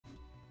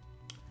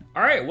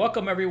All right,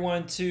 welcome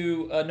everyone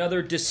to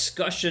another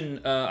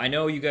discussion. I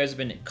know you guys have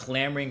been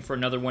clamoring for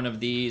another one of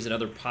these,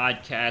 another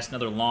podcast,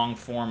 another long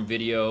form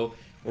video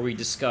where we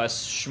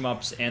discuss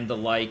shmups and the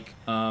like.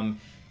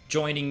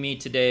 Joining me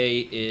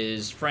today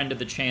is friend of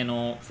the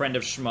channel, friend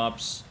of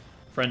shmups,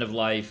 friend of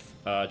life,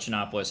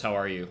 Chinopolis. How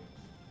are you?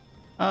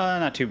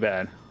 Not too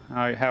bad.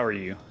 How are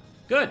you?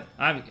 Good.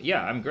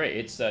 I'm great.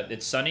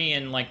 It's sunny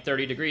and like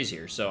 30 degrees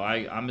here, so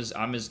I'm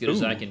as good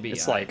as I can be.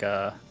 It's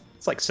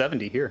like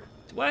 70 here.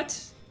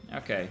 What?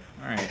 Okay,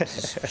 all right.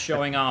 Just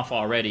showing off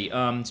already.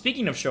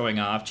 Speaking of showing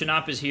off,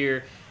 Chanop is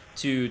here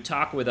to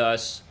talk with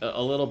us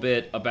a little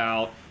bit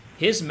about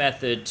his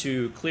method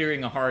to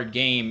clearing a hard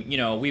game. You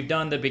know, we've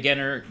done the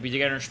beginner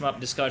shmup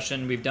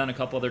discussion. We've done a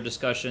couple other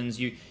discussions.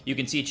 You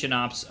can see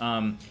Chanop's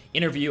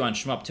interview on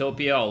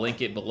Shmuptopia. I'll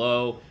link it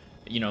below.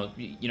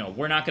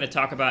 We're not going to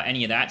talk about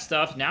any of that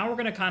stuff. Now we're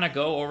going to kind of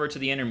go over to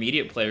the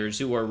intermediate players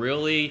who are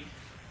really,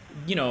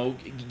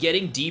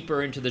 getting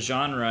deeper into the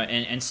genre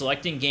and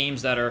selecting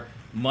games that are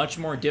much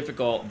more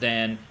difficult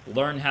than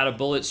learn how to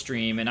bullet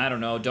stream and I don't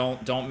know,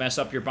 don't mess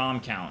up your bomb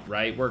count,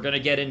 right? We're going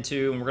to get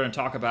into and we're going to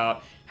talk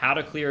about how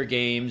to clear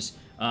games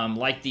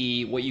like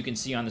what you can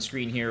see on the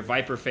screen here,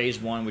 Viper Phase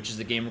 1, which is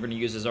the game we're going to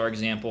use as our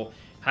example.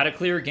 How to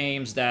clear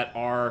games that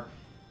are,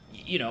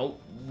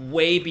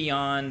 way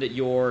beyond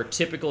your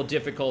typical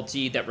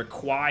difficulty, that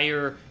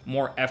require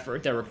more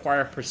effort, that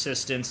require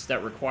persistence,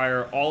 that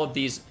require all of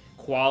these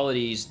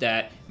qualities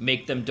that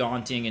make them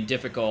daunting and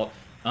difficult,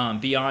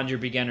 beyond your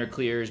beginner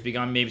clears,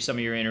 beyond maybe some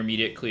of your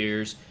intermediate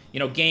clears.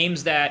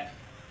 Games that,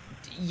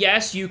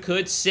 yes, you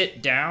could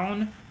sit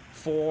down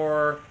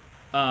for,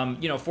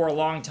 for a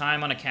long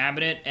time on a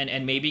cabinet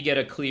and maybe get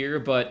a clear,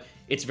 but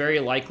it's very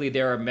likely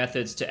there are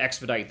methods to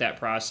expedite that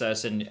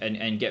process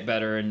and get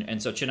better.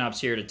 And so Chinop's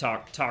here to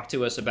talk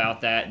to us about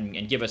that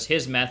and give us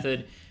his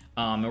method.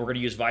 And we're going to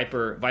use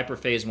Viper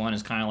Phase 1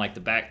 as kind of like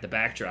the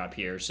backdrop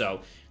here. So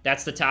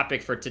that's the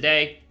topic for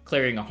today,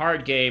 clearing a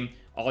hard game.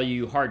 All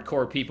you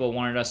hardcore people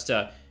wanted us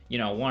to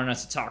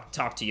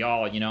talk to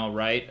y'all,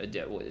 right?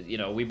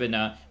 We've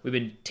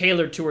been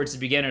tailored towards the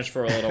beginners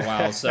for a little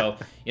while. So,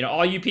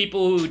 all you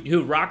people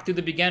who rock through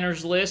the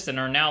beginners list and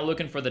are now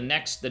looking for the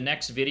next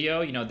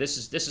video, this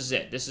is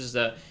it. This is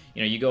the,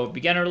 you go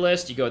beginner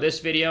list, you go this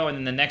video, and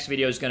then the next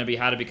video is going to be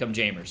how to become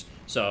Jamers.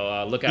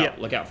 So, look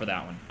out for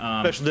that one.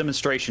 Special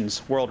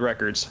demonstrations, world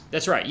records.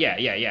 That's right.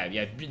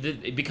 Yeah.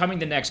 Becoming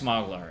the next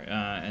Moglar.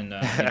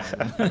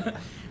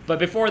 But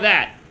before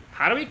that,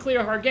 how do we clear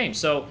a hard game?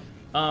 So,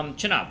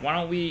 Chinop, why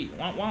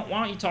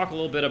don't you talk a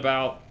little bit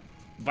about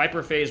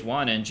Viper Phase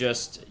 1 and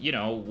just,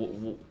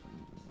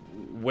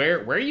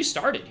 where you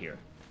started here?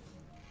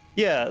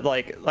 Yeah,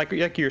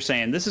 like you're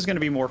saying, this is going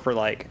to be more for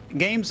like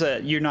games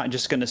that you're not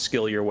just going to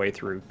skill your way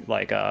through.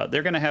 Like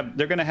they're going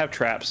to have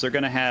traps, they're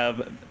going to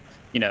have,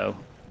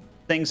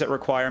 things that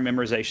require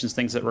memorizations,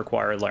 things that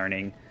require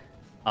learning.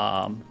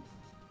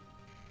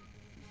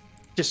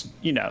 Just,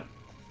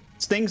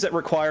 it's things that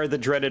require the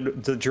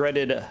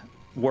dreaded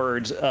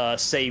words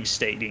save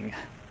stating.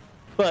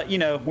 But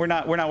we're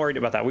not worried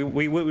about that.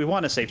 We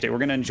want a save state. We're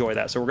going to enjoy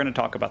that, so we're going to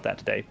talk about that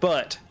today.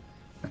 But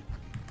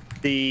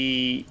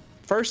the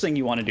first thing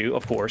you want to do,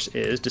 of course,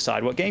 is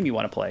decide what game you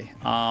want to play,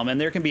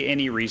 and there can be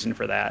any reason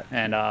for that.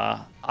 And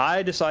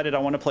I decided I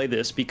want to play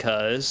this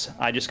because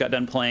I just got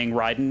done playing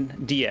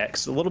Raiden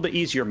DX, a little bit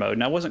easier mode,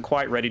 and I wasn't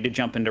quite ready to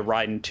jump into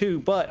Raiden 2,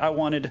 but I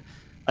wanted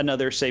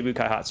another Seibu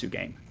Kaihatsu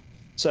game.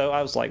 So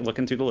I was like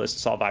looking through the list,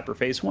 saw Viper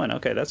Phase 1.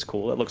 Okay, that's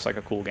cool. It looks like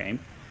a cool game.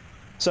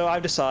 So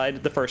I've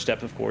decided the first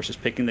step, of course, is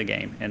picking the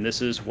game, and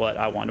this is what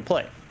I want to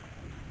play.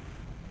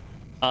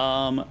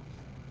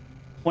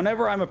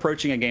 Whenever I'm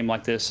approaching a game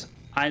like this,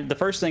 the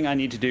first thing I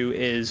need to do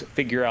is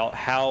figure out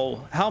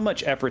how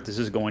much effort this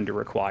is going to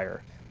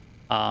require.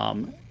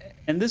 And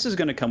this is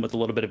going to come with a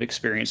little bit of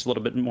experience, a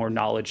little bit more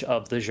knowledge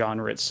of the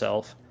genre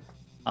itself.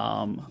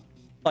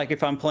 Like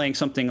if I'm playing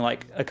something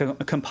like a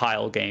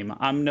compile game,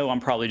 I'm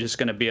probably just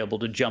going to be able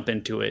to jump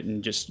into it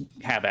and just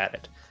have at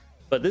it.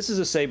 But this is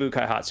a Seibu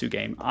Kaihatsu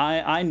game.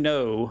 I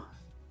know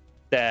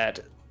that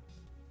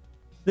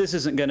this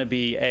isn't going to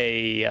be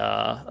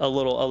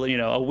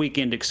a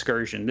weekend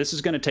excursion. This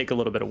is going to take a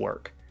little bit of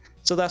work.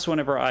 So that's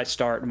whenever I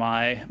start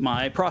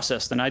my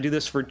process. Then I do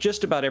this for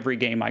just about every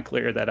game I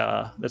clear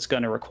that's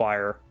going to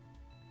require,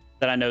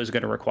 that I know is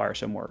going to require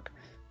some work.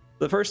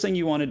 The first thing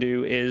you want to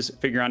do is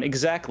figure out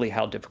exactly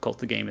how difficult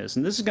the game is,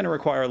 and this is going to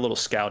require a little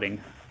scouting.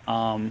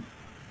 And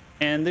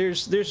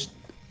there's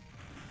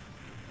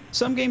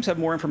some games have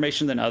more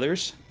information than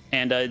others,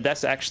 and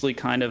that's actually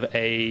kind of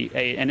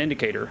an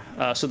indicator.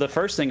 So the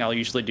first thing I'll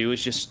usually do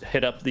is just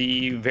hit up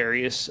the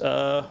various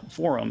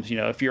forums.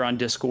 If you're on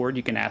Discord,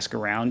 you can ask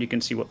around, you can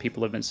see what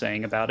people have been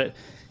saying about it.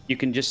 You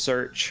can just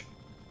search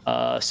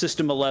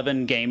System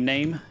 11 game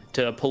name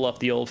to pull up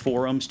the old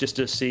forums just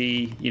to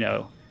see,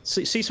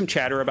 see some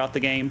chatter about the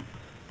game,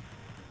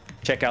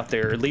 check out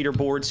their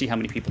leaderboard, see how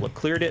many people have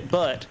cleared it.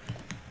 But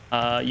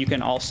you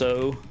can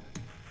also,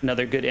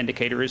 another good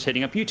indicator is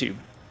hitting up YouTube.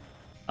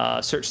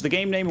 Search the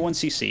game name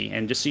 1cc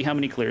and just see how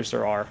many clears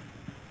there are.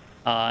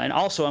 And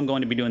also, I'm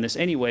going to be doing this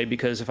anyway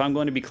because if I'm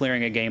going to be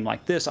clearing a game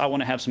like this, I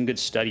want to have some good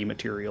study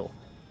material.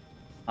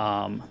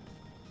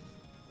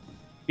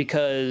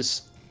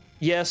 Because,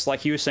 yes,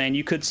 like you were saying,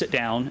 you could sit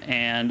down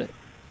and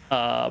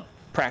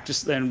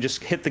practice and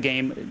just hit the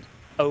game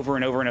over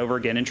and over and over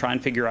again and try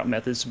and figure out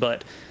methods.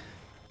 But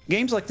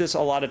games like this a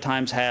lot of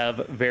times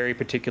have very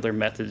particular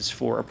methods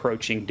for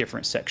approaching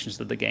different sections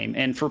of the game.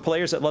 And for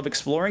players that love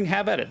exploring,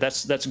 have at it.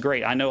 That's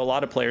great. I know a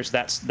lot of players,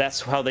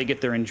 that's how they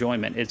get their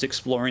enjoyment. It's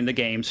exploring the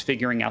games,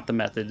 figuring out the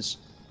methods,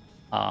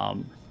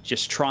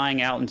 just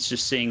trying out and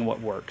just seeing what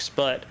works.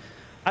 But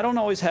I don't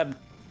always have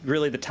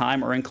really the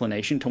time or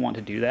inclination to want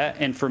to do that.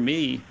 And for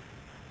me,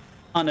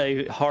 on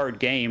a hard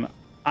game,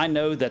 I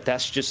know that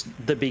that's just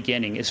the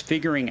beginning, is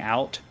figuring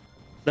out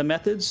the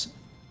methods.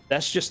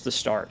 That's just the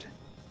start.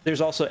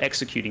 There's also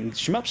executing.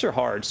 Shmups are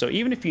hard, so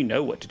even if you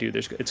know what to do,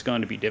 it's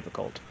going to be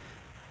difficult.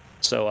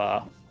 So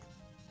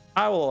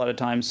I will a lot of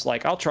times,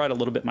 like, I'll try it a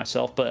little bit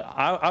myself, but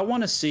I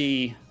want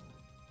to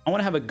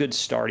have a good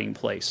starting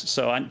place.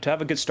 So to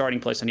have a good starting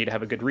place, I need to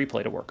have a good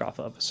replay to work off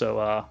of.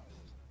 So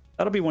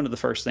that'll be one of the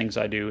first things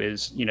I do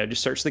is,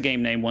 just search the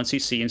game name,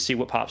 1cc, and see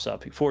what pops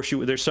up.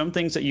 There's some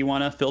things that you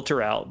want to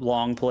filter out,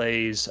 long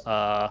plays,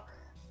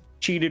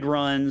 cheated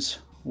runs,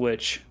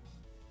 which...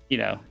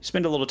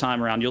 spend a little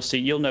time around,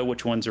 you'll know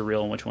which ones are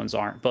real and which ones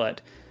aren't.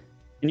 And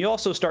you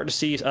also start to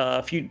see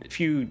a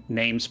few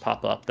names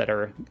pop up that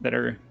are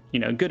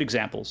good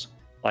examples.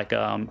 Like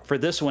for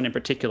this one in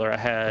particular, I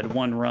had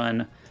one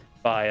run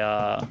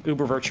by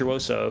Uber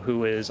Virtuoso,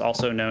 who is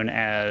also known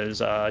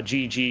as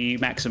GG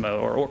Maximo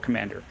or Orc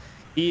Commander.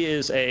 He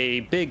is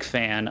a big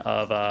fan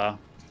of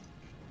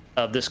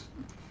this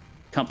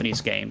company's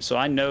game, so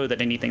I know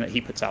that anything that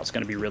he puts out is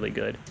going to be really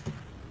good.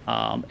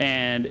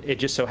 And it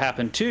just so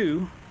happened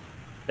too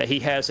that he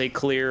has a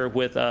clear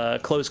with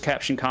closed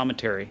caption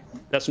commentary.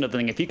 That's another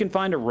thing. If you can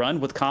find a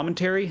run with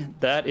commentary,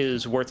 that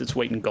is worth its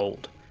weight in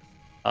gold.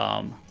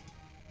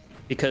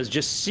 Because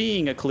just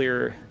seeing a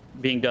clear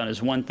being done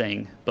is one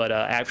thing, but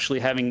actually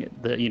having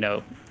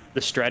the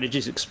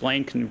strategies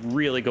explained can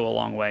really go a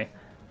long way.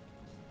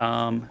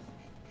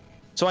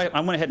 So I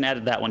went ahead and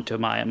added that one to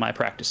my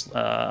practice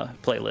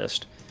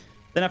playlist.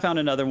 Then I found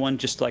another one,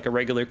 just like a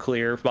regular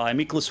clear by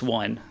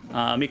Meekless1.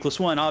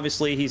 Meekless1,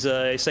 obviously, he's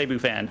a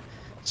Seibu fan.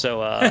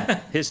 So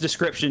his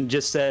description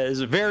just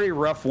says, very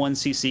rough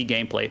 1cc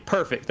gameplay.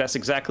 Perfect. That's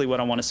exactly what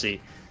I want to see.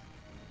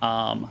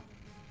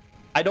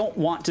 I don't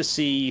want to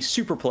see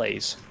super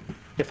plays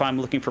if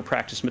I'm looking for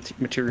practice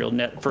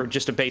material for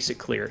just a basic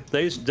clear.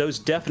 Those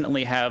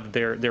definitely have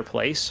their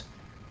place.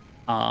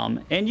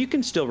 And you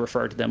can still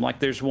refer to them. Like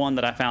there's one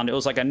that I found. It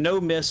was like a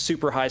no-miss,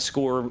 super high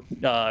score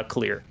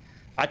clear.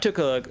 I took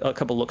a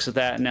couple looks at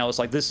that, and I was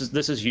like, this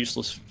is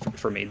useless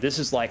for me. This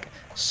is like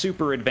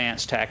super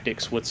advanced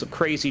tactics with some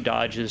crazy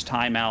dodges,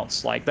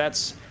 timeouts. Like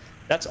that's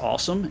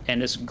awesome,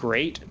 and it's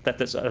great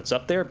that it's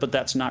up there, but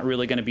that's not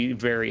really going to be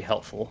very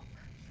helpful.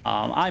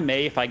 I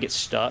may, if I get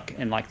stuck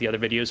and like the other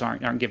videos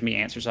aren't giving me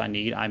answers I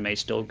need, I may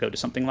still go to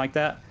something like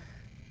that.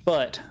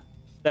 But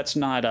that's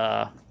not.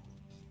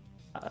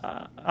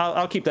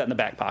 I'll keep that in the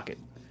back pocket.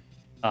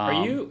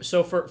 Are you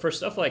so for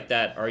stuff like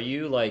that? Are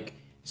you like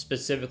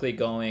specifically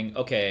going,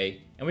 okay,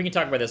 and we can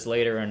talk about this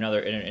later in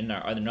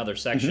another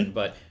section,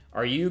 but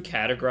are you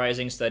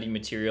categorizing study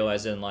material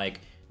as in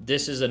like,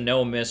 this is a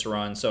no-miss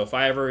run, so if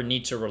I ever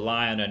need to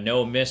rely on a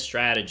no-miss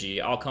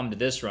strategy, I'll come to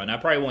this run. I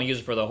probably won't use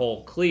it for the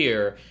whole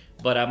clear,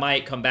 but I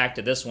might come back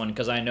to this one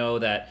because I know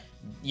that,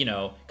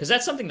 because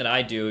that's something that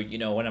I do,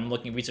 when I'm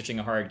researching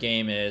a hard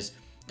game is,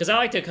 because I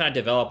like to kind of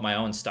develop my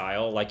own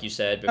style, like you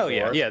said before. Oh,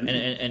 yeah.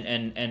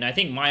 And I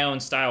think my own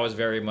style is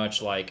very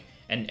much like,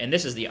 and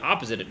this is the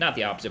opposite, not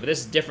the opposite, but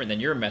this is different than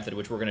your method,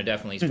 which we're going to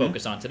definitely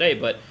focus on today,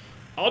 but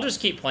I'll just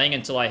keep playing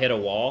until I hit a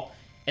wall,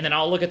 and then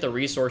I'll look at the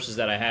resources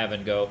that I have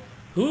and go,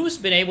 who's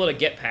been able to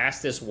get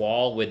past this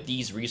wall with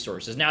these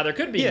resources? Now, there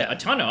could be a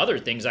ton of other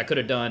things I could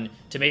have done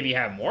to maybe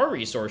have more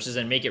resources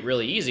and make it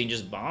really easy and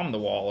just bomb the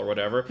wall or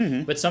whatever,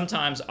 but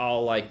sometimes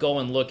I'll like go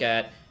and look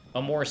at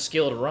a more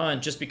skilled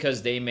run just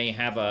because they may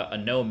have a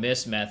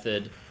no-miss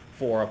method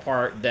for a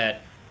part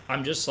that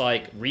I'm just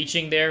like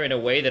reaching there in a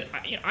way that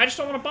I just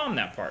don't want to bomb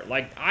that part.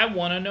 Like I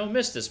want to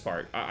no-miss this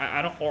part.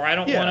 I don't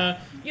want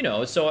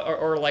to, so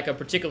or like a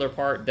particular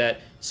part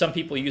that some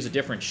people use a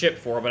different ship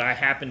for, but I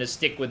happen to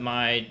stick with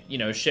my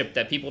ship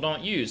that people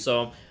don't use.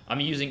 So I'm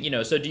using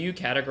So do you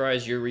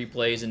categorize your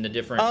replays into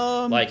different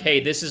like, hey,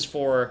 this is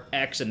for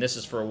X and this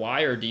is for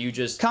Y, or do you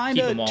just keep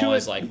them all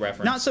as like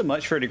reference? Not so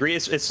much for a degree.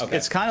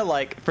 It's kind of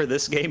like for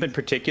this game in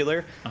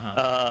particular.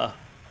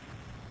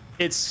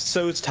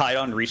 It's tight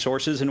on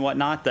resources and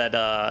whatnot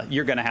that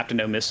you're gonna have to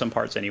no-miss some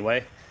parts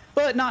anyway,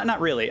 but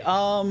not really.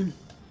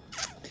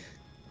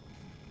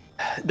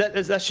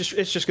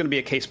 It's just gonna be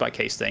a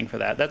case-by-case thing for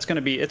that. This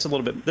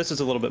is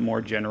a little bit more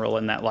general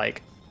in that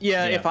like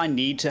if I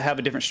need to have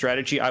a different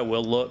strategy, I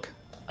will look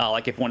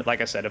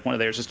like I said, if one of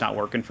theirs is not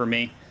working for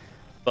me,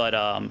 but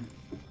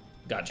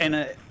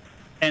gotcha.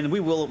 And we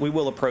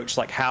will approach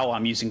like how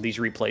I'm using these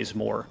replays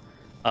more.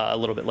 a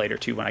little bit later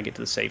too when I get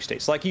to the save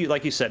states. Like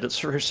you said, it's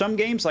for some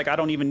games, like I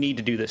don't even need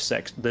to do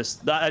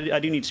I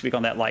do need to speak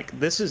on that. Like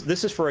this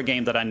is for a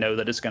game that I know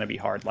that it's going to be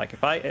hard. Like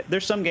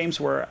there's some games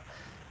where,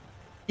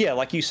 yeah,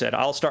 like you said,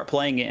 I'll start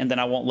playing it and then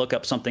I won't look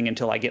up something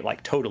until I get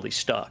like totally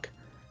stuck.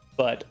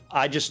 But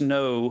I just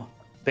know,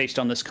 based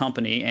on this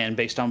company and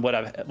based on what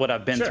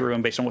I've been through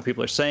and based on what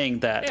people are saying,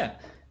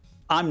 that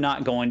I'm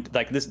not going to,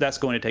 like this. That's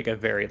going to take a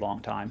very long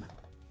time.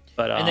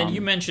 But and then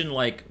you mentioned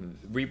like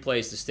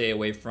replays to stay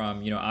away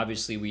from. You know,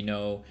 obviously we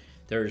know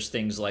there's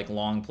things like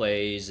long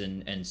plays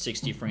and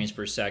 60 frames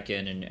per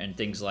second and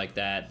things like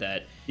that.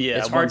 That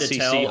it's hard to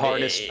tell.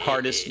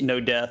 Hardest, no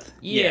death.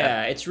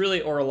 Yeah, it's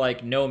really, or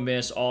like no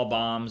miss all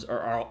bombs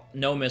or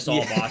no miss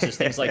all bosses,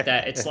 things like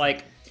that. It's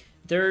like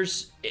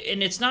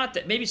and it's not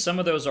that maybe some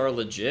of those are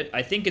legit.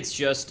 I think it's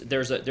just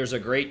there's a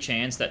great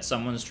chance that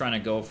someone's trying to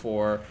go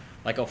for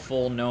like a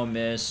full no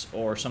miss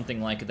or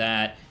something like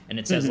that, and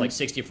it says like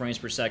 60 frames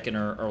per second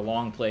or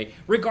long play.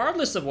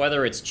 Regardless of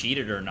whether it's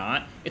cheated or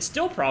not, it's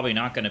still probably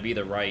not going to be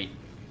the right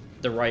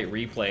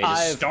replay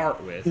to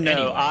start with.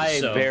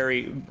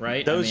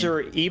 Right. Those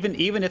are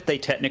even if they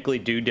technically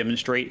do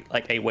demonstrate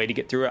like a way to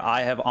get through it,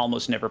 I have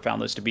almost never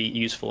found those to be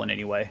useful in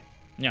any way.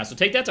 Yeah, so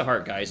take that to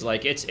heart, guys.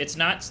 Like it's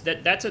not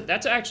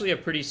that's actually a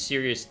pretty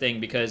serious thing,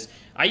 because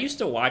I used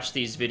to watch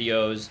these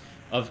videos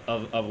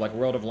of like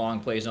World of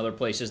Long Plays and other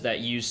places that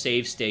use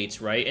save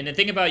states, right? And the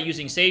thing about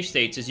using save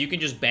states is you can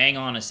just bang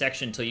on a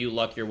section until you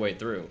luck your way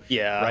through.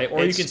 Yeah. Right?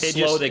 Or you can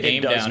slow the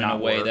game down in a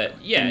way that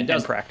it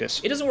does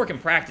practice. It doesn't work in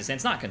practice, and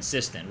it's not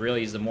consistent.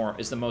 Really, is the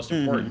most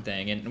important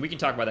thing, and we can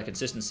talk about that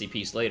consistency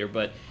piece later.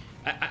 But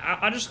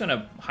I'm just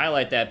gonna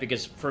highlight that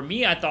because for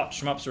me, I thought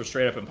shmups were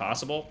straight up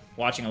impossible.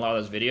 Watching a lot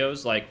of those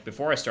videos, like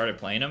before I started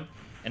playing them.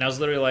 And I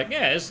was literally like,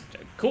 yeah, it's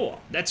cool.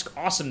 That's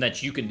awesome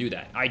that you can do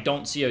that. I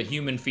don't see a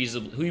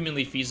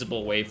humanly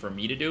feasible way for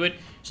me to do it,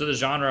 so the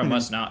genre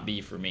must not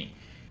be for me.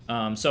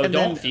 So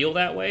don't feel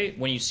that way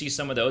when you see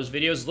some of those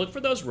videos. Look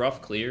for those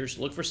rough clears.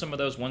 Look for some of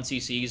those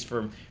 1cc's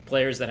from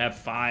players that have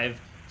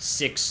 5,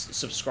 6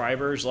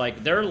 subscribers.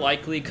 Like, they're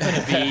likely going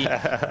to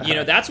be, you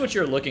know, that's what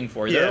you're looking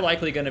for. Yeah. They're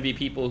likely going to be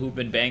people who've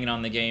been banging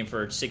on the game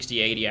for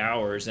 60, 80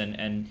 hours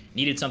and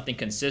needed something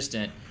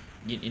consistent,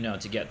 you know,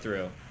 to get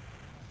through.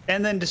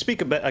 And then to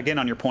speak a bit again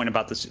on your point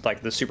about this,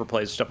 like the super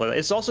plays and stuff like that,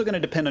 it's also going to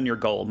depend on your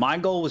goal. My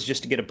goal was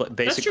just to get a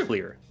basic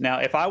clear. Now,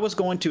 if I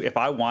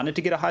wanted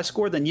to get a high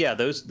score, then yeah,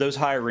 those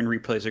higher end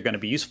replays are going to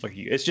be useful for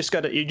you. It's just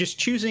you're just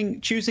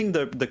choosing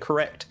the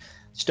correct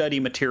study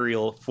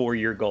material for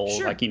your goal.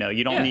 Sure. Like, you know,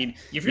 you don't need.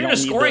 If you're in a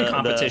scoring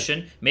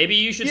competition, maybe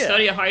you should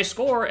study a high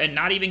score and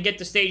not even get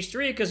to stage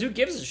 3, because who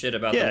gives a shit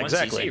about the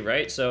 1cc,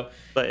 right? So,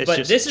 but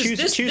this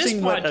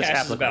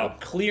podcast is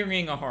about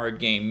clearing a hard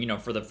game, you know,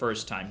 for the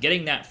first time,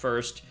 getting that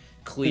first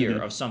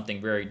clear of something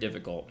very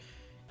difficult.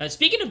 And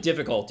speaking of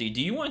difficulty,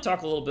 do you want to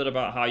talk a little bit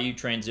about how you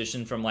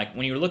transition from, like,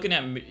 when you're looking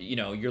at, you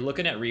know, you're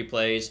looking at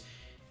replays,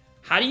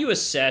 how do you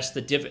assess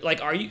the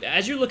like,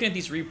 as you're looking at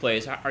these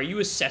replays, are you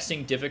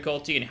assessing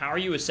difficulty, and how are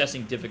you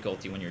assessing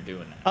difficulty when you're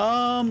doing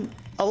that?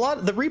 A lot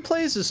of the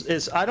replays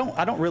is I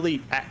don't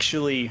really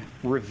actually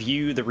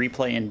review the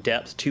replay in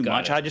depth too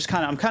much.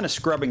 I'm kind of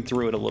scrubbing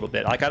through it a little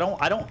bit. Like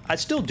I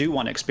still do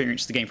want to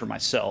experience the game for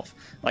myself.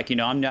 Like, you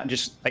know, I'm not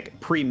just like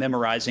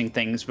pre-memorizing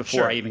things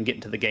before I even get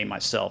into the game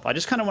myself. I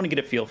just kind of want to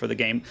get a feel for the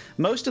game.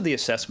 Most of the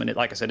assessment,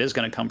 like I said, is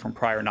going to come from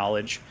prior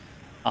knowledge.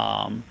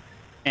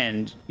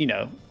 And, you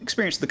know,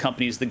 experience the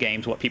companies, the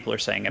games, what people are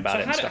saying about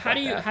it. How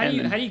do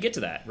you get to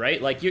that,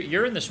 right? Like,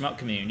 you're in the shmup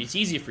community. It's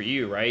easy for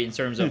you, right? In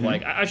terms of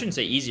like, I shouldn't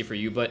say easy for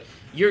you, but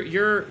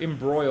you're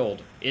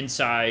embroiled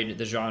inside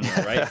the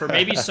genre, right? For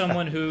maybe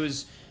someone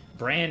who's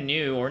brand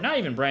new, or not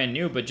even brand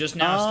new, but just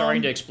now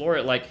starting to explore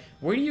it, like,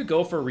 where do you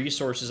go for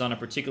resources on a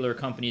particular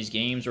company's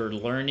games, or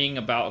learning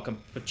about a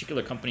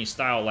particular company's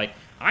style? Like,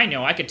 I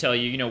know I could tell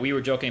you, you know, we were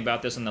joking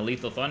about this on the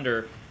Lethal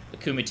Thunder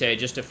Kumite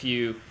just a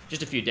few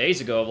days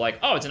ago, of like,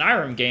 oh, it's an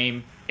IREM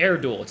game, Air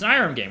Duel. It's an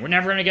IREM game. We're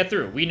never going to get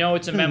through. We know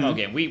it's a memo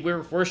game.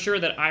 We're sure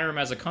that IREM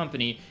as a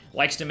company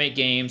likes to make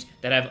games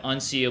that have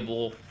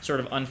unseeable, sort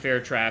of unfair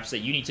traps that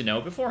you need to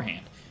know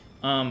beforehand.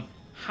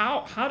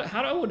 How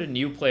would a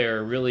new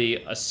player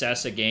really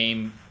assess a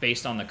game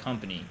based on the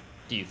company,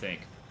 do you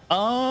think?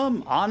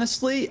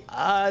 Honestly,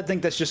 I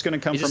think that's just going to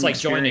come from like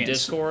experience. Join a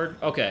Discord?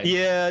 Okay.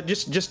 Yeah,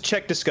 just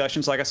check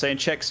discussions, like I say, and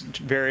check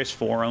various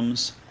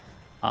forums.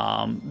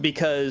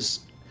 Because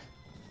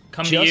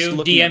come to you,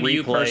 DM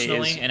you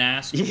personally, and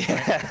ask.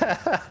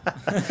 Yeah.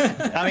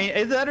 I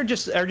mean, that are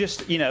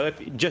just you know,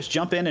 just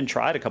jump in and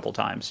try it a couple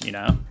times, you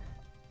know,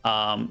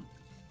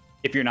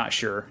 if you're not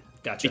sure.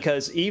 Gotcha.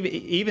 Because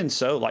even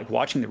so, like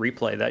watching the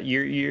replay, that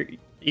you're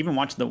even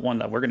watching the one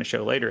that we're going to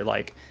show later,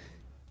 like,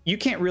 you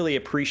can't really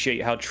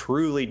appreciate how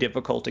truly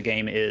difficult a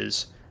game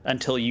is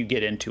until you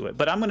get into it.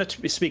 But I'm going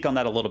to speak on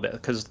that a little bit,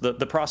 because the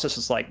process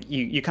is like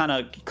you kind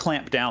of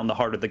clamp down the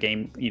harder the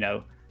game, you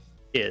know,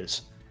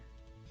 is.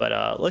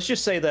 But let's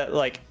just say that,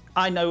 like,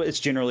 I know it's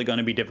generally going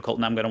to be difficult,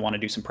 and I'm going to want to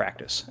do some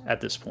practice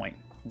at this point.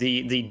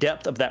 The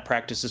depth of that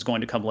practice is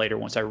going to come later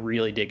once I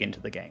really dig into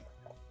the game.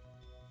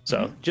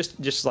 So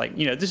just like,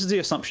 you know, this is the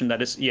assumption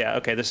that it's, yeah,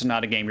 okay, this is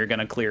not a game you're going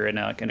to clear in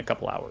a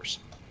couple hours.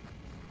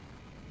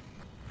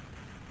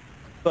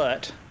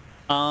 But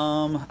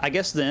I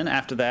guess then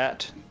after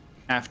that,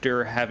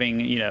 after having,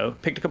 you know,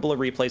 picked a couple of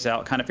replays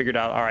out, kind of figured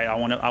out, all right, I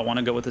want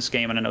to go with this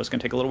game, and I know it's going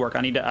to take a little work.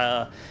 I need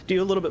to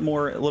do a little bit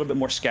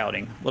more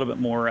scouting, a little bit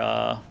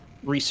more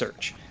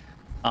research.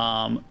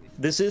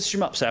 This is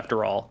shmups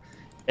after all.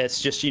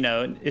 It's just, you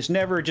know, it's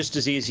never just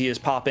as easy as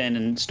pop in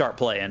and start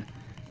playing.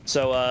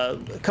 So a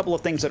couple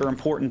of things that are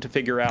important to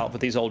figure out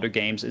with these older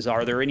games is,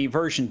 are there any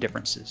version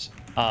differences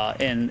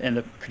in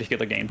the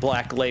particular game?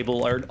 Black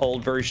label, or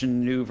old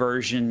version, new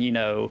version, you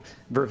know,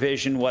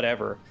 revision,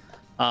 whatever.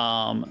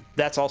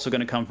 That's also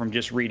going to come from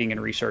just reading and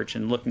research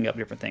and looking up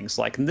different things.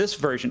 Like in this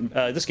version,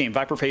 this game,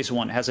 Viper Phase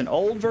 1, has an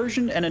old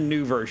version and a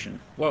new version.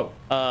 Whoa.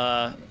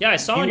 Yeah, I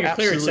saw in your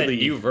clear it said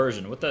new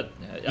version. What the?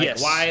 Like,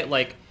 yes. Why?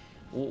 Like,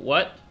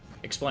 what?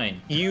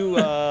 Explain. You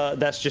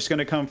that's just going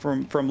to come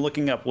from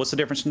looking up what's the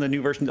difference in the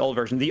new version and the old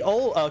version.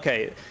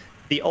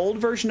 The old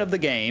version of the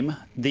game,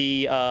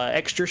 the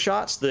extra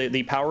shots,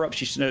 the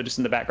power-ups you notice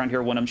in the background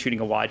here, one of them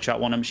shooting a wide shot,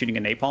 one of them shooting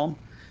a napalm,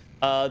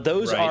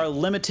 those are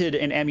limited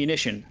in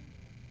ammunition.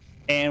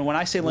 And when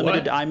I say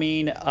limited, I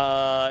mean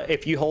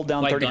if you hold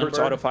down 30 hertz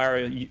auto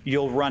fire,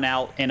 you'll run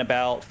out in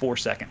about 4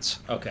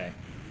 seconds. Okay.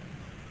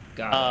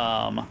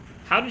 Got it.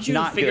 How did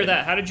you figure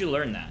that? How did you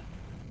learn that?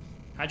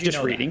 How'd you just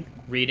know reading.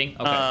 That? Reading.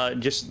 Okay.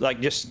 Just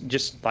like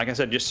I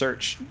said, just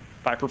search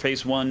Viper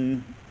Phase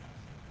 1.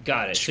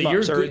 Got it. So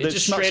Shmups, you're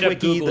just straight up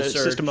Wiki, Google the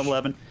search. System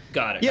 11.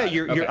 Got it. Yeah,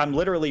 got it. I'm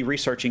literally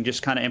researching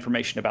just kind of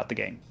information about the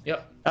game.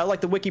 Yep. Like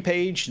the wiki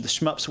page, the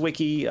Shmups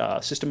Wiki,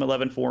 System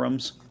 11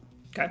 forums.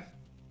 Okay.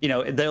 You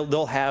know,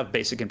 they'll have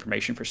basic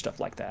information for stuff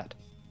like that.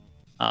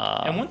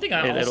 And one thing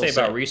I'll say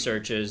about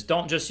research is,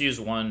 don't just use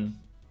one.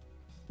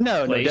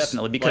 No,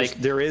 definitely, because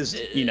there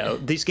is, you know,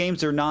 these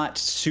games are not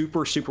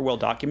super well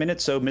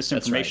documented, so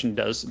misinformation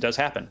does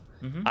happen.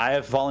 I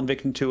have fallen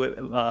victim to it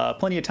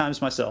plenty of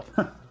times myself.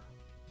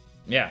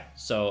 Yeah,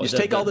 so just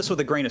take all this with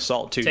a grain of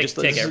salt too.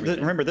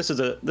 Remember, this is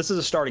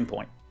a starting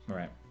point.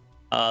 Right.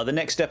 The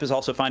next step is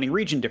also finding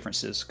region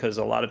differences, because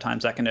a lot of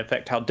times that can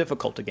affect how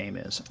difficult a game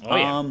is. Oh,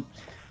 yeah.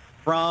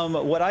 From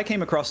what I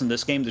came across in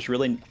this game, there's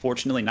really,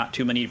 fortunately, not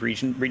too many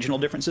regional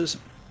differences.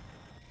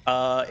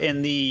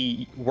 In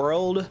the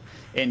world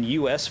and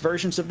US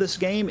versions of this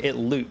game, it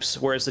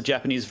loops, whereas the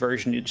Japanese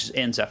version, it just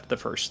ends after the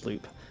first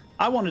loop.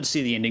 I wanted to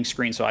see the ending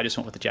screen, so I just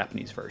went with the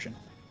Japanese version.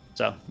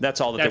 So that's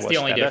all that there was. That's the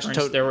only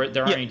difference. There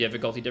aren't any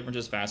difficulty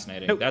differences.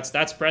 Fascinating. Nope.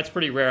 That's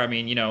pretty rare. I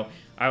mean, you know,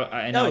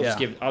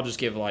 I'll just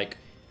give like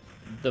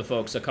the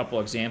folks a couple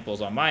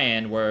examples on my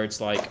end where it's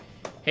like,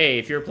 hey,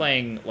 if you're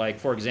playing, like,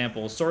 for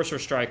example, Sorcerer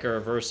Striker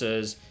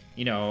versus,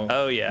 you know,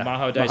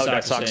 Maho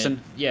Daisakusen.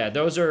 Yeah,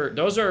 those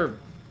are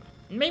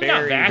maybe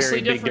not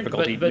vastly different,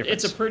 but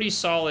it's a pretty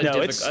solid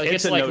difficulty.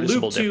 It's like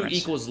loop 2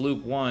 equals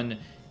loop 1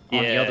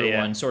 on the other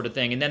one, sort of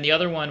thing. And then the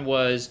other one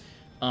was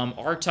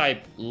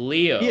R-Type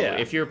Leo. Yeah.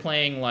 If you're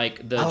playing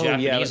like the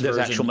Japanese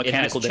version, it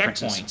has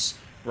checkpoints,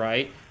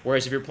 right?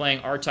 Whereas if you're playing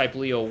R-Type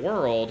Leo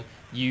World,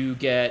 you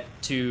get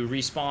to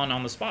respawn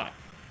on the spot.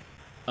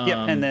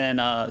 And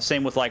then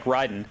same with like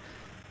Raiden.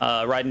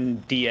 Raiden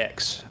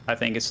DX. I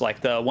think it's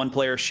like the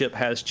one-player ship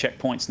has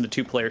checkpoints and the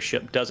two-player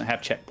ship doesn't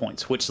have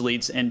checkpoints, which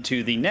leads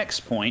into the next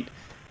point,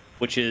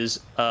 which is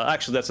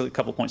actually that's a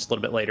couple points a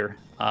little bit later,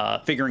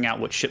 figuring out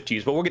what ship to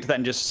use. But we'll get to that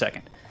in just a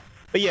second.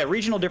 But yeah,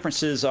 regional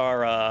differences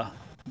are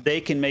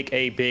they can make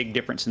a big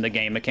difference in the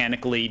game,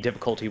 mechanically,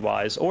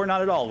 difficulty-wise, or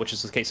not at all, which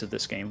is the case of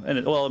this game.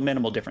 And well, a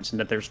minimal difference in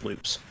that there's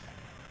loops.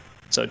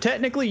 So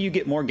technically, you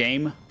get more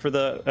game for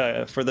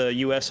the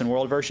US and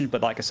world version,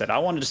 but like I said, I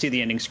wanted to see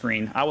the ending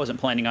screen. I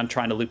wasn't planning on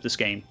trying to loop this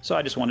game, so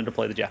I just wanted to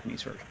play the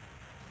Japanese version.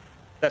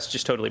 That's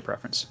just totally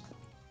preference.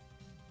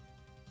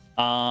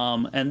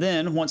 And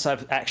then once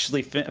I've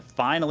actually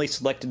finally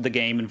selected the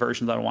game and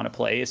version that I want to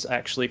play, it's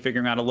actually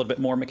figuring out a little bit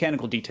more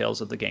mechanical details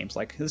of the games.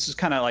 Like, this is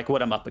kind of like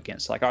what I'm up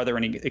against. Like, are there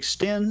any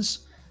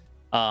extends?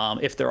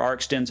 If there are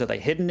extends, are they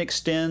hidden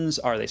extends?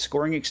 Are they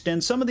scoring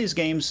extends? Some of these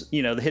games,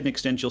 you know, the hidden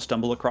extends you'll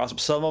stumble across.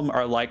 Some of them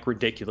are like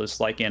ridiculous,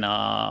 like in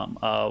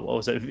what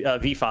was it,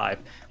 V5,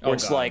 where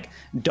it's like,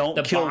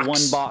 don't kill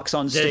one box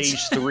on stage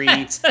 3,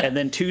 and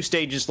then 2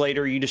 stages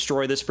later you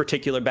destroy this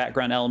particular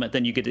background element,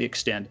 then you get to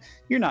extend.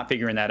 You're not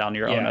figuring that on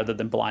your own other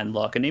than blind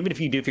luck, and even if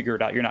you do figure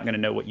it out, you're not going to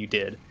know what you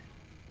did.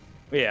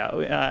 Yeah,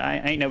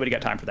 I ain't nobody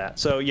got time for that.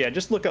 So yeah,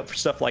 just look up for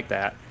stuff like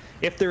that.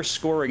 If there's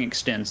scoring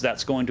extends,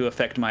 that's going to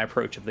affect my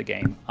approach of the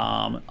game.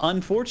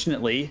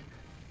 Unfortunately,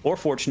 or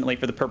fortunately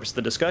for the purpose of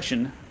the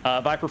discussion,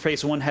 Viper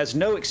Phase 1 has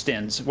no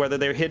extends, whether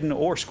they're hidden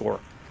or score.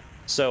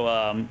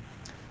 So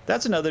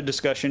that's another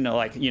discussion.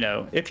 Like, you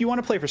know, if you want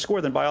to play for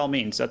score, then by all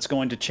means, that's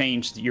going to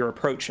change your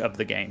approach of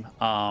the game.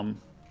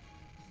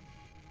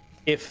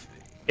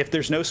 If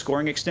there's no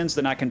scoring extends,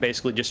 then I can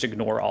basically just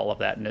ignore all of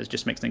that, and it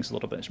just makes things a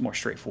little bit more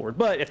straightforward.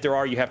 But if there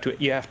are, you have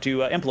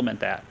to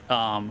implement that.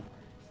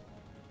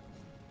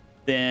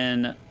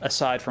 Then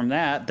aside from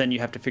that, then you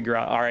have to figure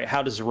out, all right,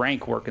 how does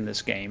rank work in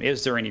this game?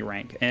 Is there any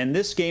rank? And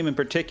this game in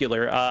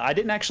particular, I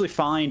didn't actually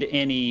find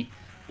any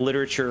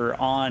literature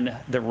on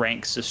the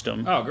rank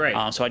system. Oh, great.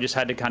 So I just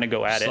had to kind of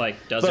go at It's it.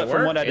 like, does but it work?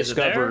 from what I Is it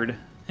there?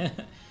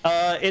 discovered,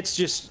 it's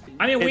just.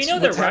 I mean, we it's know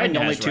that with having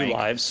Raiden only has 2 rank,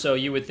 lives. so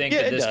you would think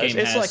Yeah, that it this does.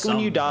 game It's has like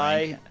when you some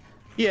die. rank.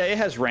 Yeah, it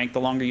has rank. The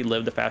longer you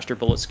live, the faster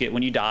bullets get.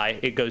 When you die,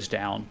 it goes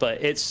down.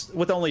 But it's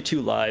with only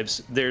 2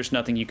 lives, there's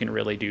nothing you can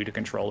really do to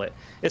control it.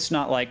 It's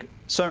not like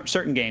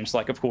certain games,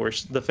 like, of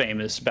course, the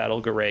famous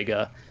Battle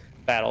Garega,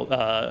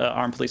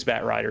 Armed Police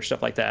Bat Rider,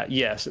 stuff like that.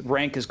 Yes,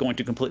 rank is going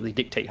to completely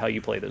dictate how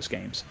you play those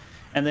games.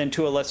 And then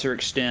to a lesser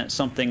extent,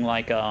 something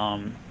like,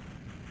 well,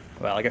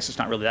 I guess it's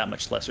not really that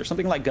much lesser.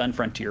 Something like Gun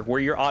Frontier, where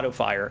your auto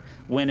fire,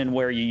 when and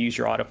where you use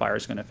your auto fire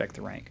is going to affect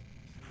the rank.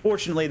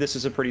 Fortunately, this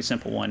is a pretty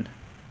simple one.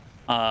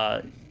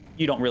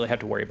 You don't really have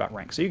to worry about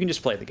rank, so you can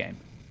just play the game.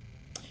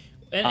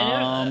 And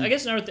I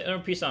guess another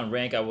piece on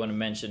rank I want to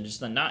mention,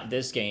 just not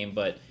this game,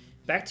 but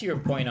back to your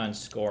point on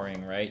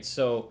scoring, right?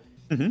 So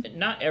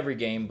not every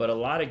game, but a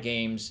lot of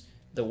games,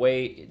 the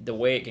way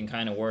it can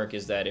kind of work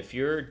is that if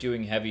you're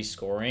doing heavy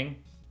scoring,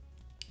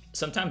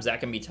 sometimes that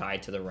can be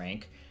tied to the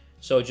rank.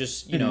 So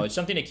just, you know, it's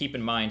something to keep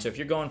in mind. So if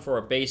you're going for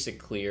a basic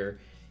clear,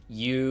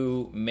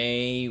 you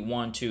may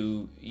want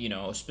to, you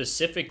know,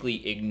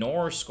 specifically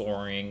ignore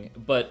scoring,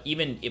 but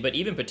even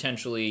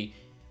potentially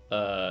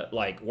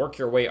like work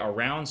your way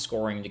around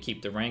scoring to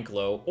keep the rank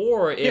low.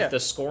 Or if the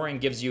scoring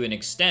gives you an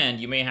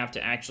extend, you may have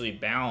to actually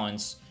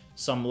balance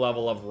some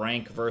level of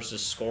rank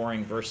versus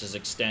scoring versus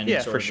extend,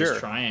 sort of this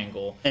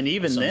triangle. And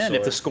even then,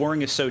 if the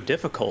scoring is so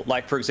difficult,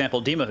 like for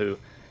example, Dimahu,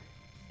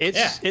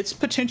 it's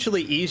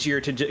potentially easier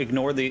to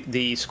ignore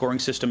the scoring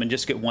system and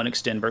just get 1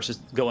 extend versus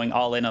going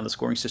all in on the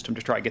scoring system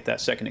to try to get that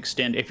 2nd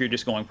extend if you're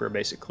just going for a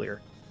basic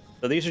clear.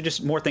 So these are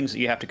just more things that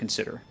you have to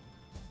consider.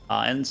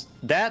 And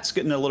that's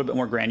getting a little bit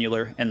more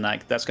granular, and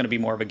like that's going to be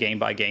more of a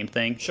game-by-game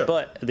thing. Sure.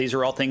 But these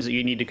are all things that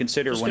you need to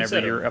consider whenever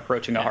you're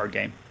approaching a hard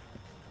game.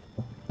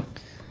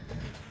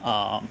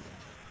 All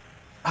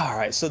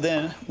right, so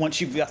then once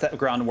you've got that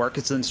groundwork,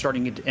 it's then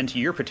starting into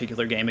your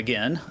particular game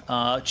again,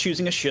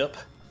 choosing a ship.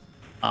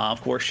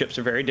 Of course, ships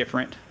are very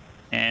different,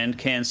 and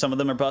some of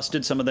them are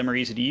busted, some of them are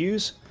easy to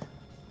use.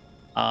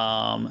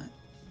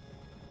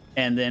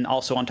 And then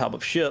also on top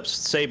of ships,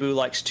 Seibu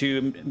likes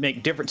to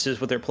make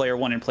differences with their player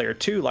 1 and player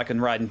 2, like in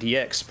Raiden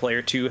DX.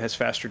 Player 2 has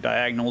faster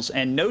diagonals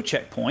and no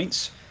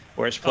checkpoints,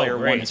 whereas player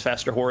 1 has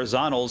faster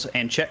horizontals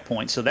and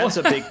checkpoints. So that's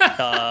a big,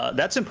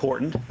 that's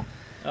important.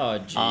 Oh,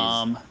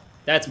 jeez.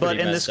 That's pretty But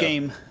in messed this up.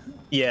 game,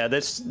 yeah, you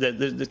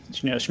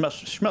know,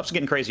 shmups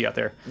getting crazy out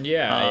there.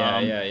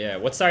 Yeah.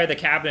 What side of the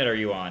cabinet are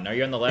you on? Are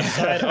you on the left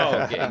side?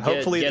 Oh,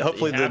 hopefully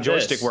the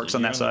joystick works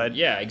on that side.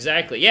 Yeah,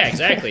 exactly. Yeah,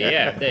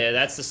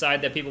 that's the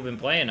side that people have been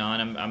playing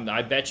on.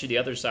 I bet you the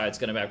other side's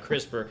going to have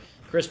crisper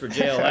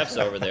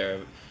JLFs over there.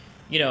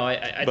 You know,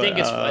 I think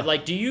it's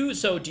like, do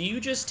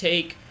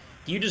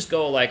you just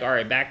go like, all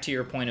right, back to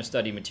your point of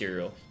study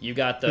material. You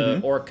got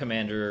the Orc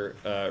Commander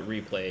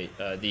replay,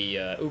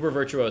 the Uber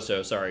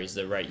Virtuoso, sorry, is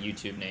the right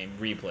YouTube name,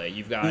 replay.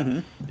 You've got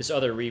this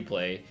other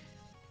replay.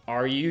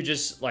 Are you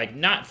just, like,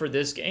 not for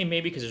this game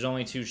maybe because there's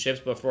only 2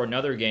 ships, but for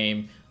another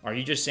game, are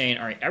you just saying,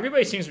 all right,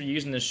 everybody seems to be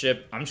using this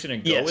ship, I'm just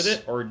going to go with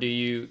it? Or do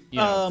you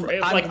know, I'm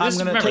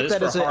going to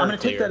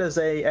take that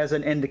as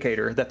an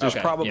indicator that there's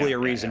probably a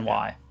reason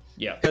why.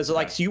 Yeah. Because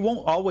like you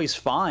won't always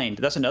find,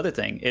 that's another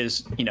thing,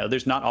 is, you know,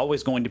 there's not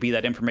always going to be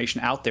that information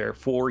out there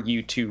for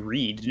you to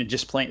read and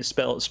just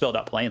spelled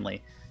out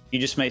plainly. You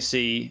just may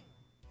see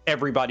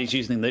everybody's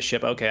using this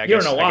ship. Okay, you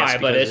don't know why,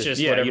 but it's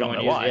just what everyone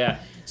uses. Why. Yeah.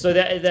 So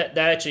that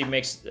actually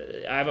makes.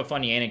 I have a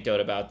funny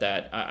anecdote about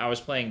that. I was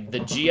playing the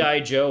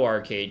G.I. Joe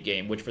arcade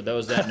game, which for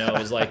those that know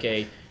is like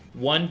a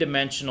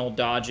one-dimensional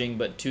dodging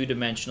but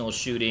two-dimensional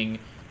shooting.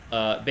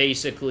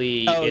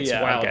 Basically, it's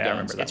wild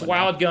guns. It's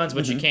wild guns,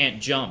 but you can't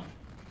jump.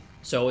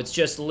 So it's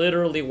just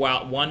literally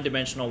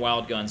one-dimensional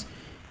wild guns.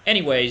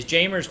 Anyways,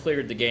 Jamers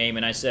cleared the game,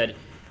 and I said,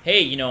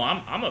 hey, you know,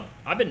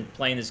 I've been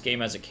playing this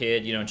game as a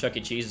kid, you know, Chuck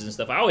E. Cheese's and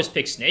stuff. I always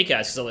pick Snake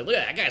Eyes because I'm like, look,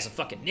 that guy's a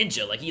fucking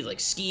ninja. Like, he's like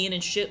skiing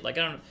and shit. Like,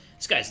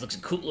 this guy looks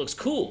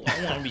cool.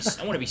 I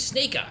want to be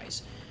Snake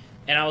Eyes.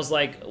 And I was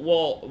like,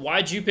 well,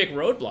 why'd you pick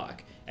Roadblock?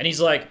 And he's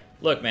like,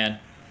 look, man,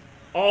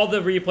 all the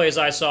replays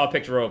I saw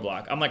picked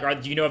Roadblock. I'm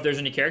like, do you know if there's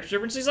any character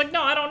differences? He's like,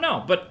 no, I don't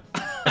know, but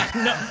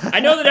I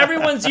know that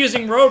everyone's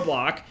using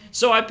Roadblock,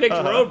 so I picked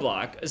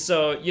Roadblock.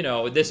 So, you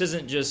know, this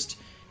isn't just,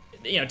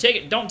 you know,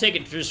 don't take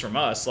it just from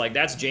us. Like,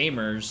 that's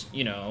Jamers,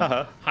 you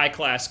know,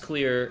 high-class,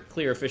 clear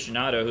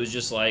aficionado who's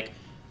just like,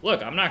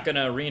 look, I'm not going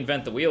to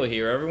reinvent the wheel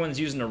here. Everyone's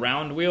using a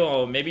round wheel.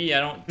 Oh, maybe I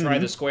don't try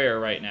the square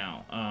right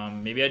now.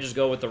 Maybe I just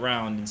go with the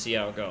round and see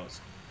how it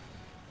goes.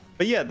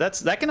 But yeah,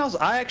 that can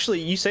also,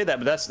 you say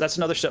that, but that's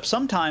another step.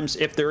 Sometimes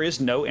if there is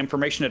no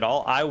information at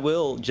all, I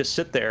will just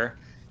sit there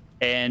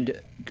and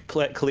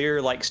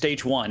clear like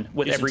stage 1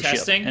 with every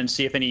ship and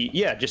see if any,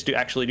 just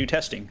actually do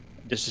testing,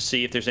 just to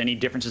see if there's any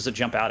differences that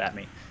jump out at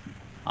me.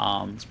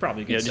 It's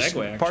probably a good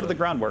segue, part of the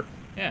groundwork.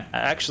 Yeah. I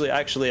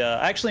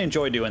actually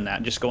enjoy doing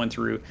that, just going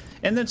through.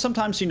 And then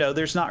sometimes,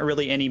 there's not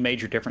really any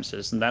major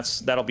differences, and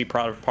that'll be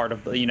part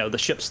of the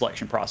ship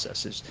selection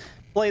process. Is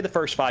play the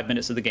first 5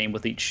 minutes of the game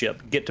with each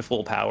ship, get to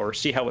full power,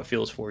 see how it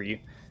feels for you,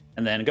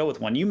 and then go with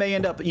one. You may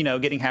end up,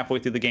 getting halfway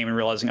through the game and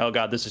realizing, oh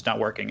god, this is not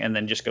working, and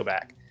then just go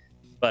back.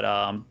 But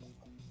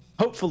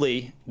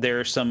hopefully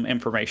there's some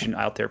information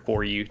out there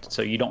for you,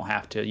 so you don't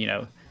have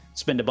to,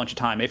 spend a bunch of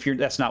time if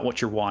that's not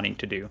what you're wanting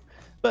to do.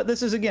 But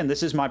this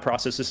is my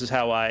process. This is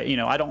how I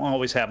don't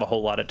always have a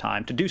whole lot of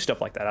time to do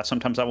stuff like that.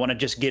 Sometimes I want to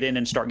just get in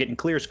and start getting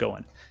clears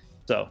going.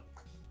 So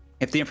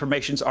if the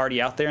information's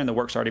already out there and the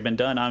work's already been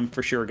done, I'm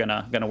for sure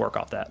gonna work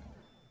off that.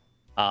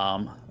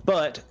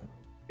 But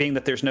being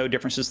that there's no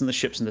differences in the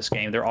ships in this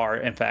game, there are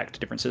in fact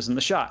differences in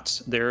the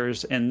shots.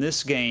 In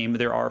this game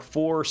there are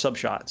 4 sub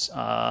shots.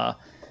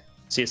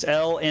 See, it's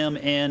L, M,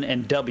 N,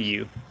 and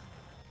W.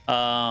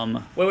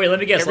 Wait, let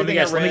me guess.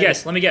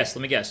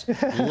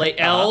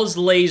 L is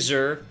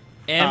laser,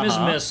 M is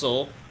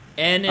missile,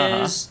 N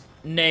is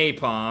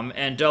napalm,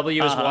 and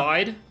W is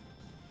wide?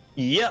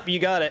 Yep, you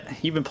got it.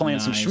 You've been playing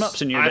some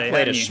shmups in your day,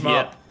 haven't you?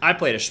 Yep. I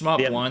played a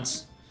shmup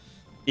once.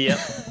 Yep.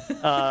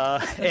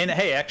 And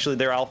hey, actually,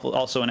 they're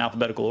also in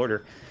alphabetical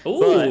order.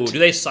 Ooh, do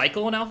they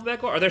cycle in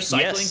alphabetical? Are there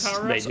cycling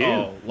power-ups? They do.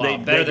 Oh, wow.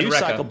 Better than Rekka.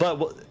 Cycle,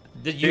 but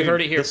you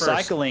heard it here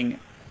first.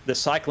 The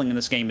cycling in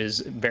this game is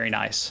very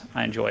nice.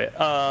 I enjoy it.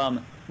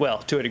 Well,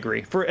 to a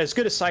degree, for as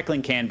good as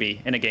cycling can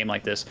be in a game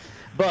like this.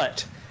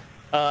 But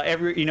I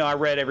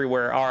read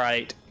everywhere. All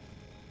right,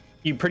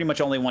 you pretty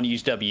much only want to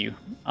use W.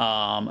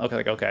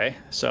 Okay.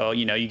 So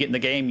you get in the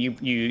game.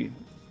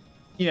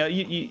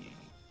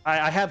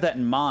 I have that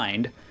in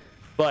mind,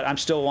 but I'm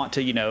still want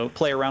to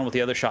play around with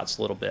the other shots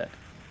a little bit.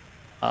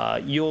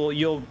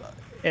 You'll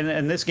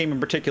in this game in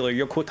particular,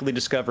 you'll quickly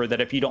discover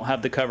that if you don't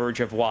have the coverage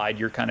of wide,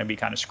 you're kind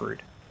of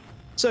screwed.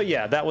 So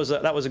yeah, that was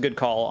a good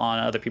call on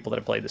other people that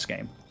have played this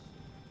game.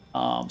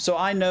 So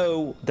I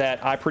know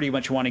that I pretty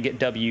much want to get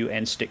W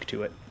and stick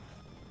to it.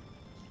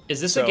 Is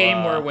this a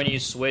game where when you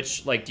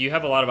switch, do you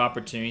have a lot of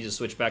opportunities to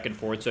switch back and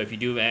forth? So if you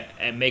do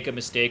make a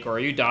mistake, or are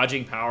you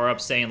dodging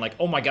power-ups saying like,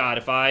 oh my god,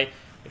 if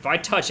I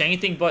touch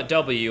anything but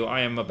W,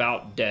 I am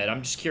about dead?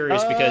 I'm just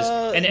curious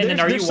because, and then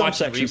are you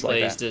watching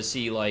replays to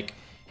see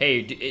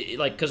hey,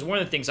 because one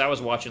of the things I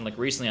was watching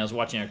recently, I was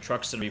watching a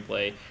truck sim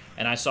replay,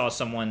 and I saw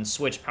someone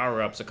switch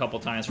power-ups a couple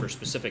times for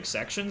specific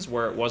sections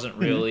where it wasn't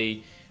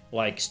really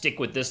stick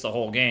with this the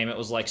whole game. It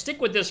was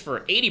stick with this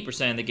for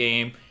 80% of the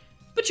game,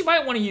 but you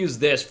might want to use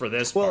this for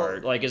this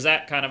part. Is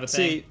that kind of a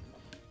thing?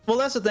 Well,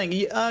 that's the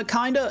thing.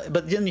 Kind of,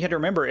 but then you have to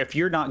remember, if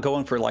you're not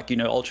going for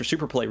ultra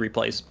super play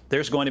replays,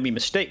 there's going to be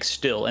mistakes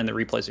still in the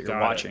replays that you're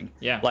watching.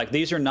 Yeah.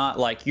 These are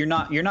not you're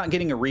not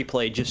getting a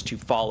replay just to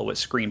follow it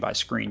screen by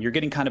screen. You're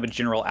getting kind of a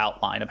general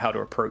outline of how to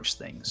approach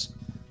things.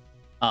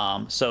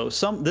 So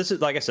this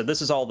is, like I said,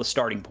 this is all the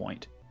starting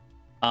point.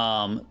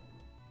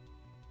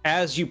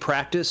 As you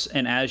practice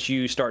and as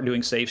you start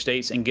doing save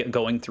states and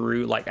going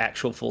through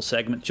actual full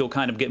segments, you'll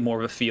kind of get more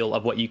of a feel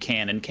of what you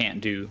can and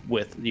can't do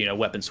with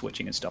weapon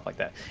switching and stuff like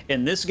that.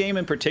 In this game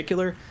in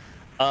particular,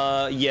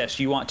 yes,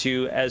 you want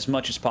to, as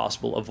much as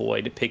possible,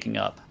 avoid picking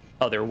up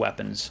other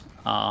weapons.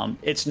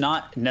 It's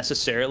not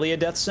necessarily a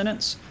death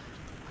sentence,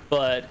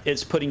 but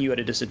it's putting you at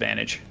a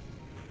disadvantage.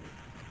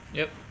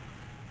 Yep.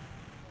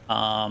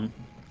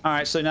 All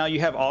right, so now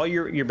you have all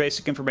your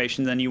basic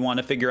information. Then you want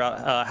to figure out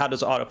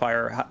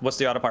what's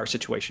the autofire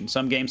situation.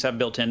 Some games have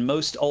built-in.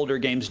 Most older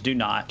games do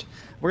not.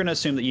 We're going to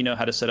assume that you know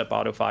how to set up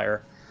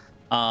autofire.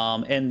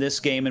 In this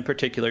game in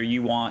particular,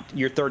 you want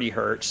your 30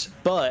 hertz,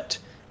 but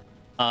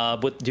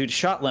due to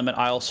shot limit,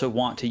 I also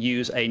want to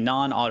use a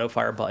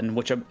non-autofire button,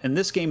 which in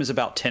this game is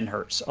about 10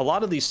 hertz. A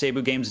lot of these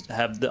Seibu games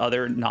have the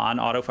other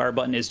non-autofire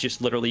button is just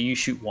literally you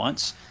shoot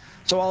once.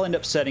 So I'll end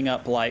up setting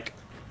up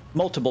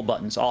multiple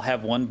buttons. I'll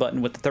have one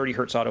button with the 30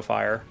 hertz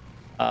autofire,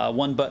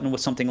 one button with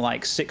something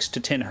like 6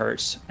 to 10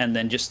 hertz, and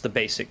then just the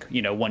basic,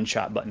 one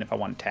shot button if I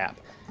want to tap.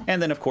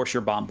 And then of course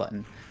your bomb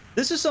button.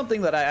 This is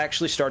something that I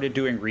actually started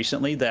doing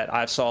recently that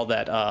I saw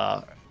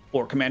that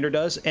Orc Commander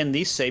does. In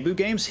these Seibu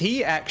games,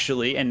 he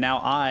actually, and now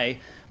I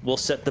will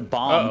set the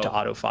bomb to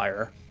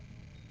autofire.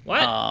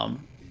 What?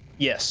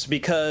 Yes,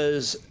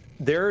 because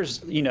there's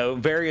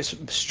various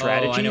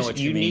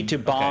strategies you need to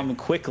bomb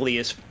quickly,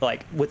 as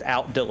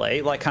without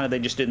delay, kind of they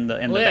just did in the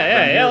background.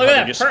 Yeah, look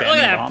at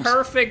that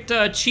perfect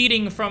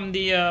cheating from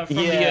the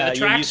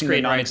track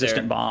screen right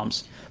there.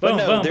 Bombs. Boom,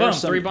 boom,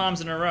 3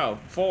 bombs in a row,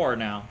 4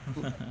 now.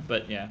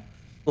 But yeah,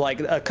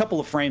 a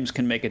couple of frames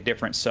can make a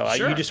difference. So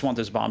you just want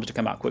those bombs to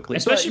come out quickly,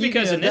 especially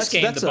because in this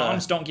game the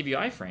bombs don't give you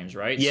iframes,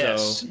 right?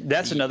 Yes, so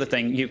that's another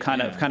thing. You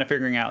kind of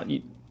figuring out.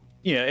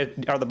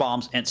 Are the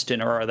bombs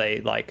instant or are they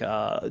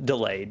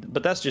delayed?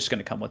 But that's just going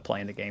to come with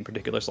playing the game,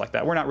 particulars like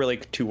that. We're not really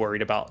too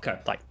worried about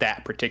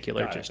that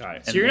particular. All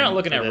right. So you're not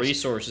looking at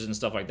resources and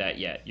stuff like that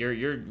yet.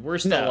 We're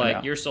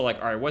still you're still all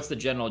right, what's the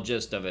general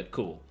gist of it?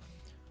 Cool.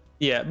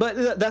 Yeah,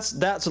 but that's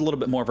a little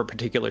bit more of a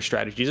particular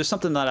strategy. It's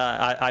something that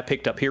I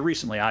picked up here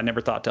recently. I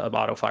never thought to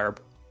autofire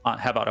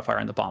have auto fire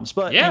in the bombs.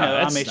 But Yeah, you know,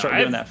 I may start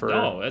doing that for.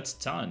 Oh, that's a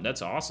ton.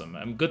 That's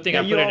awesome. Good thing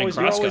Yeah, I put it in you're always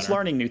cross-gunner.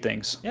 learning new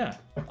things. Yeah.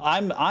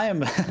 I've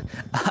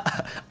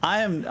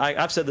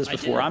said this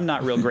before. I'm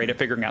not real great at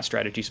figuring out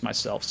strategies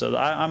myself, so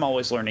I'm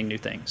always learning new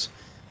things.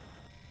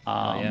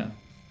 Yeah.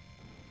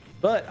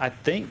 But I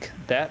think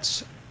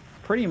that's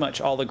pretty much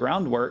all the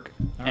groundwork.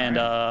 And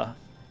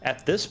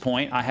at this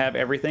point, I have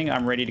everything.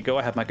 I'm ready to go.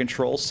 I have my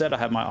controls set. I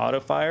have my auto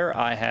fire.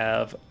 I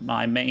have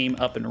my main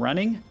up and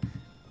running.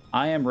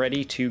 I am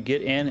ready to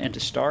get in and to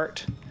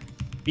start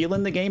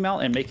feeling the game out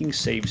and making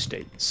save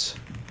states.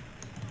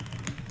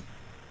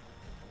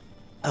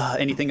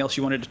 Anything else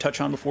you wanted to touch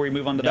on before we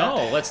move on to that?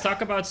 No, let's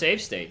talk about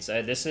save states.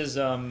 This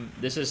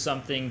is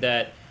something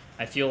that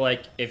I feel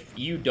like if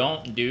you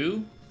don't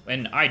do,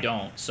 and I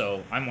don't,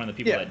 so I'm one of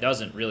the people that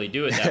doesn't really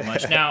do it that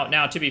much.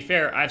 Now, to be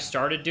fair, I've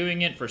started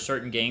doing it for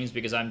certain games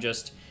because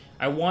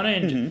I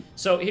wanted.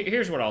 So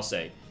here's what I'll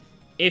say: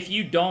 if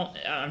you don't,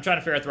 I'm trying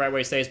to figure out the right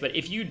way to say this, but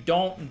if you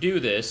don't do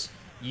this,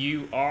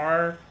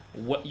 you're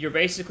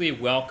basically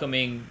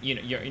welcoming.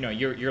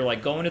 You're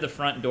like going to the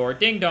front door,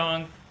 ding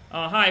dong.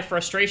 Hi,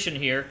 frustration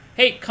here.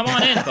 Hey, come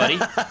on in, buddy.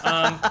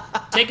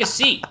 Take a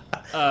seat.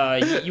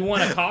 You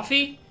want a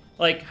coffee?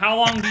 Like, how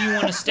long do you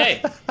want to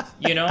stay?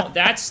 You know,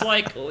 that's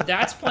playing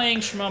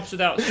shmups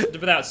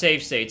without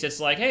save states. It's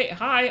like, hey,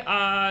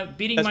 hi,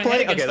 beating my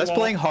head against the wall. That's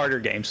playing harder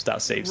games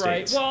without save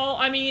states. Right. Well,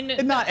 I mean,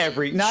 and not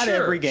every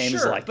game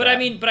is like but that. I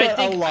mean, but I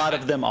think a lot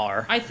of them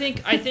are. I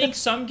think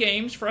some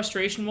games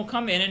frustration will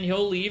come in and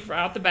he'll leave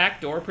out the back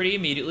door pretty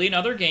immediately. In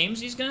other games,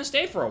 he's gonna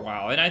stay for a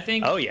while. And I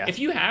think, if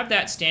you have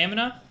that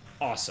stamina,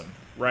 awesome,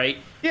 right?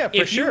 Yeah, for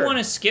sure. If you want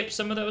to skip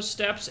some of those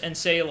steps and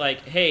say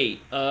like, hey,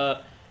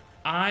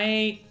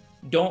 I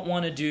don't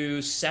want to do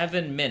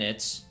 7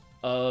 minutes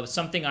of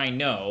something I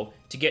know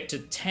to get to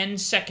 10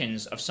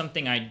 seconds of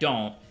something I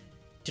don't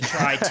to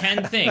try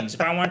 10 things. If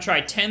I want to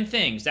try 10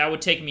 things, that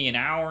would take me an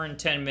hour and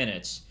 10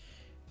 minutes.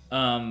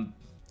 All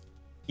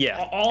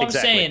I'm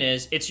saying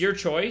is it's your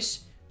choice,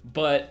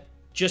 but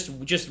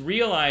just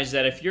realize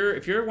that if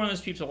you're one of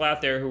those people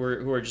out there who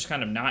are just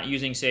kind of not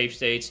using save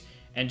states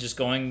and just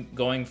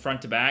going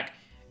front to back,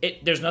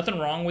 there's nothing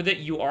wrong with it.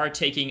 You are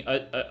taking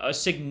a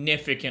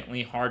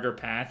significantly harder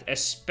path,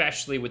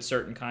 especially with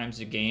certain kinds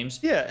of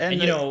games. Yeah,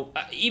 and you know,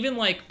 even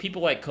like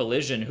people like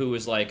Collision, who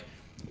was like,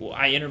 well,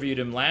 I interviewed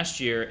him last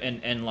year,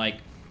 and like,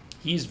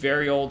 he's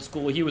very old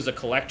school. He was a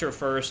collector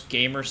first,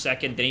 gamer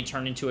second, then he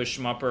turned into a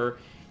shmupper.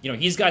 You know,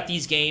 he's got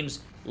these games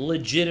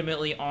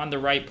legitimately on the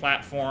right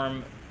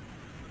platform,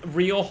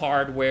 real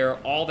hardware,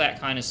 all that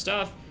kind of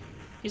stuff.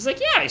 He's like,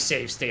 yeah, I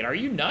save state. Are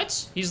you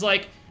nuts? He's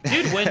like,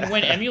 dude, when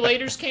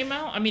emulators came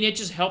out, I mean, it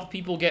just helped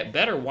people get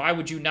better. Why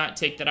would you not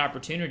take that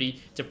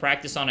opportunity to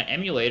practice on an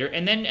emulator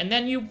and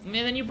then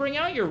you bring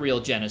out your real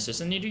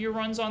Genesis and you do your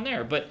runs on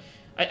there? But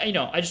I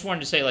just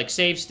wanted to say, like,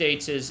 save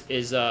states is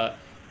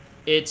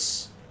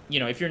it's, you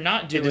know, if you're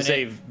not doing it, is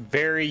a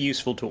very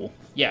useful tool.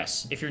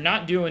 Yes, if you're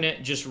not doing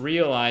it, just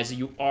realize that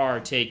you are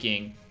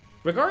taking,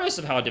 regardless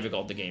of how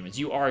difficult the game is,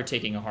 you are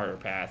taking a harder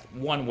path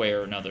one way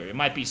or another. It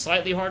might be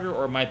slightly harder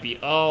or it might be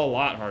a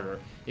lot harder,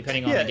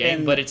 depending on the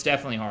game, but it's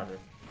definitely harder.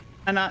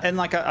 And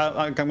like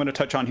I'm going to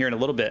touch on here in a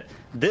little bit,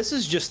 this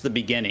is just the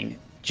beginning.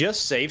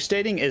 Just save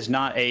stating is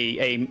not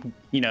a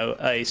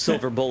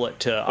silver bullet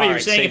to. Wait, you're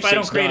saying if I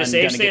don't create a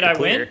save state, I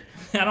win?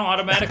 I don't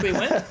automatically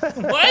win?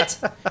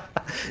 What?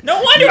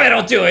 No wonder I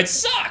don't do it.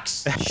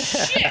 Sucks.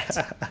 Shit.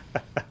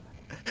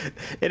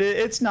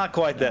 It's not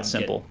quite that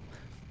simple.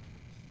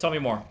 Tell me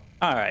more.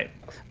 All right,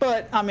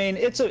 but I mean,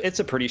 it's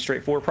a pretty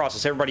straightforward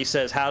process. Everybody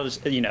says, "How does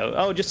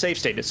just save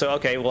state it?" So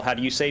okay, well, how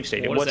do you save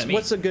state it?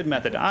 What's a good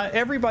method?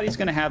 Everybody's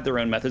going to have their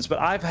own methods, but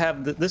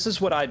this is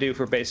what I do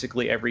for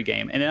basically every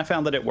game, and I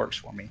found that it works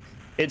for me.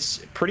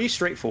 It's pretty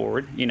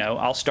straightforward. You know,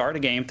 I'll start a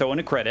game, throw in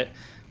a credit,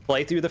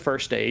 play through the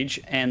first stage,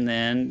 and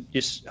then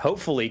just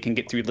hopefully can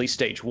get through at least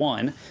stage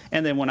 1.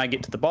 And then when I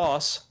get to the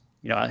boss,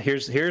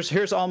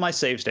 here's all my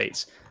save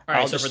states. All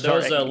right, so for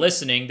those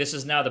listening, this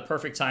is now the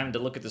perfect time to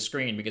look at the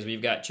screen because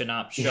we've got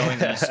Chanop showing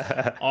us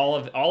all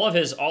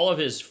of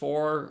his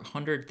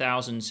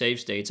 400,000 save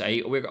states.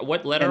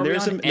 What letter are we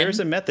on? There's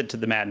a method to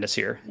the madness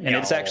here, and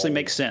it actually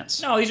makes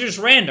sense. No, these are just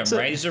random,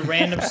 right? These are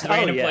random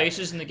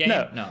places in the game.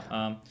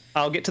 No.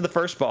 I'll get to the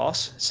first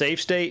boss.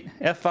 Save state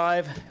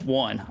F5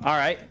 1. All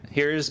right,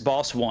 here's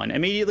boss 1.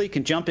 Immediately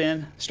can jump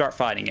in, start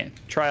fighting it.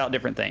 Try out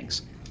different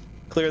things.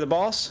 Clear the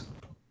boss.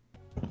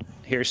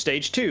 Here's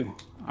stage 2.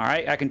 All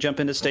right, I can jump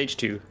into stage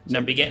 2.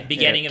 So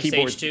beginning of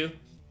stage 2?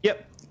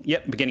 Yep,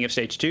 beginning of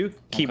stage 2.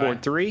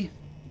 Keyboard 3,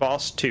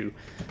 boss 2.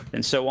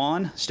 And so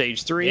on,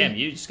 stage 3. Damn,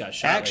 you just got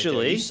shot.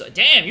 Actually,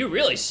 damn, you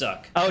really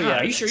suck. Oh yeah,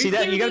 are you sure? See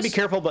that? You got to be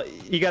careful, but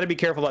you got to be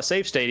careful about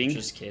save stating.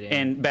 Just kidding.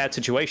 And bad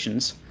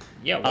situations.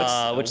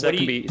 Yeah, which that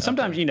can be.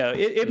 Sometimes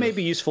it may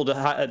be useful to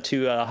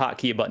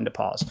hotkey a button to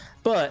pause,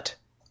 but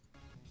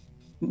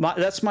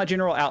that's my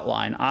general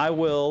outline. I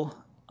will.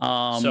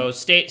 So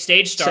stage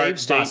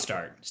start, boss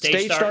start.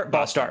 Stage start,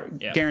 boss start.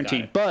 Yeah,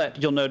 guaranteed.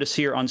 But you'll notice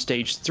here on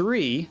stage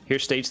 3,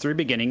 here's stage 3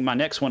 beginning. My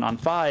next one on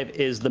 5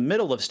 is the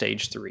middle of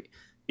stage 3.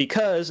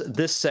 because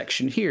this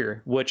section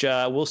here, which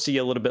we'll see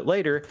a little bit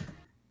later,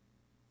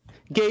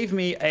 gave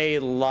me a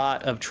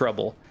lot of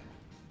trouble.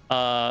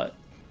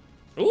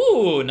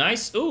 Ooh,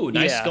 nice. Ooh,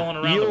 nice Yeah, going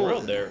around the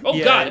world there. Oh,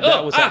 yeah, God. that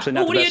Oh, was actually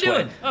not what the are you best way.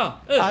 doing? Oh,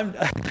 I'm,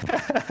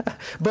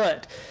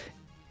 but,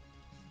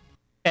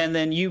 and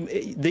then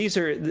these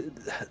are,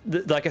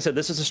 like I said,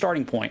 this is a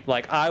starting point.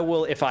 Like I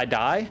will, if I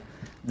die,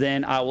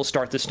 then I will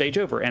start the stage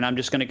over, and I'm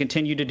just going to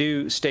continue to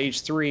do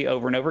stage 3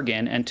 over and over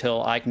again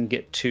until I can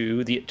get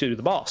to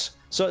the boss.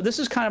 So this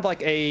is kind of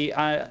like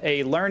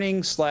a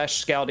learning /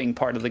 scouting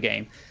part of the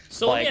game.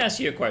 So like, let me ask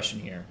you a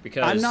question here,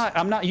 because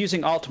I'm not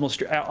using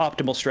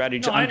optimal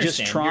strategy. No, I'm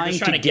just trying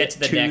to get to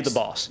the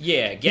boss.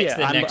 Yeah, get to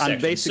the next section.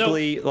 I'm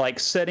basically like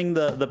setting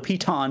the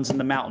pitons in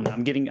the mountain.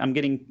 I'm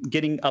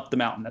getting up the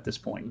mountain at this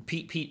point.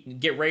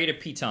 Get ready to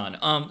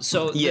piton.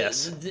 So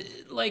yes,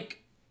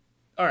 like,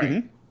 all right.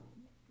 Mm-hmm.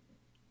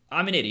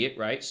 I'm an idiot,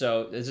 right?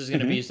 So this is going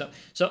to be some.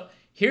 So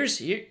here.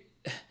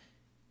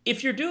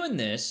 If you're doing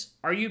this,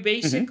 are you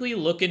basically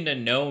looking to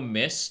no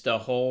miss the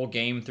whole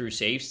game through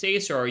save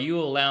states, or are you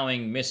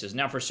allowing misses?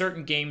 Now, for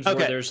certain games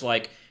where there's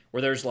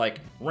like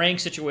rank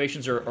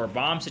situations or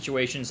bomb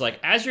situations, like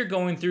as you're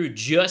going through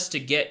just to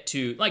get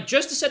to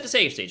just to set the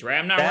save states,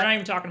 right? We're not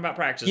even talking about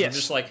practice. Yes. I'm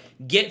just like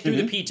get through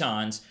the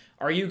pitons.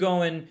 Are you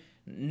going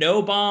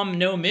no bomb,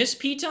 no miss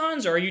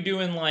pitons, or are you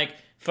doing like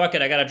fuck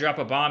it, I gotta drop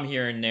a bomb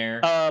here and there,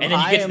 and then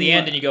you get to the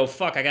end and you go,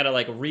 fuck, I gotta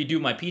like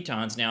redo my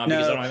pitons now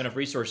because I don't have enough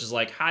resources.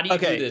 Like, how do you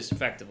do this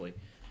effectively?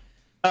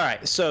 All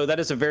right, so that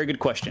is a very good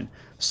question.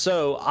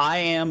 So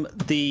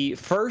the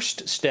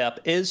first step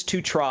is to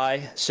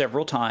try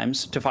several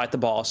times to fight the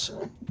boss,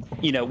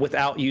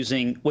 without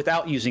using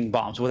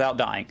bombs, without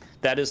dying.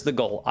 That is the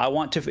goal. I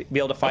want to be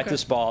able to fight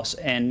this boss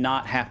and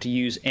not have to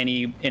use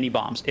any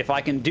bombs. If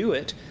I can do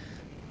it,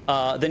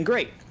 then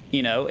great.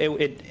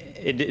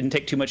 It didn't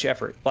take too much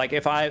effort. Like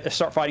if I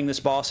start fighting this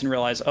boss and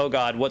realize, oh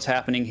God, what's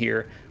happening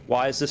here?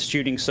 Why is this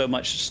shooting so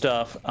much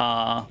stuff?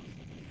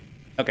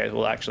 Okay,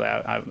 well actually,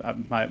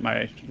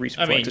 my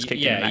reflex just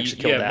kicked in and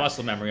actually killed that. You have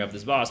muscle memory of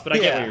this boss, but I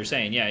get what you're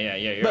saying.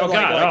 Yeah. But look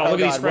at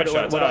these spread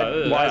shots.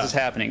 Why is this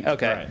happening?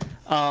 Okay.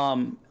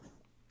 Right.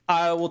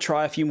 I will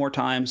try a few more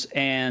times,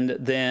 and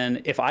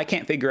then if I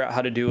can't figure out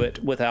how to do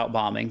it without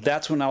bombing,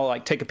 that's when I'll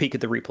take a peek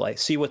at the replay,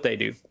 see what they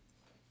do.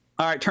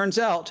 All right, turns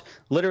out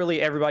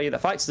literally everybody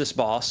that fights this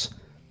boss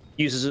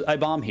uses a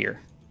bomb here.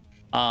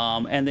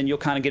 And then you'll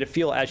kind of get a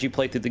feel as you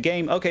play through the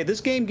game. Okay,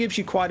 this game gives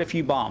you quite a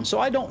few bombs, so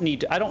I don't need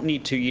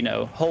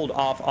to hold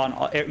off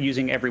on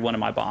using every one of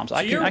my bombs. So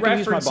I can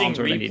use my bombs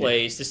where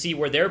replays to see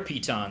where their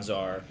pitons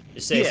are.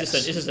 Is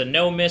this a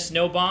no miss,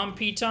 no bomb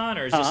piton,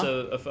 or is this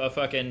a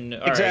fucking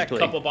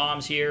couple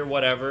bombs here,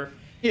 whatever?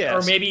 Yeah.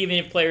 Or maybe even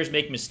if players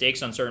make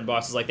mistakes on certain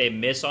bosses, like they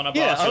miss on a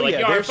boss, you're like,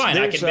 all right, fine,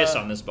 I can miss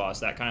on this boss,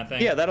 that kind of thing.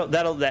 Yeah,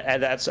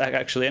 that's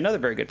actually another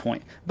very good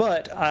point.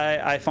 But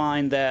I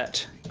find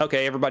that,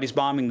 okay, everybody's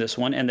bombing this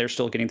one, and they're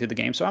still getting through the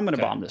game, so I'm going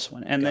to bomb this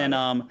one. And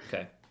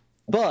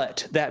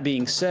But that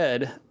being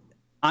said,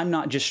 I'm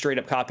not just straight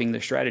up copying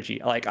the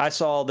strategy. Like I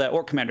saw that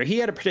Orc Commander, he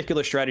had a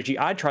particular strategy.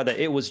 I tried that.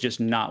 It was just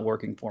not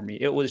working for me.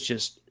 It was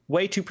just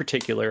way too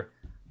particular.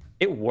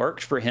 It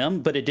worked for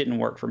him, but it didn't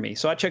work for me.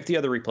 So I checked the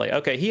other replay.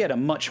 Okay, he had a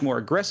much more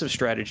aggressive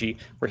strategy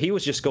where he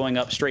was just going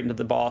up straight into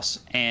the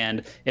boss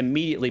and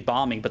immediately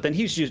bombing. But then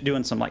he was just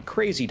doing some like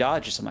crazy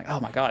dodges. I'm like, oh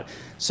my God.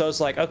 So it's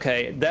like,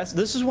 okay, this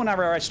is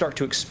whenever I start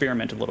to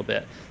experiment a little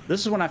bit.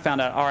 This is when I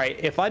found out, all right,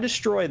 if I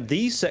destroy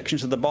these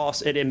sections of the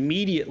boss, it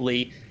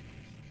immediately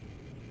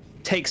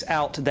takes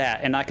out that.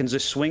 And I can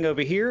just swing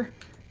over here,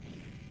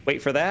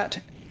 wait for that,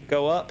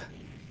 go up, a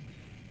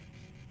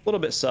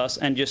little bit sus,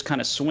 and just kind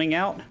of swing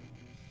out.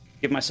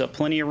 Give myself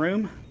plenty of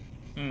room.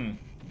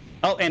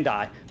 Oh, and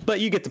die.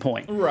 But you get the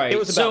point. Right. It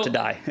was about to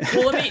die.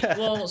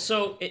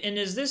 And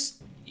is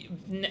this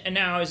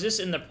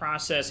in the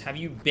process? Have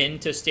you been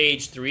to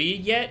stage 3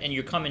 yet, and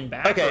you're coming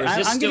back? Okay, or is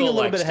this I'm getting a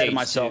little bit ahead of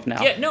myself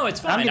now. Yeah, no, it's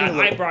fine.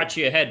 I brought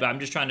you ahead, but I'm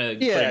just trying to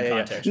put it in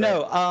context. Yeah.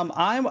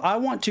 Right? No, I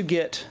want to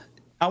get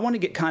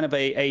kind of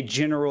a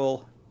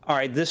general. All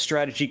right, this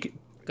strategy.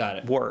 Got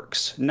it.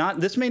 Works.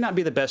 This may not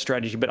be the best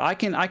strategy, but I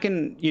can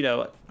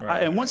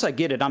and once I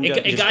get it,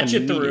 it got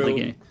you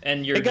through,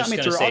 and you're it got just me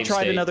through. I'll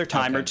try it another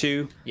time or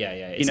two. Yeah.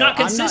 It's not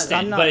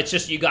consistent, but it's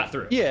just you got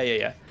through.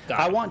 Yeah.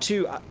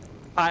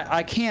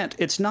 I can't.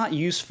 It's not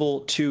useful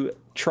to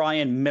try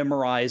and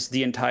memorize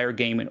the entire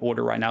game in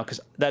order right now, because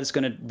that is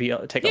going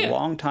to take a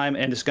long time,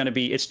 and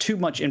it's too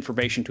much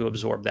information to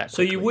absorb that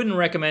quickly. So you wouldn't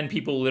recommend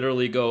people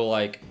literally go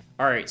like,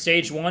 all right,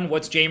 stage 1,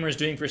 what's Jamers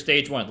doing for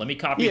stage 1? Let me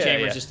copy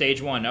Jamers to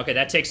stage 1. Okay,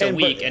 that takes a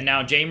week, and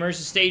now Jamers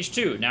is stage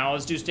 2. Now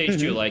let's do stage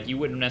 2. Like, you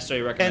wouldn't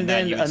necessarily recommend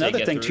that. And then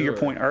another thing to your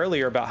point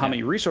earlier about how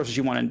many resources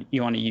you want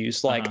to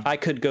use, like I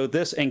could go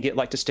this and get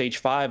like to stage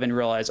 5 and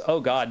realize, oh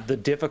God, the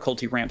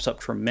difficulty ramps up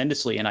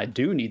tremendously, and I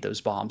do need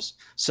those bombs.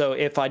 So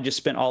if I just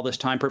spent all this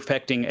time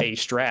perfecting a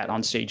strat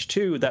on stage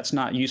 2, that's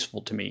not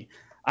useful to me.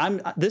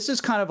 This is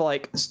kind of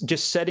like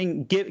just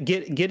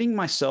getting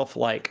myself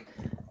like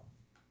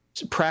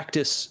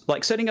practice,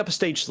 like setting up a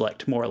stage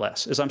select more or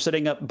less, as I'm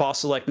setting up boss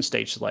select and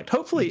stage select.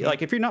 Hopefully,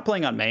 like if you're not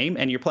playing on MAME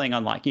and you're playing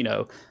on like, an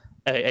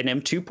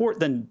M2 port,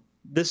 then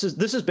this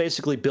is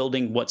basically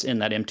building what's in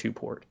that M2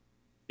 port,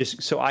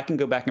 just so I can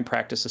go back and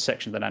practice the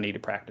section that I need to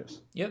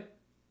practice. Yep.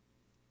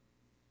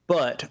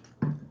 But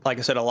like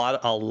I said, a lot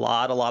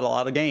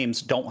of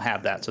games don't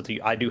have that, so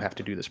I do have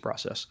to do this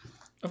process.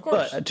 Of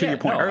course. But to your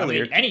point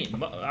earlier,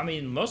 I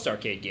mean, most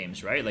arcade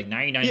games, right? Like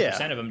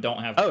 99% of them don't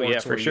have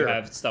ports where you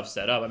have stuff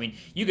set up. I mean,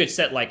 you could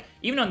set like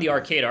even on the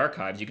arcade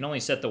archives, you can only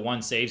set the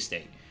one save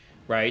state,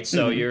 right?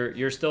 So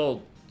you're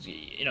still,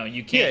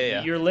 you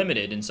can't. You're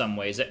limited in some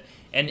ways.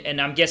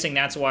 And I'm guessing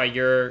that's why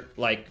you're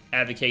like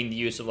advocating the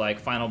use of like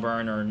Final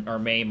Burn or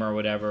MAME or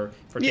whatever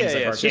for things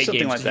like arcade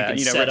games. Like that.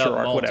 You can set up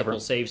multiple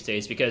save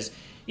states because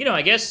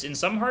I guess in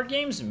some hard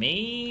games,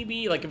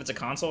 maybe like if it's a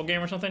console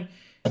game or something,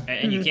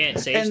 and you can't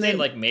save state,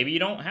 like maybe you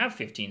don't have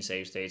 15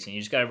 save states and you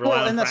just got to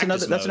rely on practice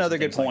modes. That's another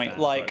good point.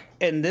 Like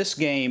in this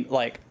game,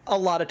 like a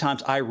lot of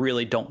times I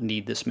really don't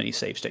need this many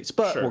save states.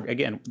 But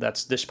again,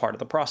 that's this part of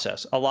the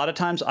process. A lot of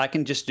times I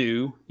can just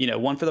do,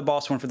 one for the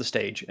boss, one for the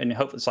stage, and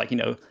hope it's like,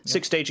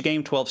 6-stage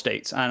game, 12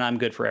 states, and I'm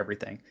good for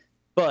everything.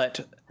 But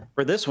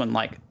for this one,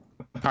 like,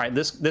 all right,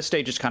 this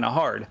stage is kind of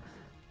hard.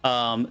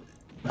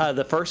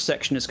 The first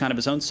section is kind of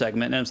its own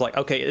segment, and it's like,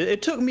 okay,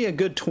 it took me a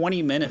good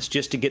 20 minutes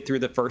just to get through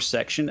the first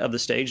section of the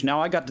stage.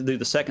 Now I got to do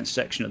the second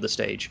section of the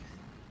stage.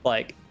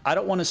 Like, I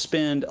don't want to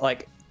spend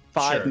like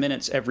 5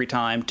 minutes every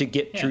time to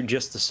get through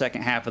just the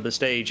second half of the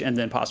stage and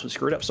then possibly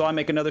screw it up. So I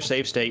make another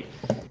save state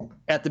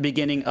at the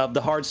beginning of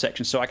the hard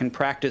section so I can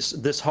practice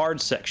this hard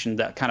section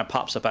that kind of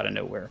pops up out of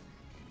nowhere,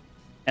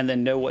 and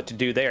then know what to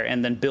do there,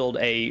 and then build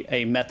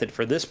a method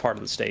for this part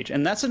of the stage.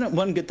 And that's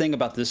one good thing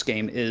about this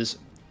game is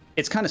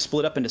it's kind of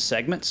split up into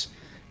segments.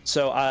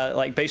 So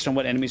like based on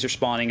what enemies are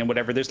spawning and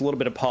whatever, there's a little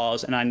bit of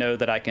pause, and I know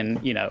that I can,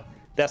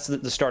 that's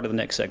the start of the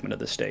next segment of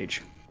the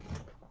stage.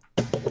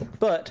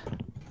 But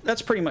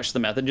that's pretty much the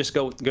method. Just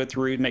go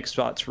through, make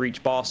spots for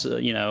each boss,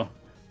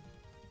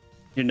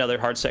 another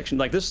hard section.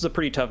 Like this is a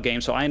pretty tough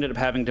game, so I ended up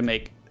having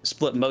to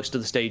split most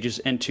of the stages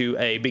into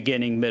a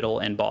beginning, middle,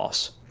 and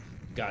boss.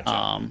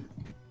 Gotcha.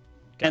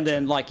 And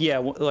then like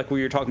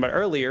we were talking about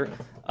earlier,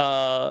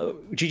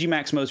 GG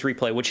Maximo's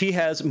replay, which he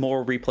has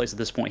more replays at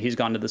this point. He's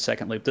gone to the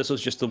second loop. This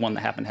was just the one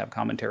that happened to have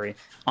commentary.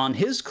 On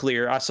his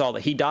clear, I saw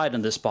that he died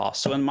in this boss.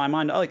 So in my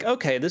mind, like,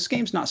 okay, this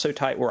game's not so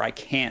tight where I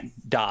can't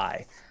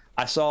die.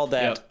 I saw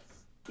that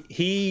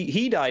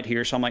he died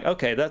here, so I'm like,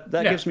 okay, that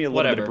gives me a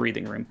little bit of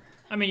breathing room.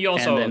 I mean, you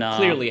also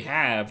clearly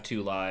have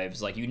 2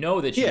 lives. Like,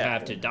 that you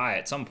have to die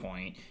at some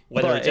point,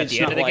 whether it's at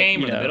the end of the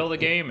game or the middle of the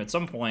game. At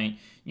some point,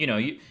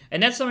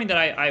 and that's something that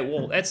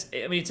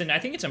I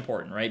think it's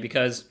important, right?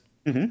 Because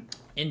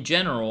in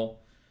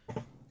general,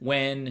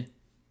 when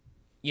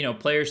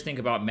players think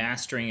about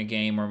mastering a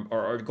game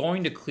or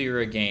going to clear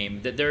a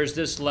game, that there's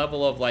this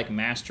level of like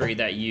mastery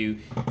that you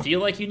feel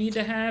like you need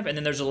to have, and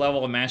then there's a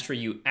level of mastery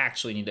you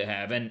actually need to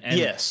have. And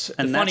yes,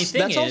 and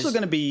that's also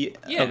going to be.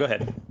 Oh, go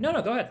ahead.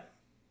 No, go ahead.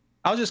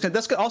 I was just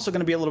that's also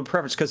going to be a little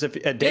preference, because if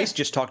Dace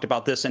just talked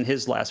about this in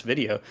his last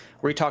video,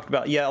 where he talked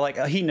about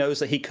he knows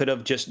that he could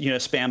have just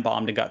spam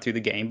bombed and got through the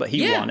game, but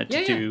he wanted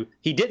to do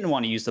he didn't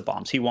want to use the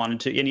bombs. He wanted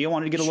to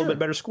get a little bit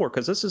better score,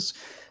 because this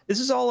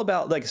is all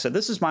about, like I said,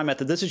 this is my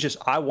method. This is just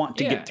I want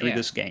to get through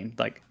this game.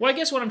 Like, well, I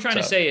guess what I'm trying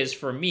to say is,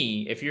 for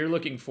me, if you're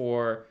looking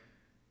for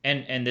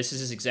and this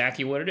is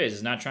exactly what it is.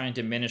 It's not trying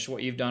to diminish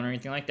what you've done or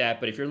anything like that,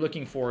 but if you're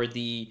looking for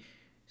the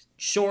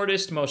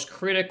shortest, most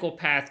critical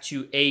path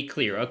to a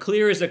clear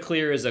is a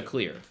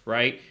clear,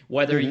 right?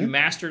 Whether you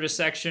mastered a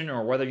section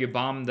or whether you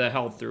bombed the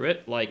hell through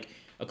it, like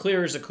a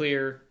clear is a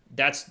clear.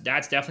 That's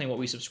definitely what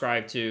we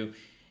subscribe to.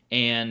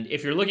 And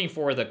if you're looking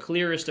for the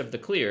clearest of the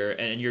clear,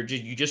 and you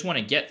just want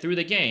to get through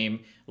the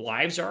game,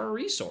 lives are a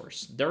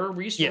resource. They're a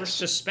resource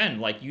to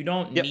spend. Like, you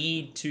don't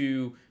need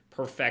to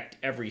perfect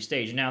every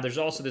stage. Now, there's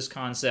also this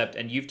concept,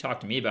 and you've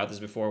talked to me about this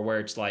before, where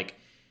it's like,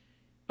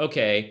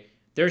 okay,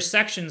 there's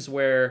sections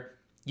where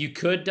you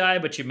could die,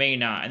 but you may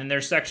not. And then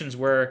there's sections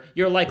where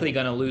you're likely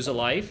going to lose a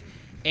life.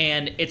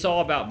 And it's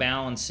all about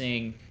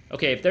balancing,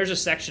 okay, if there's a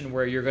section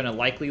where you're going to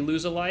likely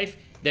lose a life,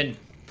 then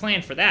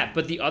plan for that.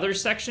 But the other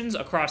sections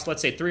across,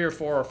 let's say, 3 or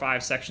 4 or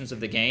 5 sections of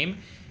the game,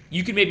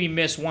 you can maybe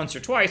miss once or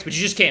twice, but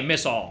you just can't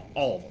miss all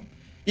of them.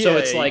 So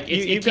it's like,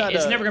 it's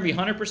never going to be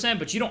 100%,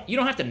 but you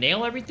don't have to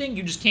nail everything.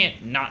 You just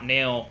can't not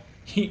nail,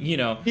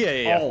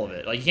 all of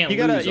it. Like, you can't lose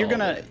all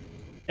of it.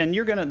 And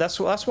you're gonna. That's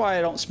why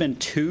I don't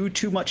spend too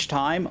much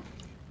time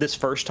this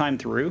first time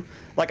through.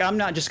 Like, I'm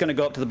not just gonna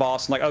go up to the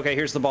boss and like, okay,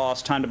 here's the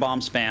boss, time to bomb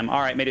spam.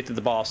 All right, made it through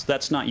the boss.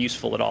 That's not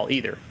useful at all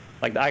either.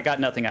 Like, I got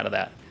nothing out of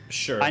that.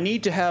 Sure. I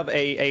need to have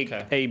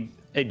a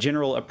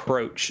general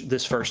approach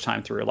this first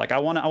time through. Like,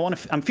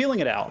 I'm feeling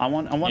it out. I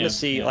want to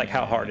see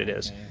how hard it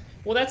is.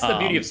 Well, that's the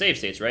beauty of save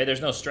states, right?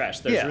 There's no stress.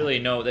 There's literally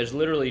no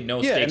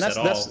stakes at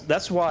all.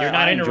 That's why you're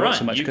not I in a enjoy run.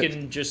 So much. You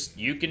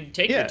can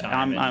take your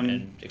time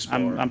and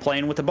explore. I'm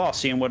playing with the boss,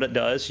 seeing what it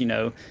does.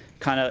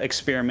 Kind of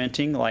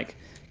experimenting. Like,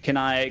 Can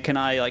I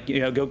like,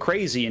 go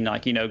crazy and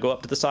like, go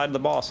up to the side of the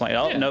boss? Like,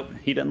 oh, Yeah. nope,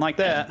 he didn't like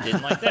that. Yeah,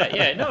 didn't like that.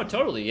 Yeah, no,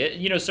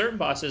 totally. Certain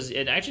bosses,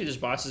 and actually there's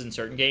bosses in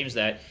certain games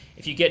that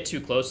if you get too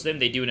close to them,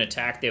 they do an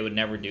attack they would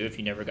never do if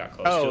you never got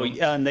close to them.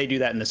 Oh, and they do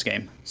that in this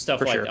game. Stuff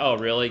for like, sure. oh,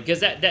 really? Because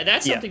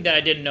that's something that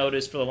I didn't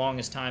notice for the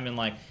longest time in,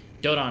 like,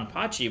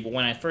 Dodonpachi, but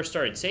when I first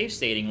started save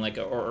stating, like,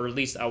 or at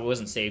least I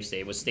wasn't save state,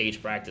 it was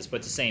stage practice, but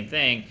it's the same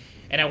thing.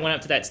 And I went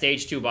up to that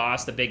stage 2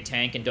 boss, the big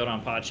tank in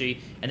Dodonpachi,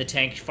 and the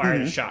tank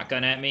fired a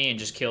shotgun at me and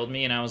just killed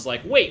me. And I was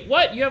like, wait,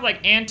 what? You have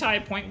like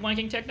anti-point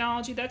blanking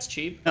technology? That's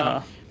cheap.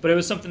 But it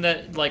was something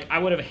that like I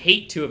would have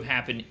hate to have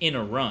happened in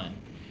a run.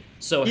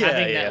 So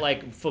having that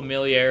like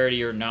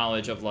familiarity or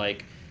knowledge of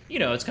like,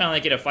 it's kind of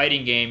like in a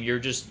fighting game, you're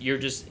just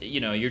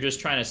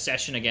trying to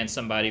session against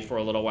somebody for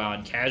a little while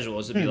in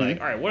casuals to be like,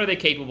 all right, what are they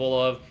capable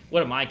of?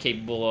 What am I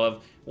capable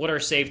of? What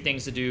are safe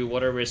things to do?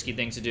 What are risky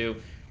things to do?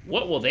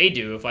 What will they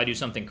do if I do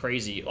something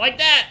crazy? Like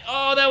that!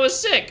 Oh, that was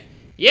sick!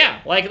 Yeah,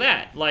 like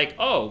that. Like,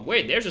 oh,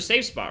 wait, there's a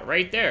safe spot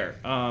right there.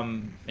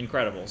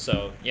 Incredible.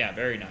 So, yeah,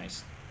 very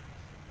nice.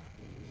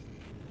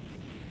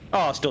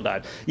 Oh, I still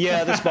died.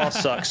 Yeah, this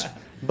boss sucks.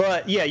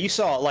 But, yeah, you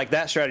saw, like,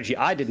 that strategy.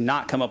 I did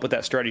not come up with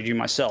that strategy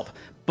myself.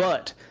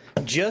 But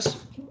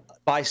just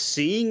by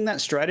seeing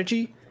that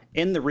strategy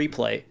in the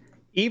replay,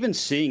 even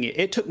seeing it,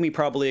 it took me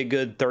probably a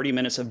good 30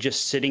 minutes of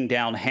just sitting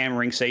down,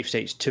 hammering safe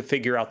states to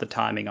figure out the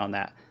timing on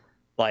that.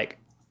 Like,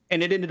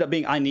 and it ended up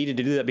being I needed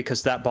to do that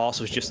because that boss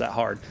was just that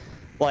hard.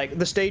 Like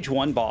the stage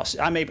 1 boss,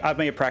 I may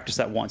have practiced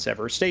that once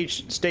ever.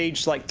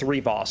 Stage like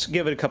 3 boss,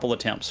 give it a couple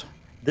attempts.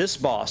 This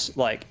boss,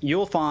 like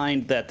you'll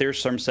find that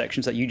there's some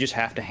sections that you just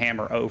have to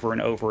hammer over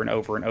and over and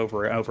over and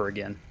over and over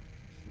again,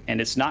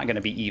 and it's not going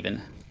to be even.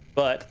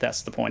 But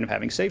that's the point of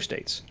having save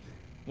states.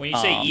 When you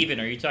say even,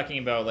 are you talking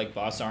about like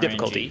boss RNG?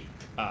 Difficulty.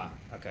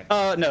 Okay.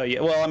 No, yeah.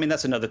 Well, I mean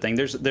that's another thing.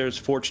 There's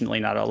fortunately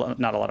not a lot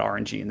of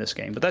RNG in this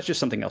game, but that's just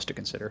something else to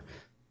consider.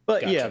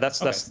 But Gotcha. yeah,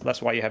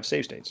 that's why you have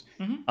save states.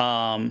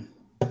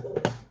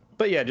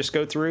 But yeah, just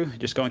going through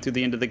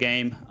the end of the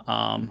game,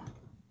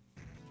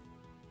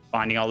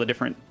 finding all the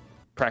different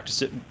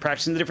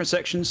practicing the different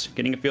sections,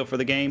 getting a feel for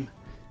the game,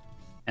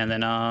 and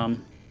then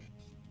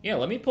yeah,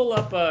 let me pull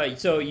up.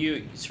 So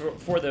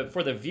for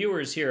the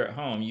viewers here at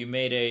home, you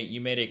made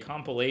a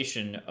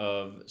compilation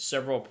of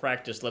several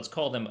practice. Let's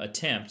call them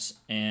attempts.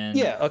 And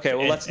yeah, okay.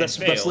 Well, and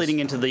that's leading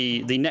into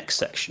the next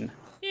section.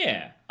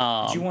 Yeah.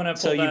 Do you want to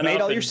pull so you've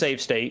made all and... your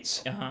save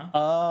states.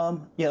 Yeah.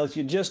 Let's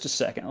just a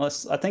second.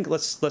 Let's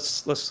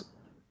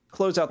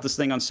close out this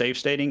thing on save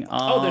stating.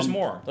 Oh, there's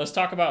more. Let's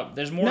talk about.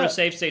 There's more to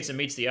save states than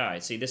meets the eye.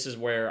 See, this is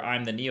where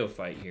I'm the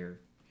neophyte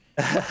here.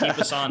 Keep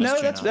us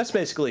honest. No, that's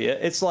basically it.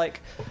 It's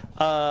like,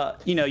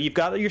 you've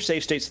got your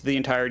save states for the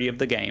entirety of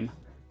the game.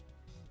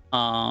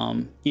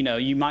 I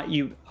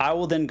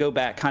will then go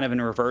back kind of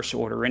in reverse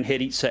order and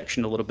hit each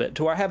section a little bit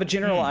to where I have a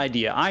general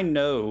idea. I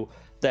know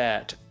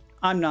that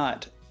I'm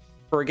not,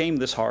 for a game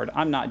this hard,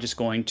 I'm not just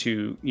going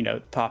to,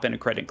 pop in a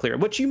credit and clear,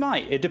 which you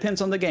might. It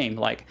depends on the game.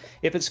 Like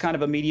if it's kind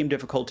of a medium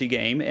difficulty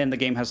game and the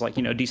game has like,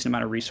 a decent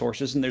amount of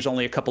resources and there's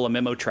only a couple of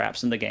memo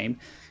traps in the game,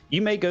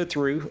 you may go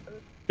through,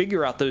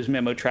 figure out those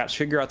memo traps,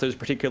 figure out those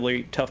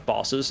particularly tough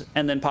bosses,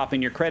 and then pop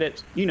in your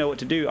credits. You know what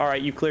to do. All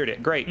right, you cleared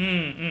it. Great.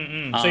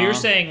 So you're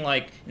saying,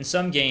 like, in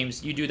some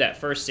games, you do that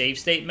first save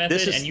state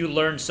method, and you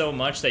learn so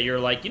much that you're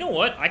like, you know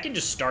what? I can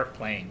just start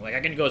playing. Like, I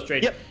can go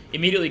straight,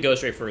 immediately go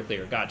straight for a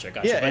clear. Gotcha.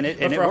 Yeah,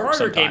 but for a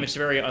harder game, it's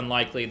very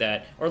unlikely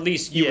that, or at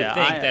least you would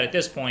think that at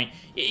this point,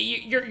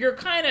 you're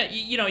kind of,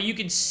 you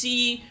can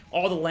see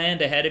all the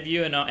land ahead of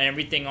you and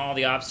everything, all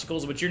the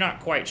obstacles, but you're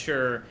not quite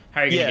sure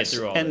how you're going to get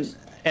through all this.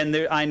 And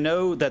I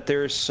know that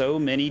there's so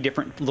many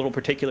different little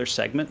particular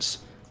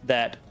segments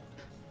that,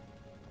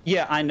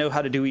 I know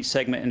how to do each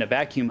segment in a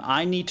vacuum.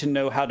 I need to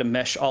know how to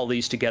mesh all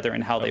these together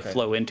and how they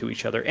flow into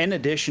each other, in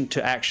addition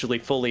to actually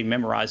fully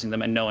memorizing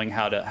them and knowing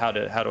how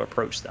to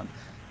approach them.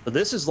 So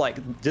this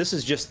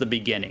is just the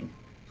beginning.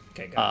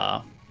 Okay,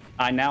 got it.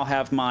 I now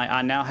have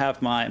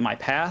my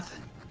path,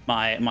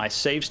 my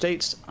save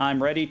states.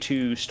 I'm ready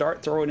to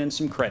start throwing in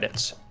some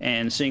credits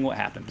and seeing what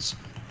happens.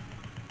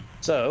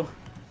 So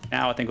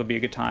now I think would be a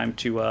good time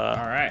to. All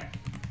right.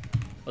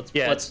 Let's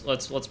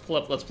pull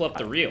up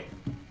the reel.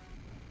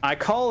 I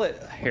call it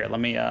here.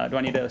 Let me. Do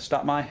I need to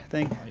stop my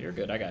thing? Oh, you're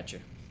good. I got you.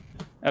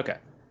 Okay.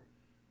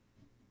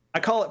 I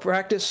call it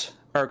practice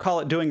or call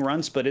it doing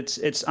runs, but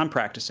it's I'm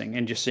practicing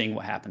and just seeing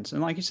what happens.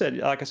 And like I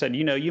said,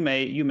 you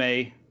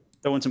may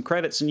throw in some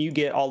credits and you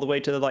get all the way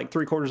to like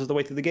 3/4 of the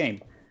way through the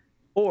game,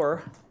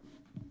 or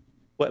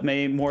what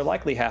may more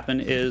likely happen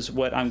is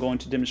what I'm going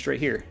to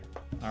demonstrate here.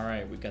 All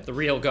right, we've got the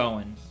reel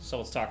going, so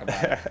let's talk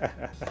about it.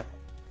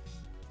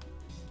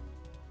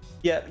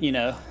 Yeah,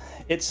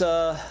 it's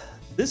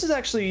this is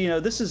actually,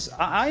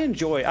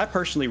 I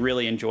personally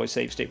really enjoy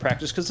save state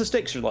practice because the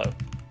stakes are low.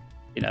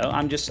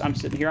 I'm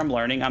sitting here, I'm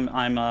learning,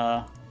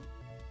 I'm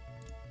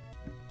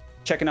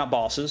checking out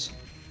bosses,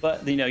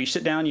 but you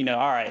sit down,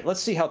 all right,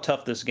 let's see how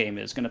tough this game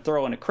is. Gonna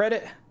throw in a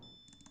credit,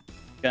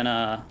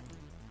 gonna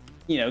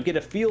get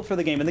a feel for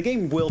the game, and the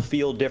game will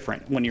feel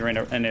different when you're in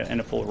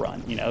a full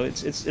run.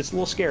 It's a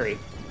little scary,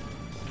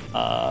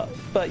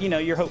 but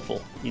you're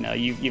hopeful.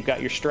 You've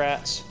got your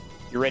strats,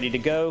 you're ready to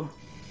go.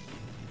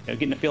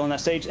 Getting a feel in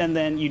that stage, and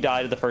then you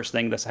die to the first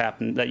thing that's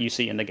happened that you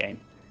see in the game.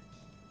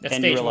 That's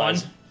stage one.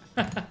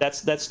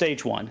 that's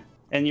stage one,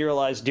 and you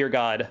realize, dear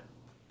God,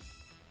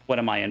 what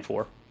am I in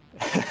for?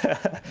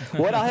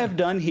 What I have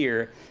done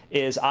here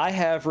is I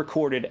have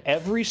recorded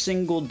every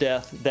single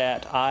death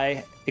that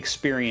I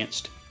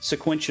experienced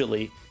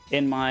sequentially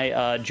in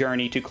my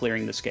journey to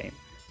clearing this game.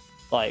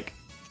 Like,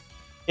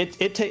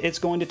 it's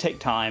going to take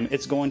time.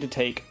 It's going to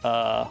take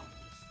a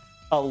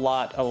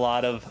lot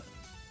of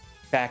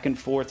back and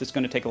forth. It's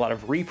going to take a lot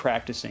of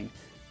repracticing.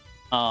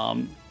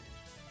 And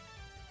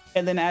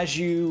then at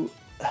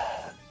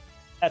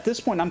this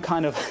point, I'm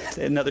kind of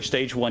another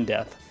stage one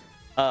death.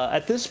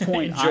 At this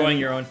point, enjoying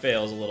your own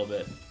fails a little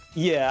bit.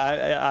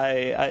 Yeah,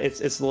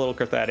 it's a little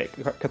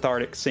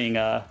cathartic seeing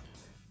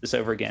this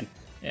over again.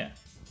 Yeah.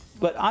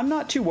 But I'm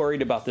not too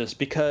worried about this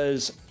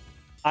because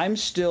I'm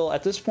still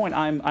at this point.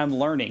 I'm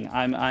learning.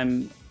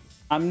 I'm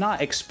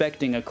not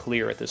expecting a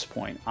clear at this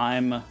point.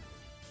 I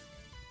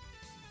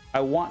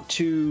want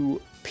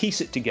to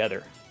piece it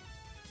together.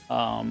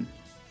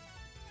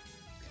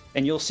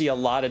 And you'll see a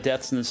lot of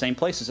deaths in the same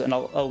places. And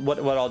what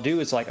I'll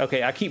do is like,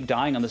 okay, I keep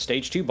dying on the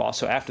stage 2 boss,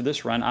 so after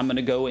this run, I'm going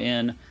to go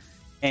in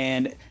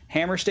and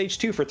hammer stage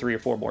 2 for 3 or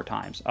 4 more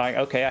times.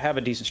 Okay, I have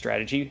a decent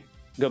strategy.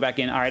 Go back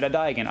in. All right, I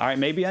die again. All right,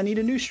 maybe I need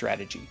a new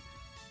strategy.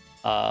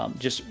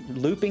 Just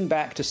looping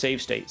back to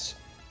save states.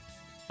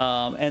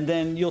 And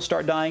then you'll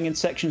start dying in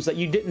sections that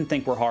you didn't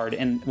think were hard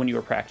when you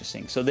were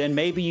practicing. So then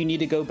maybe you need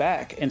to go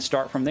back and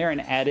start from there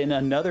and add in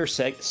another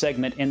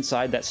segment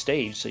inside that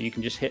stage so you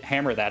can just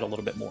hammer that a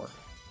little bit more.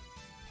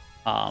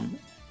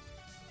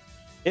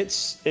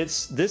 This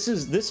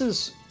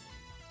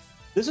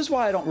is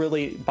why I don't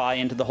really buy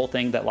into the whole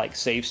thing that like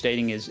save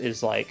stating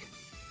is like,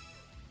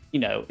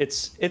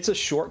 it's a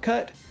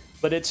shortcut,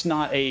 but it's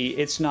not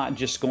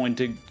just going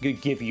to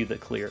give you the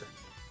clear.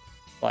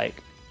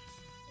 Like,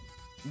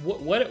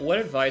 what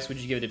advice would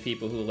you give to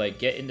people who like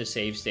get into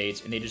save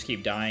states and they just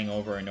keep dying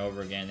over and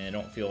over again and they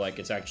don't feel like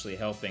it's actually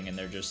helping, and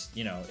they're just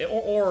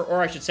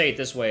or I should say it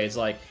this way, it's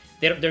like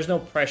there's no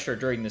pressure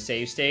during the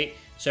save state,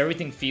 so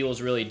everything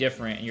feels really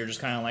different, and you're just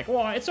kind of like,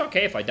 well, it's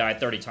okay if I die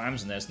 30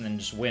 times in this and then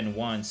just win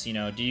once. Do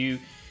you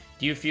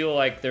feel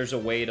like there's a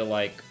way to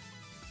like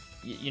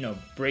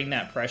bring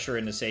that pressure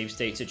into save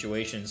state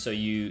situations I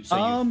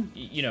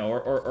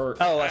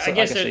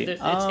guess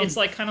it's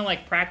like kind of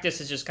like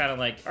practice is just kind of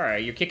like, all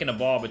right, you're kicking a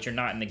ball but you're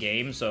not in the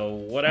game, so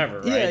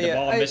whatever, right? The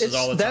ball misses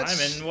all the time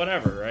and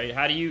whatever, right?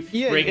 How do you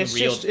bring it's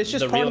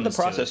just part of the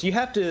process. You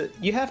have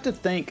to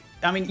think.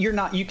 I mean,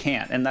 you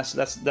can't, and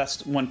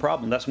that's one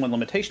problem. That's one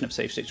limitation of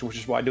save states, which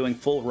is why doing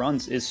full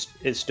runs is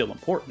still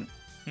important.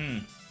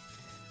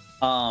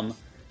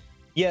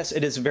 Yes,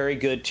 it is very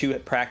good to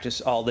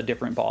practice all the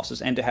different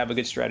bosses and to have a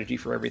good strategy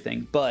for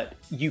everything, but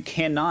you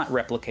cannot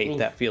replicate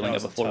that feeling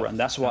of a full run.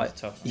 That's why,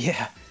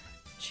 yeah,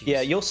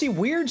 you'll see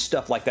weird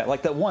stuff like that.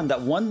 Like that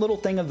one little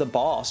thing of the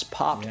boss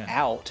popped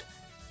out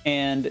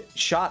and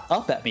shot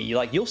up at me.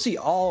 Like, you'll see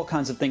all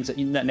kinds of things that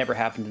never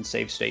happened in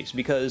save states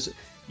because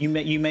you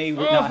may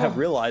not have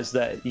realized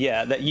that.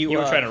 Yeah, that you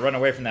were trying to run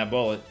away from that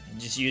bullet.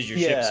 Just use your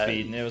ship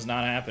speed, and it was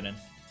not happening.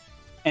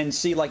 And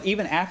see, like,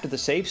 even after the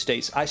save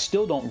states, I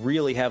still don't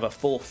really have a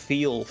full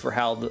feel for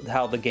how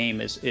the game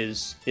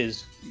is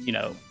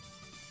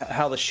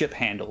how the ship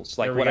handles.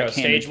 Like, what I can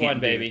Stage and can't one,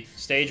 baby.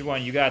 Stage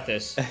one, you got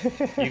this.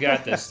 You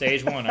got this.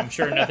 Stage one. I'm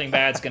sure nothing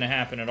bad's gonna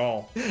happen at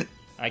all.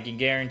 I can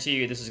guarantee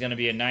you this is gonna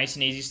be a nice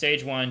and easy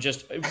stage one.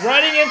 Just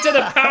running into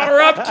the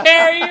power-up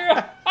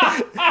carrier.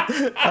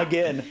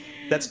 Again,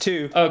 that's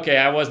 2. Okay,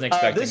 I wasn't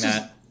expecting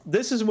that.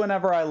 This is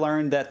whenever I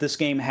learned that this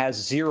game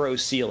has 0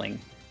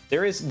 ceiling.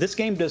 This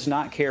game does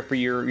not care for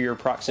your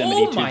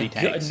proximity to the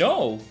tanks.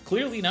 No,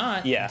 clearly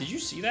not. Yeah. Did you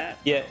see that?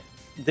 Yeah.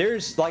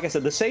 There's, like I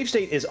said, the save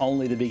state is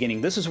only the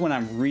beginning. This is when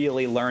I'm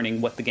really learning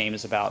what the game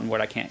is about and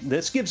what I can't.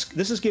 This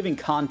is giving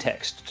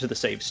context to the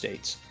save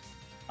states.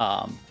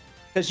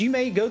 Because you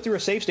may go through a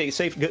save state,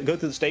 go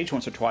through the stage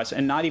once or twice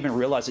and not even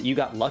realize that you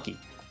got lucky,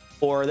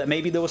 or that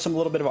maybe there was some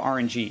little bit of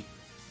RNG.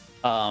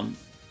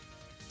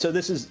 So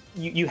this is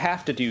you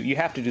have to do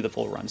the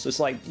full runs.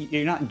 It's like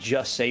you're not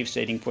just save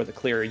stating for the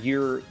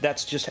clear.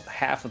 That's just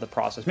half of the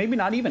process. Maybe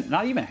not even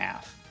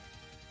half.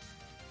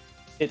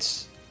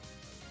 It's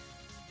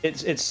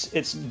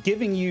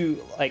giving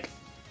you like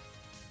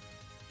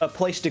a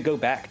place to go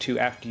back to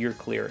after you're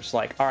clear. It's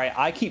like, all right,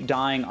 I keep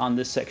dying on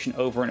this section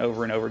over and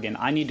over and over again.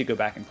 I need to go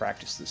back and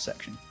practice this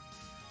section.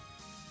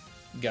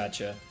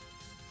 Gotcha.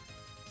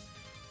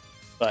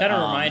 Kind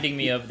of reminding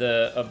me of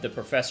the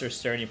Professor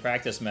Sturny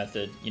practice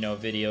method,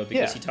 video,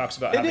 because he talks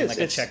about having like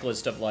a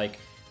checklist of like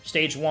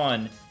stage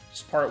 1,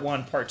 part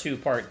 1, part 2,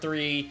 part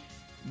 3,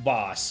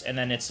 boss, and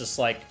then it's just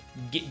like,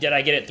 did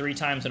I get it 3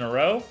 times in a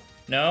row?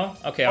 No?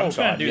 Okay, I'm just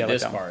going God, to do yeah, like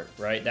this that one. part,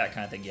 right? That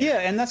kind of thing. Yeah,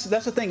 and that's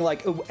the thing.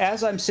 Like,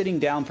 as I'm sitting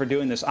down for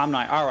doing this, I'm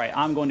not, all right,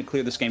 I'm going to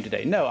clear this game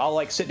today. No, I'll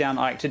like sit down.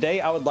 All right, today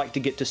I would like to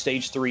get to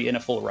stage 3 in a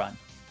full run.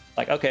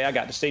 Like, okay, I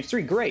got to stage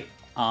 3, great.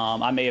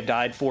 I may have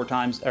died 4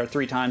 times or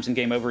 3 times and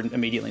game over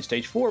immediately in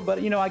stage 4,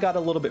 but you know, I got a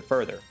little bit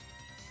further,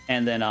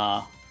 and then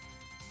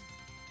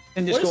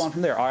and just go on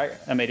from there. All right,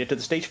 I made it to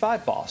the stage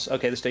 5 boss.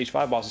 Okay, the stage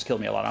 5 boss has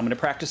killed me a lot. I'm going to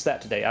practice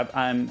that today.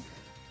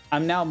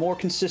 I'm now more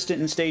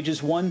consistent in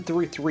stages 1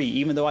 through 3,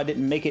 even though I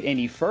didn't make it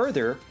any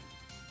further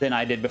than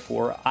I did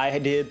before. I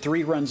did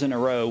 3 runs in a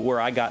row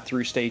where I got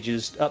through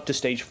stages up to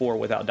stage 4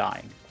 without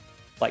dying.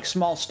 Like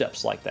small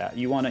steps like that.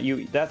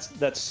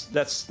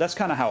 That's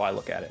kind of how I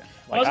look at it.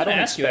 Like, I was going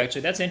to ask you actually.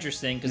 That's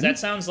interesting because that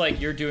sounds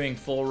like you're doing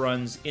full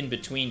runs in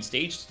between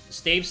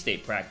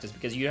state practice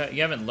because you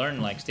haven't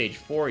learned like stage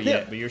 4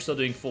 yet, but you're still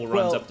doing full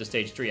runs up to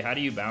stage 3. How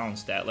do you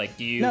balance that? Like,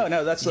 do you?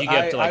 No, that's do you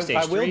get up to like stage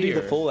I will 3, do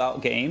or? the full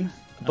out game.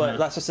 But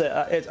that's just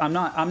it. I'm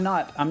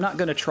not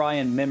going to try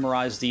and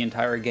memorize the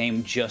entire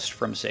game just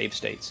from save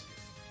states.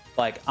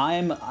 Like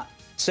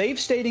save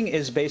stating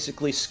is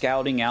basically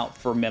scouting out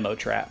for memo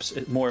traps,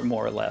 more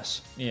or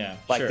less. Yeah,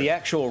 like sure. the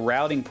actual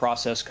routing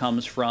process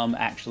comes from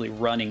actually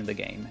running the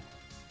game,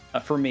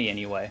 for me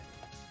anyway.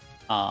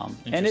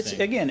 And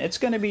it's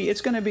going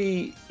to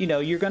be you know,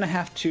 you're going to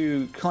have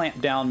to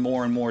clamp down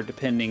more and more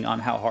depending on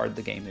how hard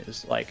the game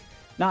is. Like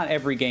not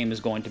every game is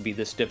going to be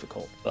this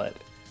difficult, but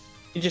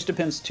it just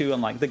depends too on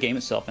like the game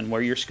itself and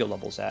where your skill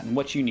level's at and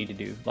what you need to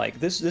do. Like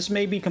this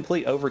may be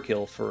complete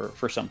overkill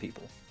for some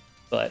people,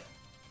 but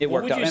it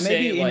worked out. And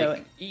maybe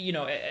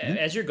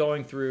as you're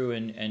going through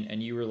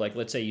and you were like,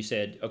 let's say you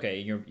said, okay,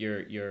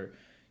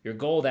 your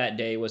goal that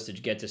day was to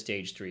get to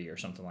stage 3 or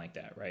something like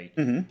that, right?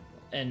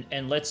 Mm-hmm.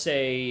 And let's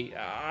say,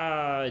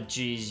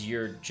 geez,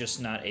 you're just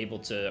not able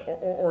to,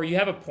 or you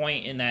have a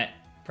point in that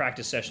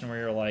practice session where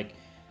you're like,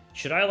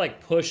 should I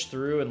like push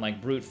through and like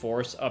brute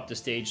force up to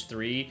stage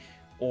 3?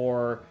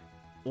 Or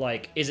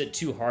like, is it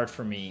too hard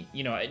for me?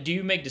 You know, do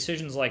you make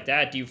decisions like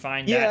that? Do you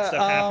find that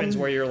stuff happens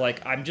where you're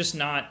like, I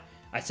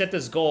set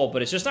this goal,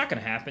 but it's just not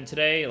going to happen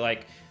today.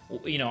 Like,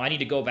 you know, I need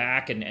to go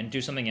back and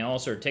do something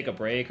else or take a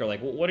break or like,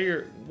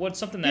 what's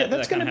something that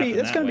that's going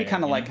to be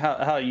kind of like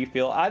how you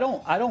feel.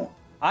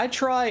 I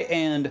try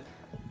and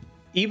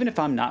even if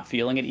I'm not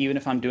feeling it, even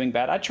if I'm doing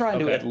bad, I try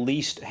and to at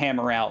least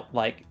hammer out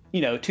like,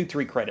 you know,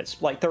 2-3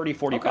 credits, like 30,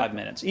 45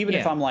 minutes. Even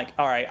if I'm like,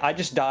 all right, I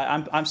just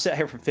died. I'm sat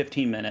here for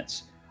 15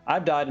 minutes.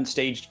 I've died in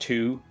stage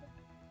 2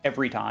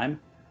 every time.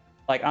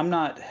 Like I'm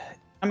not.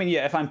 I mean,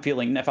 yeah, if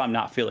I'm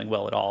not feeling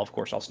well at all, of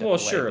course I'll step away. Well,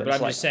 sure, but I'm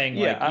just saying,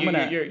 like,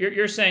 yeah,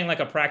 you're saying like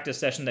a practice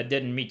session that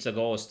didn't meet the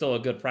goal is still a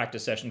good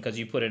practice session because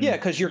you put in. Yeah,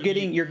 because you're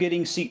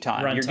getting seat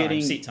time. You're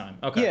getting seat time.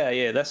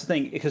 Okay. Yeah, that's the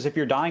thing. Because if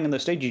you're dying in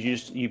those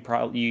stages,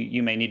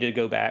 you may need to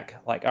go back.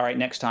 Like, all right,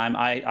 next time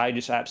I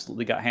just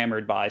absolutely got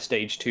hammered by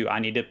stage 2. I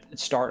need to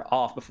start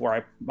off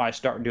before I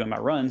start doing my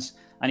runs.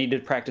 I need to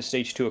practice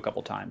stage 2 a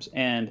couple times.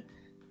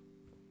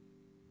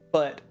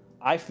 But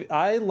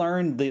I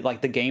learned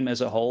the game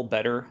as a whole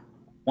better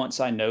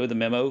once I know the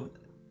memo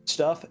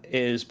stuff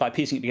is by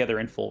piecing it together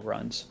in full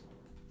runs,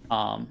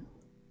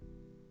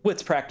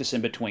 with practice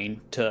in between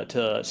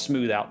to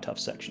smooth out tough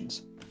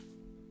sections.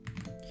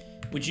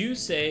 Would you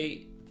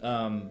say,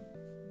 I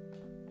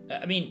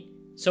mean,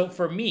 so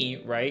for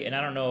me, right, and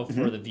I don't know if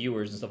for the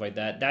viewers and stuff like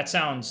that, that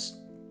sounds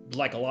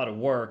like a lot of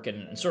work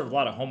and sort of a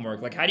lot of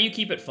homework. Like, how do you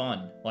keep it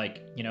fun?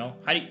 Like, you know,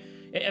 how do you...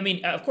 I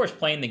mean, of course,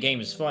 playing the game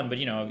is fun, but,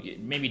 you know,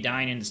 maybe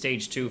dying into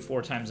stage 2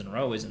 4 times in a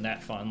row isn't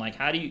that fun. Like,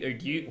 how do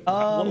you,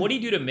 what do you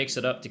do to mix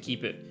it up to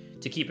keep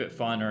it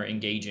fun or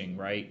engaging,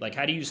 right? Like,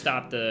 how do you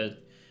stop the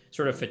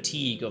sort of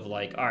fatigue of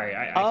like, all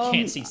right, I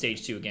can't see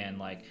stage 2 again.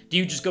 Like, do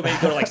you just go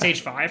to like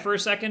stage 5 for a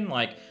second,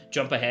 like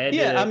jump ahead?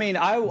 Yeah, I mean,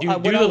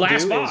 do the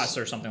last boss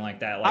or something like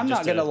that. Like, I'm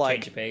not gonna like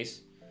change the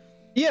pace.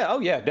 Yeah, oh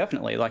yeah,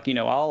 definitely. Like, you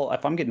know,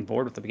 if I'm getting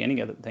bored with the beginning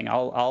of the thing,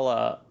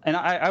 and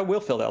I will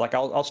feel that. Like,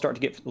 I'll start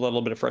to get a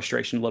little bit of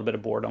frustration, a little bit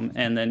of boredom,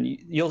 and then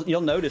you'll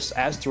notice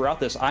as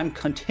throughout this, I'm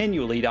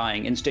continually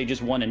dying in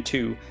stages 1 and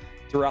 2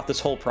 throughout this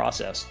whole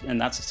process,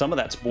 and some of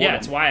that's boredom. Yeah,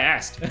 that's why I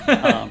asked.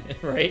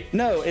 Right?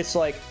 No, it's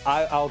like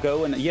I'll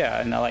go and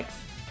I like,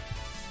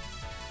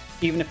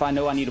 even if I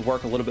know I need to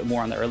work a little bit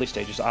more on the early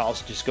stages, I'll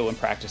just go and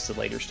practice the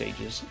later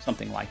stages,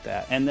 something like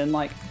that, and then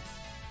like.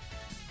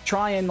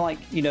 Try and like,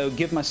 you know,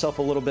 give myself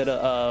a little bit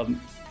of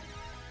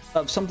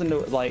something to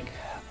like,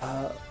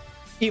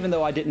 even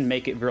though I didn't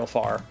make it real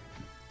far,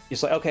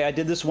 it's like, okay, I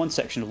did this one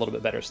section a little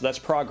bit better, so that's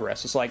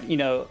progress. It's like, you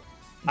know,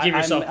 give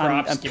yourself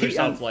props, give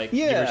yourself like,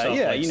 you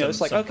know,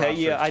 it's like, okay,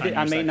 yeah,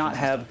 I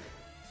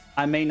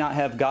may not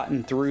have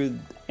gotten through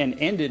and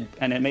ended,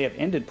 and it may have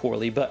ended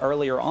poorly, but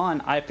earlier on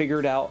I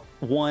figured out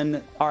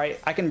all right,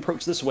 I can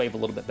approach this wave a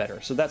little bit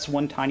better, so that's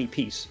one tiny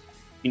piece,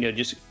 you know,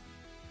 just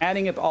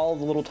adding up all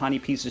the little tiny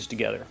pieces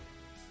together.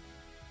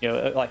 You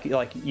know, like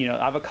you know,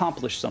 I've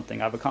accomplished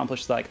something. I've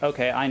accomplished like,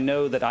 okay, I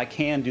know that I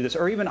can do this,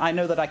 or even I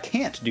know that I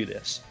can't do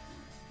this.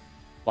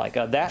 Like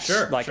that's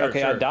like sure, okay,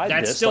 sure. I died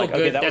That's this. still like,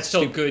 good. okay, that that's was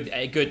still stupid. good.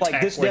 A good Like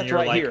tech this when death you're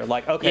right like, here.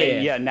 Like okay,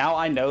 yeah. yeah, now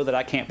I know that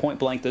I can't point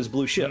blank those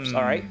blue ships.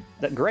 All right,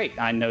 that great.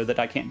 I know that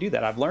I can't do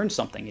that. I've learned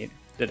something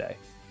today.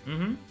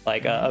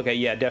 Like okay,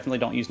 yeah, definitely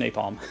don't use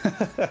napalm.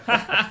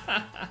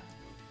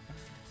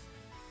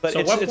 But so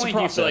it's, at what it's a point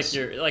do you feel like process.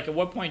 you're like? At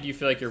what point do you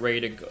feel like you're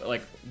ready to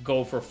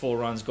go for full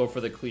runs, go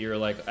for the clear?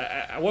 Like,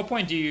 at what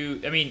point do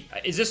you? I mean,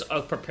 is this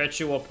a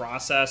perpetual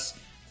process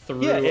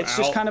throughout? Yeah, it's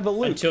just kind of a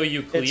loop until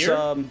you clear,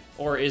 It's,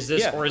 or is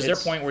this? yeah, or is there a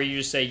it's- point where you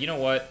just say, you know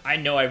what? I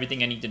know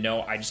everything I need to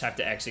know. I just have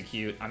to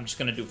execute. I'm just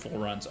gonna do full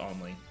runs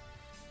only.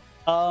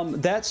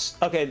 That's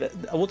okay.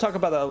 We'll talk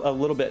about that a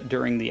little bit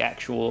during the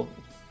actual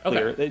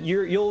clear. Okay.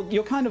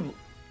 You'll kind of,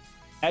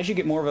 as you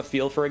get more of a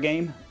feel for a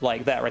game,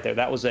 like that right there.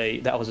 That was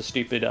a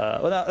stupid.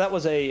 Well, that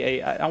was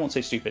I won't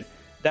say stupid.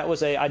 That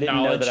was I didn't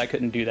know Knowledge. that I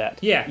couldn't do that.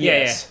 Yeah,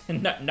 Yes.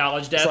 yeah.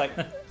 Knowledge death. It's like,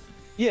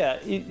 yeah,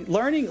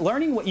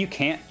 learning what you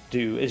can't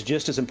do is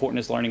just as important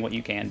as learning what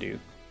you can do,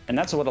 and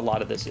that's what a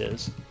lot of this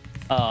is.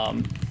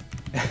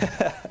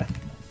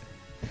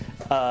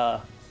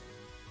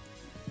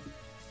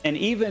 And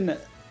even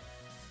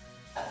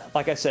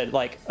like I said,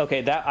 like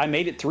okay, that I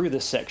made it through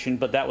this section,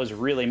 but that was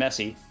really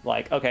messy.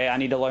 Like okay, I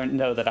need to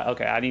know that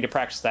I need to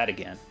practice that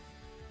again.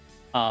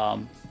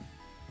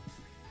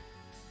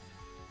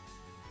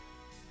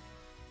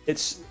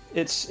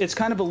 It's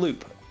kind of a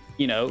loop,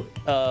 you know,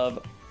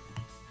 of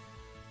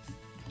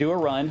do a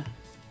run,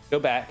 go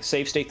back,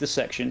 save state this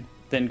section,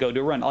 then go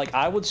do a run. Like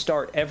I would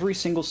start every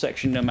single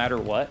section, no matter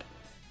what,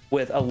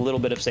 with a little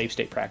bit of save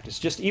state practice.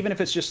 Just even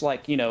if it's just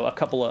like, you know, a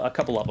couple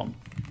of them.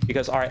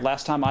 Because all right,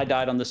 last time I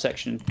died on this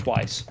section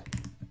twice.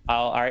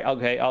 All right,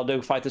 okay, I'll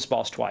do fight this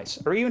boss twice.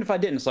 Or even if I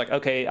didn't, it's like,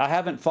 okay, I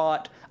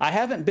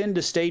haven't been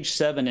to stage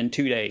 7 in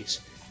 2 days.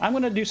 I'm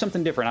going to do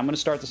something different. I'm going to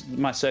start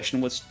my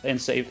session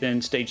and save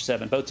in stage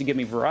 7, both to give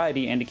me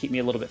variety and to keep me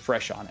a little bit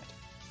fresh on it.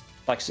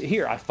 Like so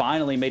here, I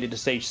finally made it to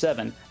stage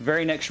 7.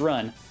 Very next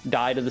run,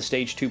 die to the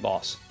stage 2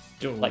 boss.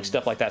 Ooh. Like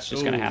stuff like that's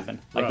just going to happen.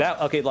 Like rough.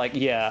 that. Okay, like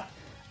yeah.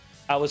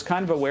 I was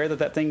kind of aware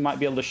that thing might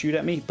be able to shoot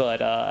at me,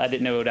 but I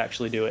didn't know it would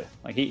actually do it.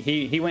 Like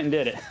he went and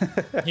did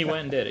it. He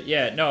went and did it.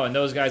 Yeah, no, and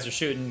those guys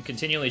are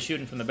continually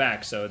shooting from the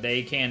back, so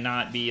they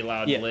cannot be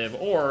allowed to live,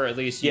 or at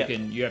least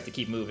you have to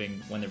keep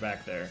moving when they're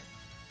back there.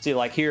 See,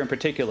 like here in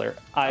particular,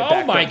 I Oh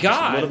backed my up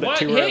just a little God! bit What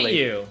too hit early.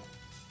 you?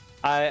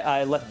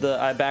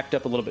 I backed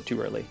up a little bit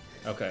too early.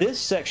 Okay. This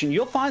section,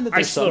 you'll find that I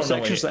there's still some don't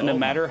know sections what that no oh my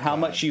matter how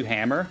God. much you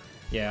hammer,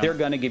 Yeah. they're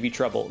gonna give you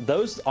trouble.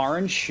 Those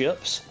orange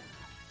ships,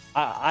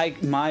 I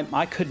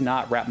could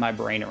not wrap my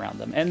brain around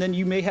them. And then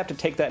you may have to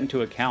take that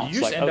into account. Did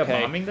you It's just like, end okay,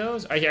 up bombing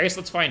those? I guess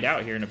let's find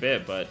out here in a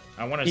bit, but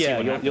I want to see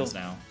what happens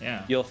now.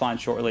 Yeah. You'll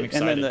find shortly. I'm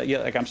And then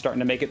excited. like I'm starting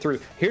to make it through.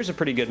 Here's a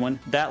pretty good one.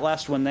 That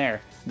last one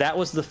there. That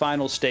was the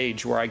final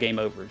stage where I game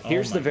over.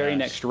 Here's my the very gosh.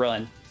 next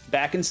run.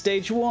 Back in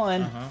stage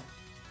 1.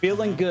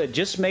 Feeling good.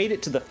 Just made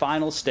it to the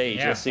final stage.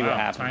 Yeah, Let's see what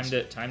happens.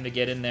 Time to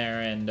get in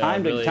there and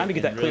Time really, to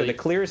get that clear. The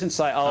clear is in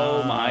sight.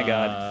 Oh my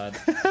God.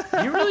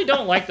 You really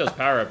don't like those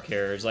power-up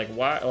carriers. Like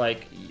why?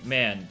 Like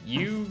man,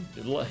 you.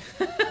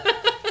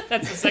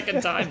 That's the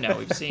second time now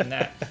we've seen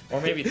that, or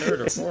maybe third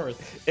or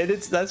fourth.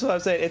 That's what I'm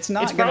saying. It's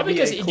not It's going to probably be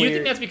because. a Do clear... you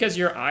think that's because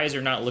your eyes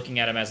are not looking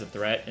at him as a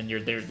threat, and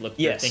they're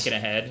Yes. thinking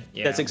ahead?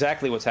 Yeah. That's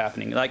exactly what's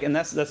happening. Like, and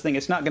that's the thing.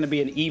 It's not going to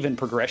be an even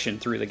progression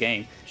through the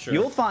game. Sure.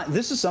 You'll find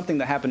this is something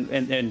that happened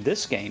in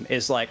this game.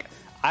 Is like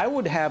I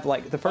would have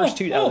like the first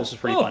two. Oh, this is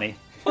pretty funny.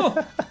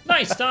 Oh,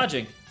 nice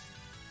dodging.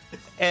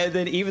 And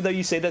then even though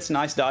you say that's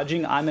nice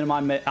dodging, I'm in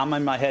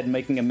my head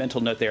making a mental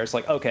note there. It's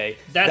like okay,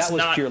 That's that was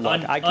not pure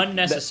luck.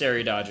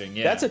 unnecessary dodging.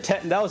 Yeah. That's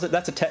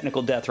a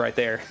technical death right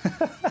there.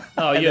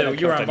 Oh, And yeah, then,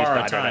 of you were course, on I just borrowed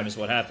died right time up. is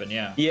what happened.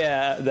 Yeah.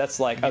 Yeah, that's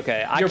like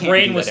okay. I Your can't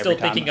brain do was that still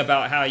every time. thinking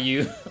about how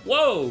you.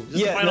 Whoa! Is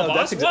this the final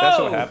boss? that's Whoa! that's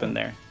what happened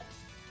there.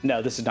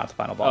 No, this is not the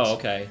final boss. Oh,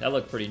 okay. That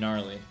looked pretty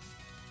gnarly.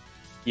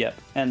 Yep.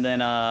 And then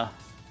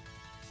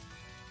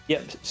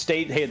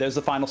hey, there's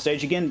the final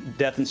stage again,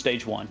 death in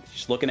stage 1.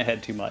 Just looking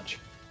ahead too much.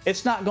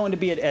 It's not going to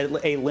be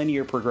a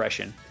linear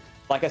progression.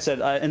 Like I said,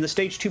 in the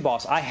stage 2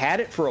 boss, I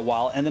had it for a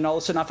while, and then all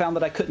of a sudden I found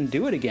that I couldn't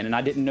do it again, and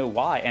I didn't know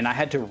why, and I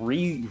had to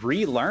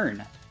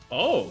relearn.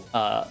 Oh.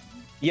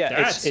 Yeah,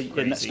 That's and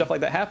crazy. stuff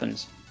like that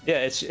happens. Yeah,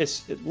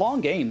 it's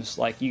long games.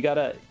 Like you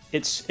gotta,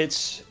 it's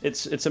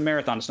a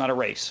marathon. It's not a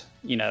race.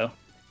 You know.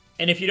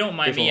 And if you don't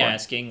mind me Before.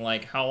 asking,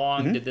 like, how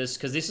long did this?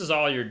 Because this is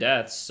all your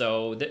deaths,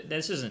 so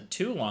this isn't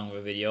too long of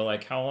a video.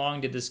 Like, how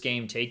long did this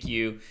game take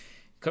you,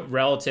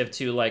 relative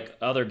to like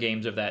other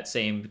games of that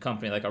same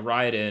company, like a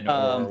Raiden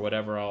or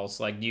whatever else?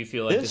 Like, do you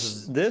feel like this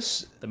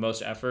is the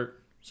most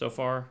effort so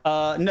far?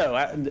 No,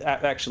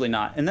 actually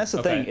not. And that's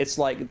the thing. It's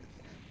like,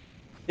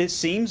 it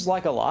seems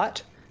like a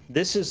lot.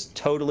 This is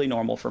totally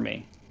normal for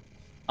me.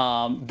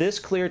 This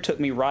clear took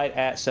me right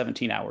at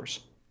 17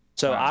 hours.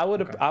 So Wow,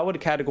 I would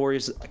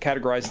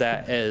categorize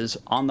that as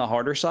on the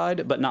harder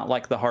side, but not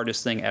like the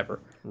hardest thing ever.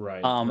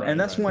 Right. And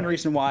that's one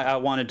reason why I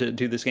wanted to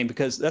do this game,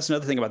 because that's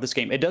another thing about this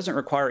game. It doesn't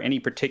require any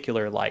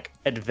particular like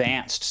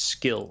advanced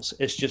skills.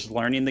 It's just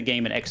learning the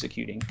game and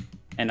executing.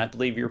 And I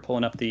believe you're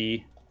pulling up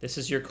the This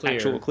is your clear.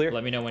 Actual clear.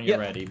 Let me know when you're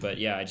ready. But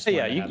yeah, I just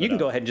yeah, wanted to have you it can up.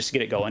 go ahead and just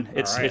get it going. All right,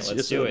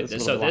 let's do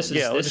it. So this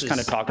is let's just kind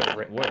of talk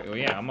over it.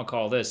 Yeah, I'm gonna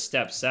call this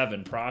step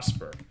 7.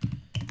 Prosper.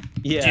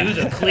 Yeah. Do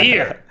the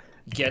clear.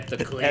 Get the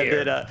clear.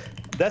 And then,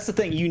 that's the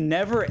thing. You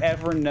never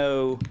ever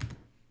know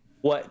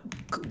what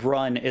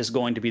run is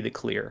going to be the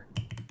clear.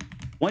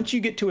 Once you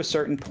get to a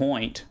certain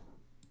point,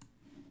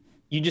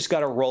 you just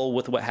got to roll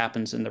with what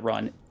happens in the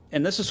run.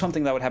 And this is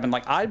something that would happen.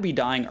 Like, I'd be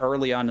dying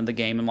early on in the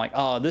game. I'm like,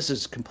 oh, this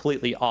is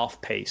completely off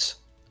pace.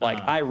 Like,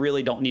 I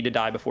really don't need to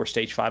die before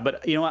stage 5.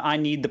 But you know what? I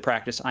need the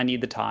practice. I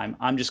need the time.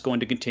 I'm just going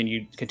to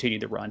continue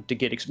the run to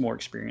get more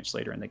experience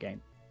later in the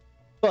game.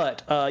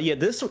 But yeah,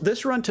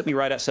 this run took me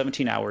right at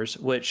 17 hours,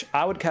 which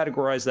I would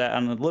categorize that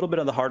on a little bit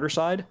on the harder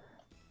side.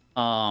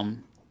 I've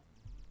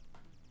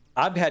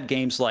had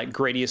games like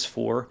Gradius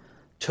 4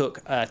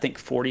 took, I think,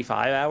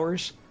 45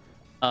 hours.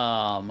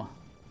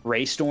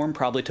 Raystorm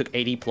probably took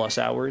 80 plus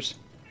hours.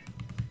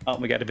 Oh,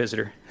 we got a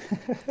visitor.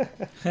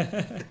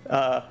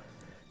 Raiden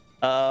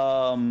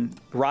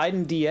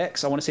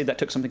DX, I want to say that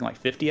took something like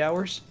 50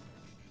 hours.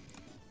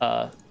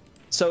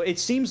 So it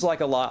seems like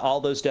a lot, all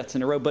those deaths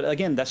in a row, but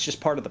again, that's just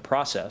part of the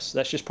process.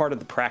 That's just part of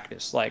the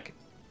practice. Like,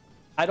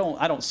 I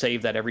don't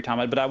save that every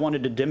time, but I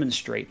wanted to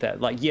demonstrate that,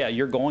 like, yeah,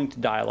 you're going to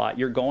die a lot.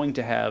 You're going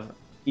to have,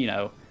 you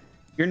know,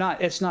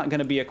 it's not going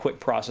to be a quick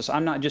process.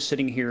 I'm not just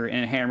sitting here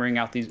and hammering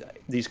out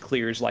these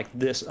clears like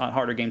this on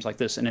harder games like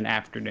this in an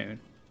afternoon.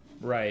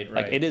 Right.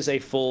 Like, it is a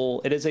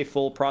full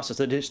process.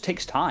 It just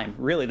takes time.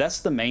 Really, that's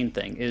the main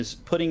thing, is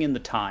putting in the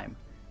time.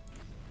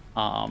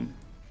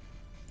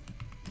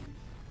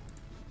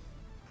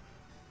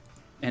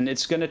 And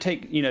it's going to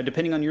take, you know,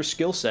 depending on your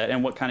skill set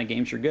and what kind of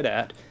games you're good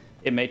at,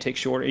 it may take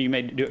shorter. You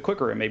may do it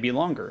quicker. It may be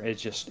longer.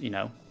 It's just, you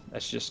know,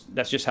 that's just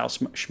how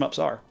shmups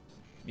are.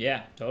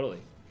 Yeah, totally.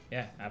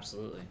 Yeah,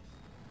 absolutely.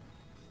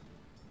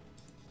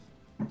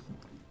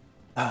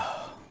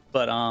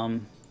 But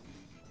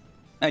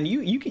and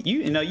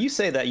you know, you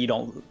say that you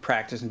don't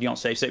practice and you don't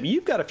save, but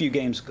you've got a few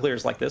games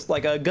clears like this,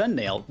 like a Gun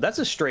Nail. That's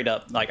a straight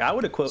up, like, I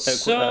would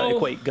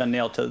equate Gun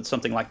Nail to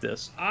something like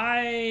this.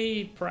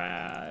 I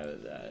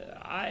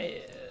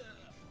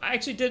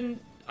actually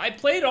didn't. I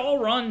played all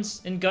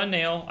runs in Gun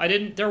Nail. I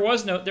didn't.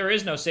 There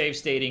is no save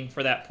stating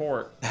for that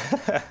port.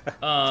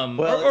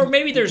 Well, or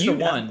maybe there's the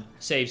one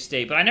save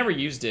state, but I never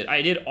used it.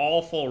 I did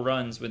all full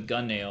runs with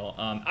Gun Nail.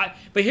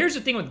 But here's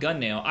the thing with Gun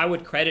Nail. I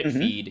would credit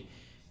feed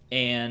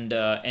and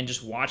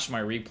just watch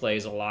my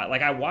replays a lot.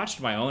 Like, I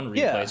watched my own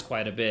replays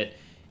quite a bit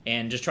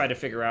and just tried to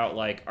figure out,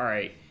 like, all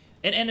right.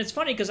 And it's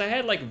funny because I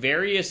had, like,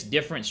 various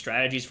different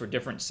strategies for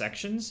different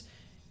sections,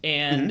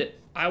 and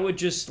I would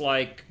just,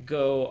 like,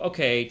 go,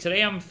 okay,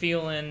 today I'm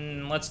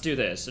feeling, let's do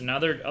this. And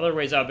other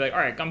ways I'll be like, all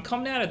right, I'm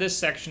coming out of this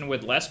section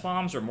with less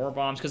bombs or more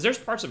bombs, because there's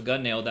parts of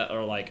Gun Nail that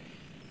are, like,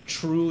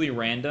 truly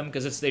random,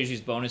 because there's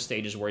these bonus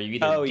stages where you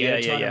either get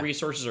a ton of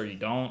resources or you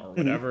don't, or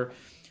whatever.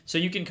 So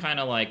you can kind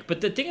of, like,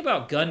 but the thing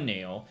about Gun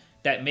Nail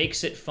that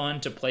makes it fun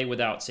to play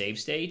without save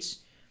states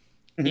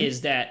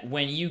is that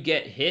when you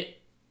get hit,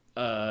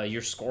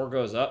 your score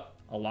goes up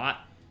a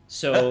lot.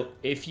 So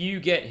if you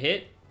get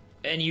hit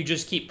and you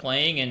just keep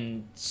playing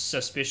and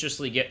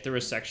suspiciously get through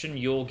a section,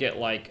 you'll get,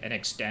 like, an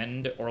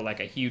extend or,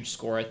 like, a huge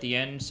score at the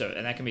end.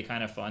 And that can be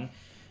kind of fun.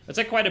 It's,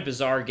 like, quite a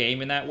bizarre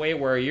game in that way,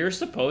 where you're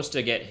supposed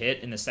to get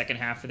hit in the second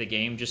half of the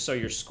game just so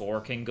your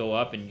score can go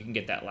up and you can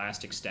get that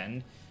last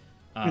extend.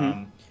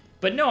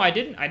 But no, I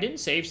didn't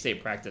save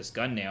state practice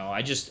Gun Nail.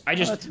 That's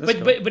cool.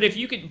 But if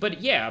you could,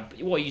 but yeah,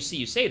 well, you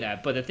say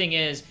that, but the thing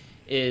is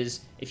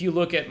if you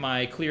look at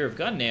my clear of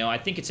Gun Nail, I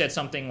think it said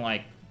something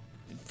like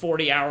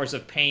 40 hours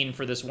of pain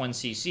for this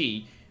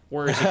 1cc,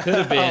 whereas it could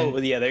have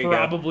been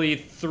probably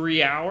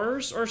 3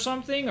 hours or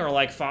something, or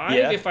like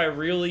 5 if I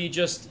really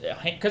just,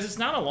 because it's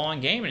not a long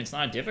game and it's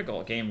not a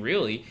difficult game,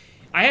 really.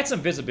 I had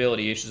some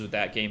visibility issues with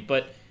that game,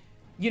 but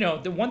you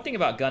know, the one thing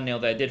about Gun Nail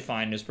that I did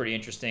find was pretty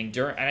interesting,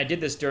 and I did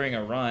this during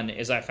a run,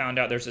 is I found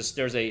out there's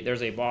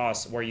a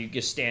boss where you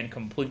just stand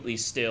completely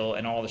still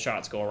and all the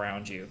shots go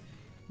around you.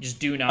 Just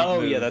do not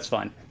move. Yeah, that's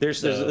fine.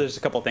 There's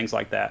a couple of things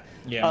like that.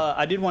 Yeah.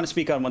 I did want to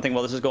speak on one thing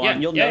while this is going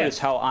on. You'll notice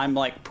how I'm,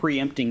 like,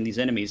 preempting these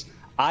enemies.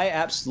 I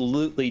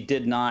absolutely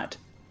did not,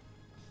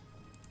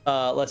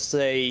 let's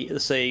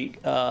say,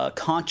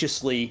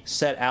 consciously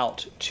set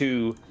out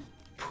to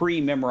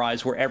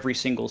pre-memorize where every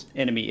single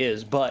enemy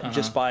is, but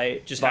just by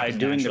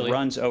doing the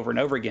runs over and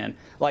over again.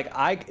 Like,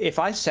 if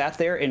I sat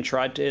there and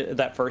tried to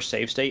that first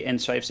save state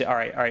and save state, all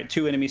right,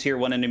 2 enemies here,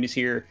 1 enemy's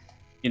here,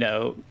 you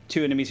know,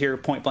 2 enemies here,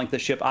 point blank the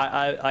ship.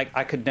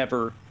 I could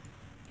never.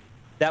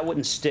 That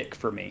wouldn't stick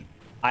for me.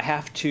 I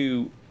have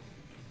to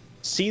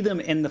see them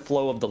in the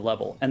flow of the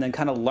level and then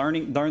kind of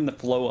learn the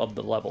flow of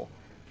the level.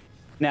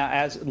 Now,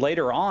 as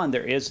later on,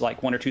 there is,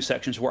 like, 1 or 2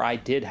 sections where I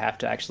did have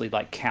to actually,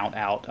 like, count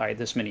out, all right,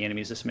 this many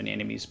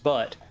enemies,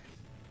 but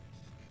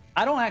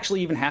I don't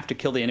actually even have to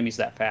kill the enemies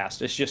that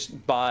fast. It's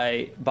just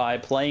by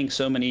playing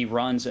so many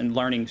runs and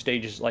learning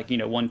stages like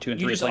 1, 2, and 3.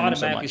 You just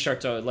automatically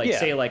start to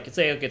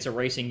say it's a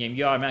racing game.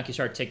 You automatically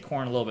start to take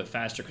corn a little bit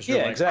faster because you're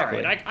like,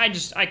 exactly. all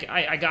right,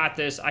 I got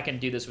this. I can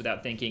do this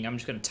without thinking. I'm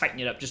just going to tighten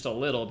it up just a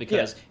little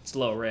because it's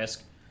low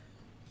risk.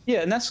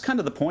 Yeah, and that's kind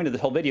of the point of the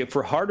whole video.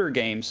 For harder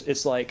games,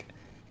 it's like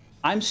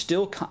I'm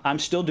still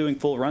doing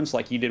full runs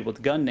like you did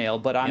with gun nail,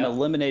 but I'm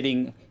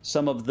eliminating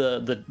some of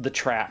the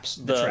traps,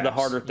 the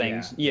harder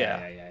things.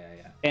 Yeah.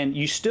 And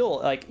you still,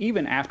 like,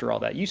 even after all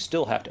that, you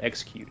still have to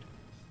execute.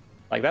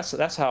 Like,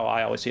 that's how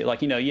I always see it.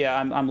 Like,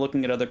 I'm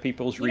looking at other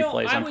people's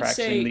replays, I'm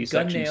practicing these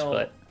sections,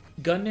 but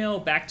gun nail,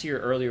 back to your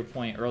earlier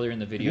point earlier in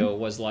the video,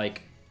 was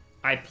like,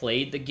 I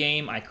played the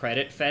game, I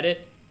credit fed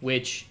it,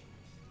 which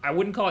I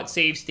wouldn't call it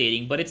save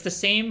stating, but it's the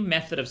same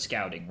method of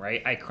scouting,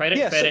 right? I credit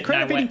fed it.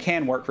 Credit feeding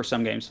can work for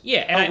some games.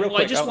 Yeah, and real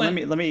quick. Let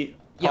me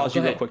pause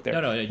you real quick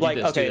there. No, like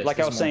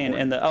I was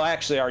saying, I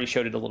actually already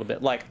showed it a little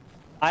bit. Like,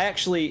 I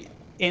actually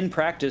in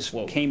practice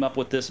came up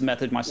with this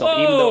method myself.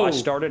 Even though I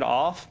started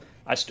off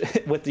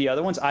with the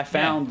other ones, I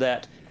found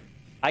that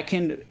I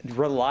can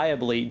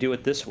reliably do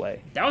it this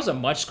way. That was a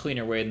much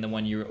cleaner way than the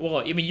one you were... Well,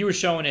 I mean, you were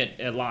showing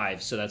it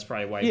live, so that's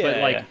probably why.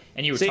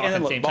 And you were talking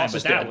at the same time,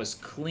 but that was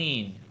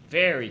clean.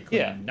 Very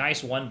clean. Yeah.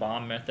 Nice one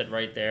bomb method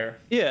right there.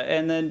 Yeah,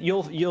 and then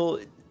you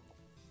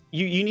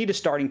need a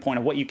starting point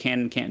of what you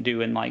can and can't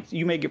do, and like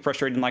you may get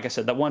frustrated. And like I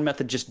said, that one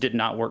method just did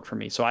not work for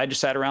me, so I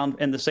just sat around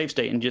in the save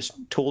state and just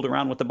tooled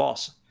around with the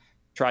boss,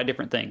 tried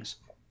different things.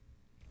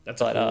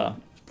 That's cool.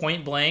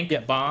 Point blank,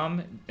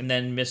 bomb, and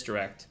then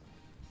misdirect.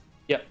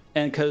 Yep,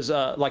 and because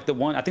like the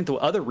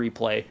other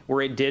replay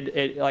where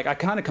I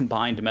kind of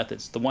combined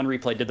methods. The one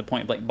replay did the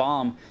point blank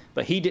bomb,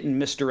 but he didn't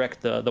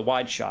misdirect the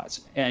wide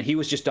shots, and he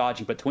was just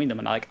dodging between them.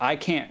 And like I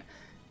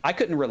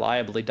couldn't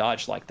reliably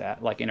dodge like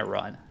that, like in a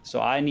run.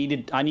 So I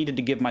needed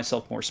to give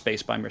myself more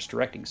space by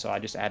misdirecting. So I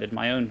just added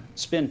my own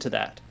spin to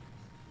that.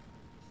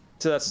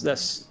 So that's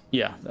what.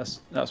 Yeah,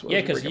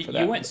 because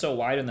you went so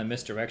wide in the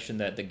misdirection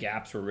that the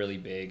gaps were really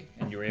big,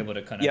 and you were able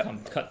to kind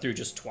of cut through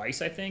just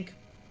twice, I think.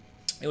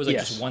 It was like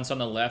just once on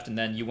the left, and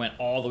then you went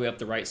all the way up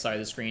the right side of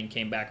the screen,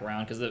 came back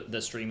around because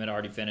the stream had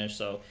already finished.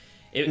 So,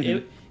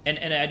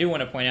 and I do want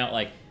to point out,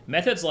 like,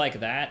 methods like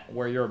that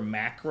where you're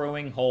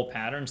macroing whole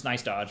patterns.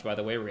 Nice dodge, by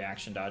the way,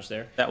 reaction dodge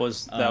there. That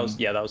was a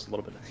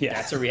little bit. Yeah,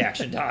 that's a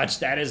reaction dodge.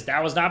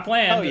 That was not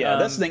planned. Oh yeah,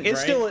 that's the thing.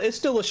 It's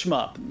still a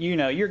shmup.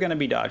 You're going to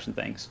be dodging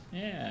things.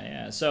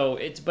 Yeah. So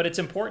it's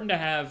important to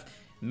have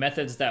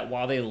methods that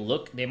while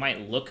they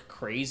might look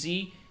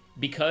crazy,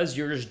 because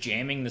you're just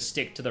jamming the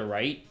stick to the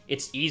right,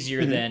 it's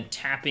easier than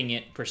tapping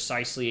it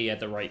precisely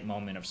at the right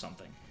moment of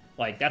something.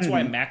 Like, that's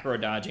why macro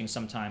dodging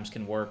sometimes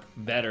can work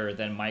better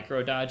than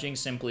micro dodging,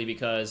 simply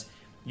because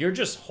you're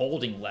just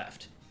holding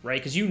left,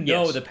 right? Because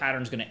the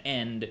pattern's going to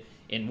end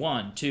in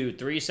 1, 2,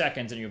 3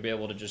 seconds, and you'll be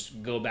able to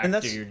just go back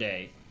to your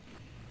day.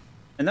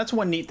 And that's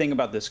one neat thing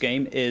about this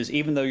game is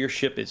even though your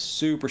ship is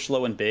super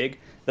slow and big,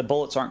 the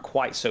bullets aren't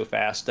quite so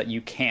fast that you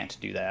can't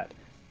do that.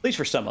 At least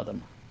for some of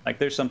them. Like,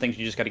 there's some things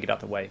you just got to get out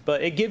the way,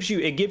 but it gives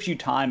you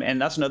time,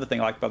 and that's another thing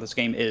I like about this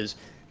game is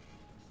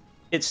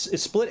it's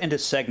split into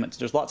segments.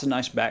 There's lots of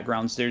nice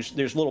backgrounds. There's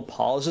little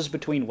pauses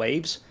between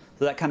waves,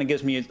 so that kind of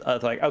gives me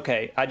like,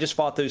 okay, I just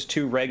fought those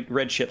 2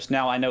 red ships.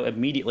 Now I know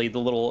immediately the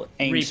little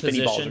aim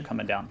spinny balls are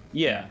coming down.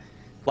 Yeah.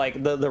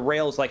 Like the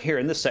rails, like here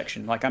in this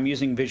section, like I'm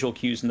using visual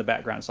cues in the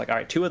background. It's like, all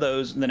right, 2 of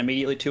those, and then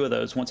immediately 2 of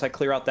those. Once I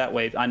clear out that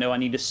wave, I know I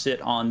need to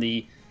sit on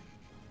the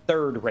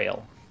 3rd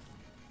rail.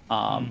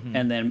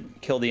 And then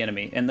kill the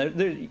enemy, and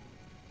then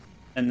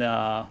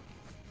 3rd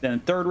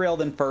rail,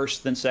 then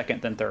 1st, then 2nd,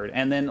 then 3rd,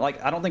 and then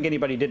like I don't think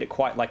anybody did it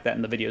quite like that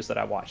in the videos that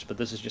I watched, but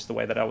this is just the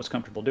way that I was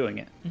comfortable doing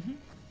it.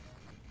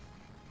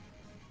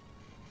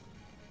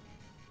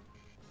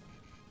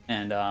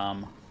 And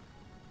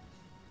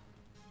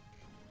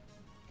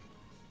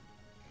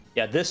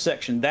yeah, this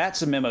section,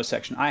 that's a memo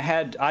section.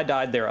 I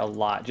died there a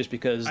lot just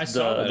because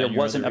there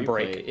wasn't a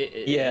break.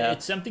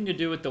 It's something to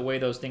do with the way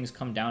those things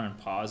come down and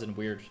pause in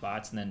weird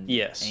spots and then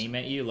aim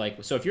at you.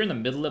 Like, so if you're in the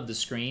middle of the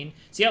screen,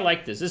 see, I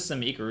like this. This is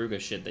some Ikaruga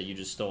shit that you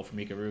just stole from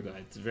Ikaruga.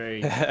 It's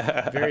very,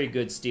 very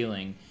good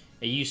stealing.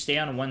 You stay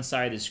on one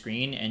side of the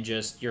screen and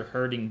you're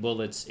hurting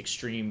bullets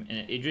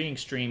you're doing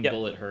extreme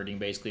bullet hurting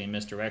basically in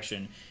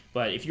misdirection.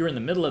 But if you're in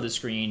the middle of the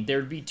screen,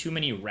 there'd be too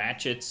many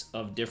ratchets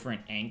of different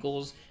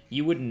angles.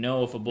 You wouldn't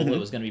know if a bullet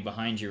was going to be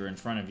behind you or in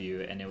front of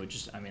you, and it would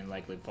just,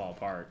 likely fall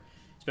apart.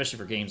 Especially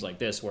for games like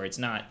this, where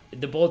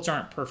the bullets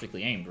aren't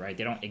perfectly aimed, right?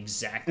 They don't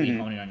exactly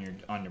hone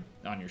in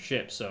on your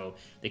ship, so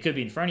they could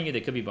be in front of you, they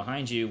could be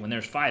behind you. When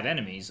there's 5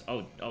 enemies,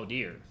 oh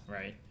dear,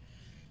 right?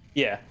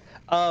 Yeah.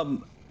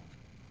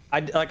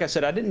 Like I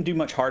said, I didn't do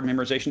much hard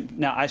memorization.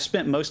 Now, I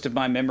spent most of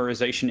my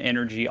memorization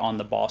energy on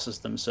the bosses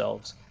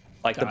themselves.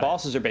 Like, the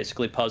bosses are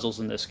basically puzzles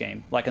in this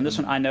game. Like, in this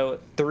one, I know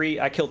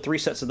I killed 3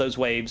 sets of those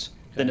waves.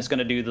 Then it's going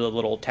to do the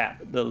little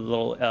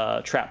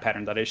trap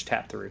pattern that I just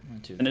tapped through.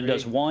 1, 2, 3. And it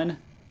does 1,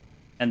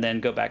 and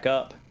then go back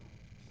up,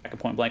 back a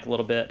point blank a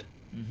little bit,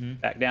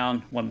 back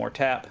down, 1 more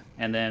tap,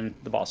 and then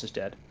the boss is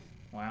dead.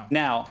 Wow.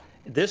 Now,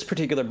 This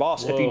particular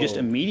boss, if you just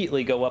Whoa.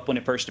 immediately go up when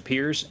it first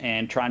appears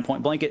and try and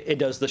point blank it, it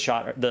does the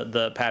shot,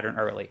 the pattern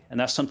early, and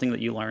that's something that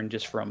you learn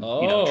just from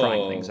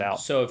trying things Oh, out.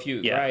 so if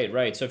you Yeah.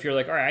 right. So if you're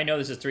like, all right, I know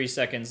this is 3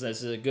 seconds.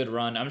 This is a good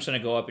run. I'm just gonna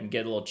go up and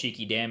get a little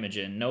cheeky damage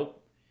in. Nope.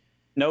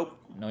 Nope.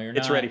 No, you're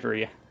It's not. ready for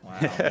you. Wow,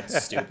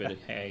 that's stupid.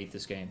 Hey, I hate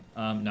this game.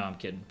 No, I'm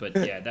kidding. But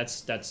yeah,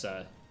 that's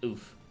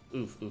oof.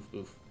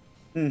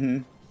 Mm-hmm.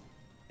 And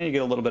you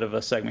get a little bit of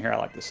a segment here. I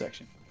like this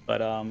section,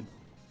 but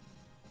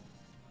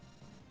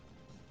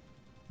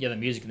Yeah, the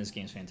music in this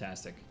game is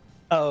fantastic.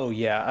 oh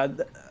yeah,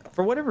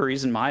 for whatever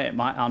reason,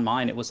 on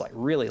mine it was like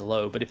really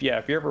low. But if you're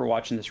ever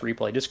watching this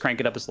replay, just crank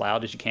it up as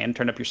loud as you can.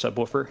 Turn up your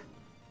subwoofer,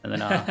 and then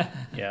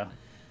yeah,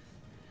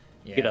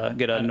 Yeah,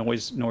 get a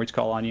noise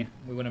call on you.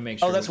 we want to make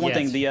sure. Oh, that's one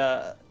thing.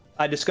 Yes.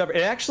 I discovered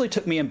it actually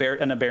took me an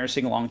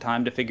embarrassing long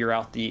time to figure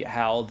out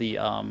how the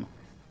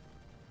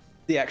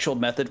actual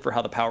method for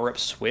how the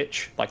power-ups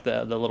switch, like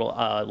the little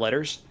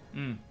letters.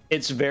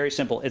 It's very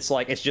simple. It's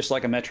just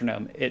like a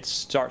metronome. It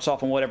starts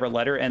off on whatever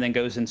letter and then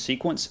goes in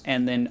sequence,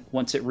 and then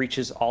once it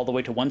reaches all the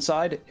way to one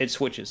side, it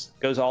switches.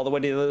 Goes all the way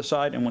to the other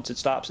side, and once it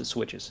stops, it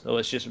switches. So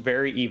it's just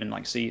very even.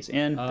 Like C is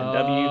N, then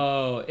W.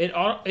 Oh,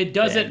 it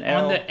does it then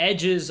on L. the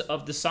edges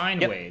of the sine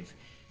Yep. wave.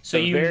 So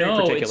So you very know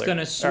it's particular, going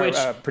to switch.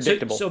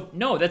 predictable. So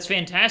no, that's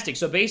fantastic.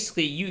 So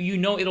basically, you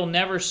know it'll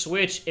never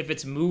switch if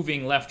it's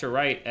moving left to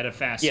right at a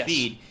fast Yes.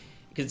 speed,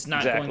 because it's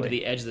not going Exactly. to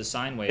the edge of the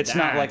sine wave. It's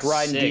not like That's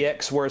riding sick.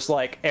 DX, where it's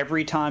like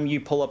every time you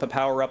pull up a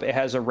power up, it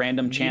has a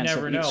random chance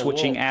never of know.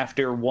 switching Whoa.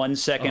 after 1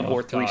 second Oh,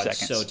 or 3 God,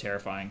 seconds. so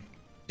terrifying.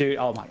 Dude,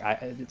 oh my god,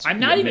 it's I'm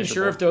not even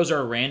sure miserable. if those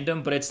are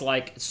random, but it's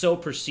like so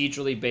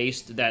procedurally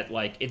based that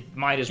like it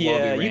might as well be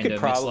Yeah, random. you could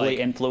It's probably like,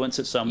 influence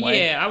it some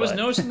way. yeah, I was but-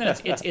 noticing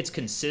that it's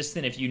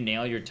consistent if you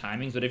nail your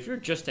timings, but if you're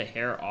just a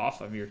hair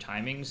off of your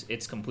timings,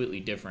 it's completely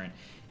different.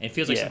 And it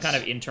feels like some Yes. kind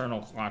of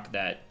internal clock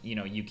that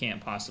you can't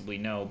possibly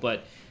know.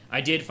 But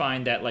I did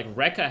find that like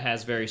Rekka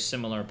has very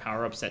similar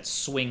power ups that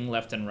swing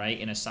left and right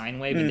in a sine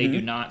wave, and they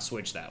do not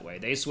switch that way.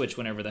 They switch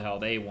whenever the hell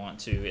they want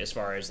to, as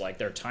far as like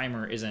their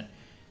timer isn't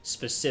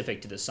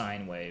specific to the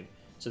sine wave.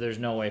 So there's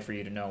no way for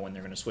you to know when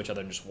they're going to switch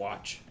other than just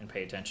watch and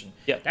pay attention.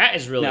 Yep. That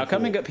is really Now, cool.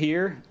 coming up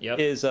here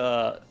is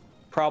Yep.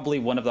 probably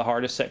one of the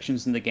hardest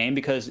sections in the game,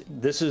 because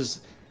this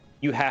is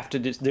you have to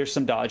there's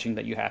some dodging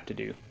that you have to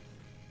do.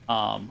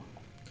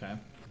 Okay.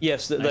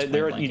 Yes, Nice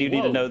there point you do blanking.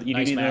 need to Whoa, know you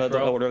nice do need to know the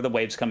macro. order of the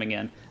waves coming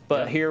in.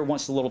 But Yeah. here,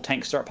 once the little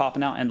tanks start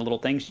popping out and the little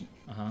things,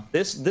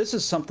 this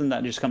is something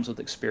that just comes with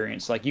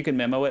experience. Like you can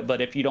memo it, but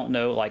if you don't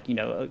know, like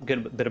a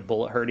good bit of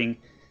bullet hurting,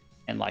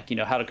 and like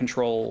how to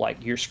control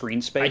like your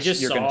screen space,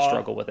 just you're going to saw-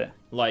 struggle with it.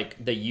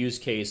 Like the use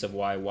case of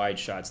why wide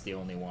shot's the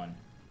only one.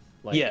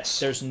 Like, Yes.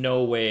 there's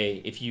no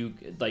way if you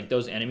like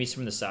those enemies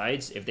from the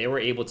sides, if they were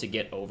able to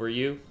get over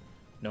you,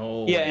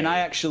 no. Yeah, way. and I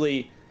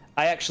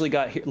actually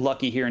got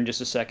lucky here in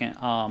just a second.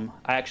 And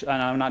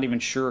I'm not even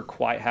sure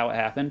quite how it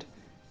happened,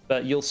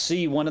 but you'll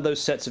see one of those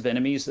sets of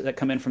enemies that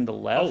come in from the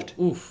left.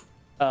 Oh, oof.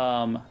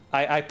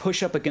 I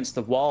push up against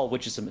the wall,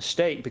 which is a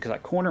mistake because I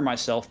corner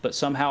myself, but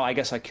somehow I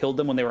guess I killed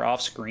them when they were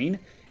off screen,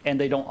 and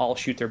they don't all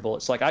shoot their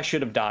bullets. Like I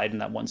should have died in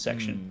that one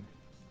section.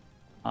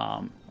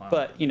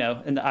 But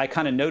and I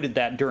kind of noted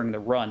that during the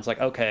runs, like,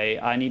 okay,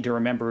 I need to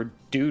remember,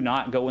 do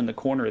not go in the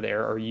corner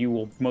there, or you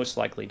will most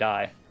likely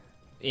die.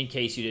 In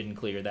case you didn't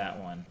clear that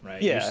one,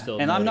 right? Yeah, You're still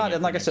and I'm noting not, it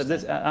and for like I next said,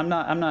 this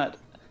time.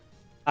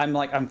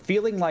 I'm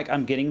feeling like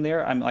I'm getting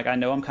there. I'm like, I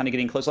know I'm kind of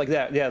getting close. Like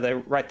that, yeah, they're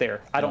right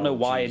there. I don't know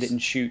why I jeez. didn't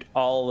shoot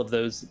all of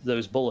those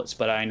bullets,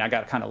 but I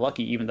got kind of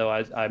lucky, even though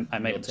I made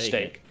a You'll take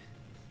mistake.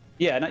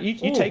 Yeah, no, you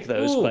Ooh, take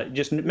those, ooh, but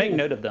just make ooh.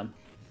 note of them.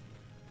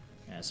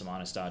 Yeah, some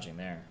honest dodging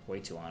there. Way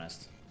too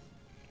honest.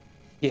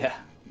 Yeah,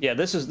 yeah.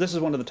 This is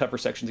one of the tougher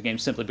sections of the game,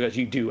 simply because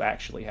you do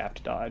actually have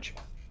to dodge.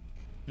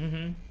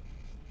 Mm-hmm.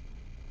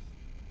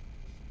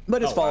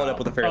 But it's followed up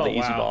with a fairly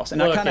easy boss,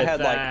 and I kind of had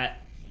like,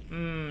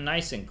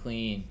 nice and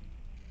clean.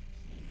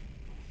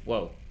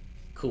 Whoa,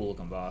 cool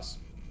looking boss.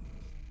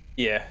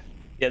 yeah.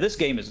 This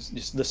game is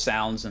just the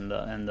sounds and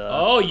the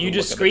Oh, the you look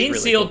just of it's screen really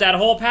sealed cool. that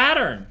whole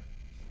pattern.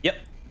 Yep.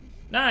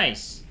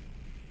 Nice.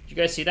 Did you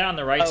guys see that on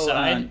the right Oh,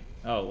 side?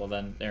 Oh, well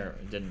then there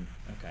it didn't.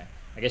 Okay.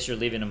 I guess you're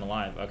leaving him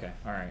alive. Okay.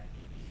 All right.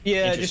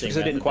 Yeah, just Interesting because I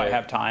didn't method quite there.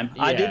 have time.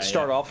 I Yeah, did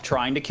start yeah. off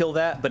trying to kill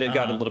that, but it got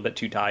a Uh-huh. little bit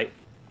too tight.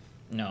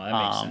 No, that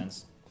makes Um,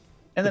 sense.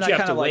 And then But I you have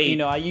kind to of like,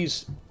 wait. I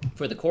use,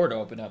 For the core to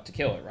open up to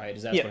kill it, right?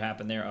 Is that Yeah. what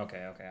happened there? Okay,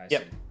 I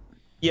Yep. see.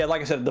 yeah,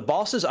 like I said, the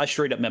bosses, I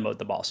straight up memoed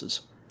the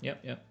bosses.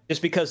 Yep.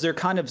 Just because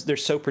they're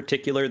so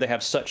particular. They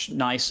have such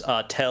nice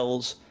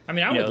tells. I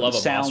mean, I would love a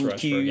boss sound rush for a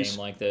cues. game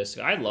like this.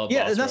 I love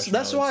Yeah, boss and that's rush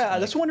that's modes. why Like,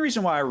 that's one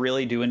reason why I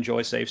really do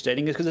enjoy save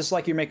stating, is because it's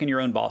like you're making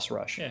your own boss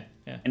rush. Yeah.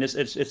 And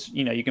it's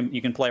you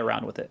can play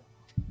around with it.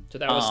 So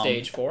that was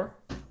stage 4?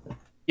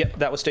 Yep,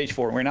 that was stage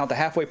 4. We're now at the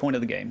halfway point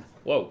of the game.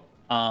 Whoa.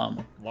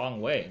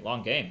 Long way.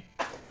 Long game.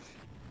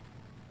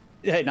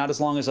 Hey, not as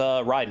long as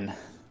Raiden.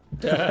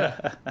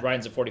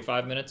 Ryan's at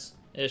 45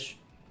 minutes-ish?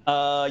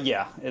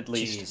 Yeah, at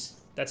least. Jeez.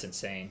 That's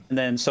insane. And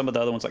then some of the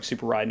other ones, like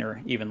Super Raiden,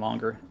 are even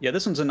longer. Yeah,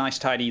 this one's a nice,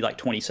 tidy, like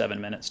 27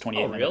 minutes,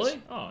 28 Oh, minutes.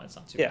 really? Oh, that's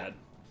not too Yeah. bad.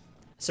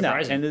 No,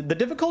 Surprising. and the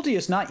difficulty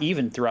is not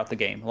even throughout the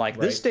game. Like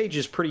Right. this stage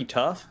is pretty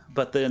tough,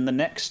 but then the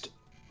next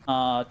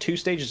 2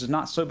 stages is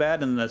not so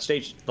bad, and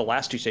the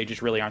last 2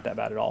 stages really aren't that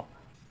bad at all.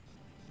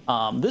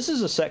 This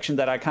is a section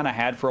that I kind of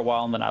had for a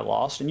while and then I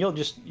lost, and you'll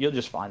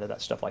just find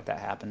that stuff like that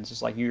happens.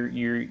 It's like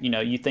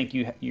you think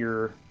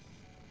you're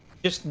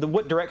just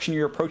what direction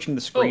you're approaching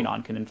the screen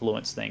on can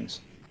influence things,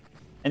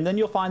 and then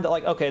you'll find that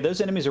like okay,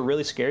 those enemies are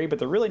really scary, but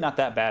they're really not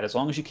that bad as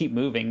long as you keep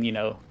moving.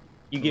 You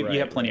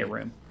have plenty of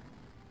room.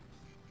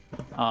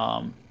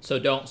 So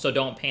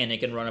don't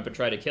panic and run up and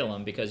try to kill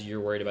him because you're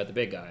worried about the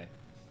big guy.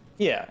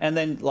 Yeah, and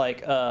then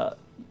like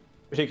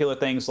particular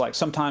things like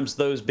sometimes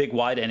those big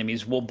wide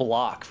enemies will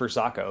block for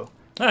Zako,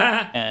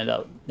 and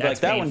like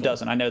that one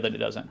doesn't. I know that it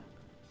doesn't.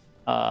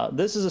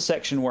 This is a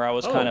section where I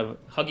was kind of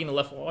hugging the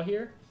left wall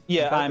here.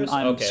 Yeah, I'm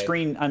Okay.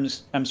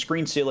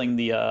 screen sealing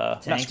the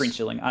not Tanks? screen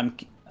sealing.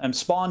 I'm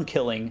spawn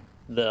killing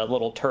the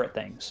little turret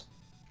things.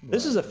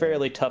 This is a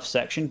fairly tough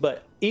section,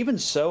 but even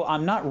so,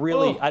 I'm not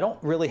really. I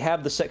don't really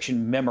have the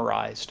section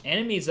memorized.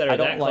 Enemies that are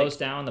don't that like- close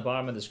down the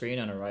bottom of the screen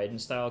on a Raiden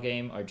style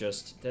game are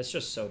that's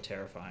just so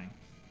terrifying.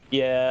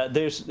 Yeah,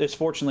 it's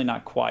fortunately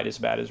not quite as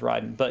bad as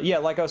Raiden, but yeah,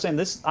 like I was saying,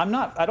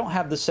 I don't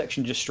have this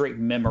section just straight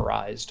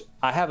memorized.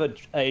 I have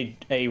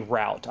a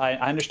route. I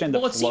understand the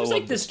flow. Well, it seems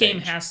like of the this game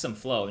stage. has some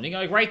flow. And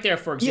like right there,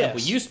 for example,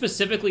 Yes. you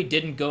specifically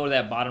didn't go to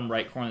that bottom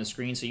right corner of the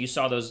screen, so you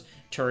saw those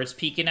turrets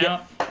peeking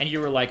out, and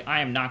you were like,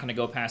 I am not going to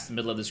go past the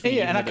middle of the screen. Yeah,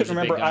 even and I though there's couldn't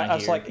a big remember. guy I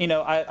was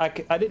here.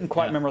 like, I didn't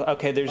quite remember.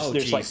 Okay, there's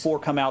like geez. 4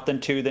 come out,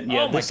 then 2, then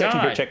yeah. Oh my This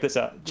section here, God. check this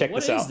out. Check What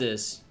this is out.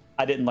 this?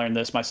 I didn't learn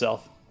this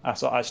myself.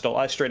 I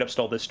straight up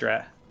stole this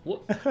strat.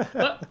 What?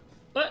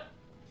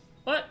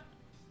 What?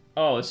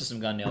 Oh, this is some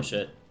gun nail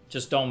shit.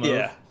 Just don't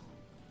move.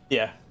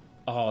 Yeah.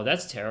 Oh,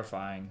 that's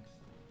terrifying.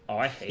 Oh,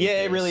 I hate Yeah,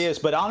 this. it really is.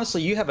 But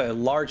honestly, you have a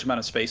large amount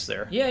of space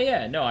there.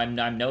 Yeah. No, I'm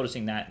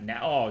noticing that now.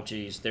 Oh,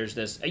 geez, there's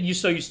this. You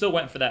still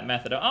went for that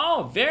method.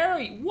 Oh,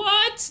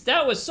 what?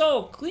 That was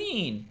so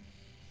clean.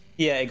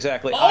 Yeah,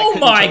 exactly. Oh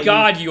my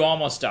God, you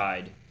almost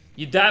died.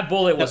 That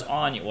bullet was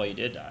on you. Well, you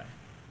did die.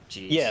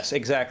 Jeez. Yes,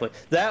 exactly.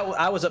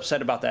 I was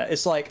upset about that.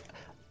 It's like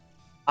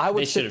I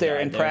would sit there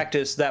and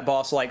practice that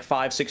boss like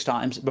 5-6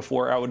 times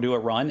before I would do a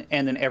run,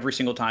 and then every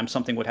single time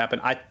something would happen.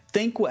 I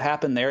think what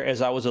happened there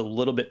is I was a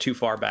little bit too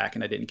far back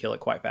and I didn't kill it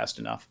quite fast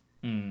enough.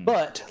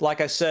 But like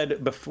I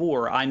said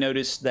before, I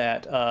noticed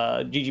that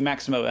GG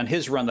Maximo and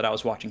his run that I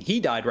was watching, he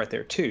died right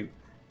there too,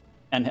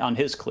 and on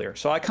his clear.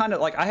 So I kind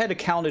of like I had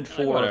accounted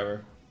for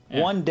whatever.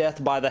 Yeah. one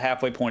death by the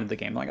halfway point of the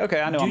game. Like, okay,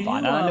 I know I'm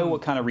fine. I know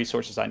what kind of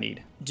resources I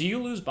need. Do you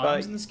lose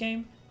bombs in this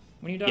game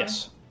when you die?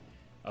 Yes.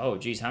 Oh,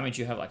 geez, how many did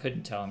you have? I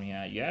couldn't tell me.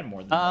 You had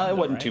more than one, It though,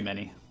 wasn't right? too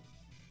many.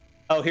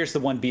 Oh, here's the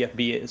one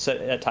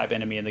BFB type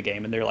enemy in the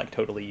game, and they're like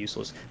totally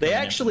useless. They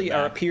actually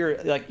appear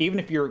like even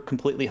if you're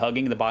completely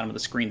hugging the bottom of the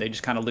screen, they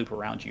just kind of loop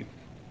around you.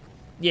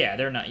 Yeah,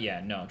 they're not.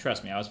 Yeah, no,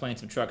 trust me. I was playing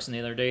some trucks the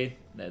other day.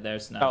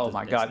 That's not. Oh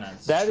my God,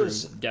 not that true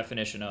is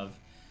definition of.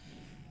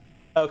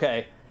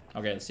 Okay.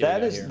 Okay, let's see what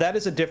we got here. That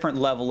is a different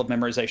level of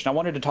memorization. I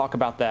wanted to talk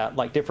about that,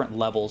 like different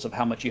levels of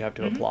how much you have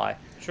to apply.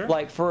 Sure.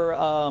 Like for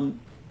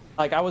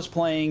like I was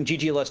playing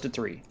GG Lested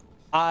 3.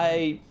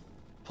 I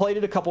played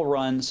it a couple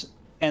runs,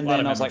 and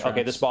then I was like,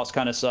 okay, this boss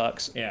kind of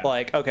sucks. Yeah.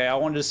 Like, okay, I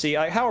wanted to see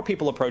like, how are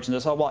people approaching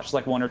this. I'll watch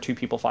like 1 or 2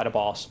 people fight a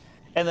boss,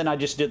 and then I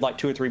just did like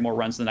 2 or 3 more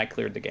runs, then I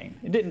cleared the game.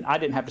 I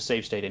didn't have to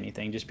save state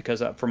anything just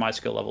because for my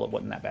skill level it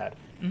wasn't that bad.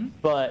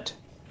 But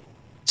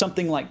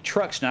something like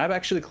Trucks, now I've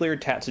actually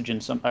cleared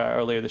Tatsugen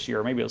earlier this year,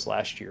 or maybe it was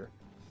last year.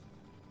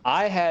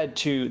 I had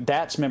to.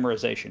 That's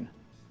memorization.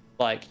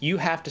 Like you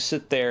have to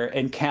sit there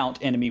and count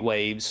enemy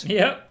waves.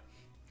 Yep.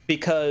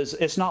 Because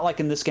it's not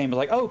like in this game, it's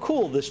like, oh,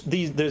 cool, there's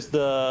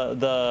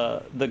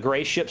the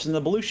gray ships and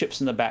the blue ships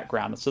in the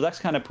background. So that's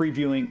kind of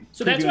previewing.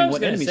 So that's what I was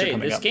what going to enemies are say.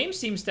 coming This up. game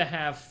seems to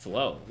have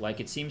flow. Like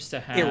it seems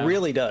to have. It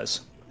really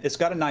does. It's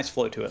got a nice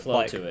flow to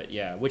it.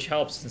 Yeah, which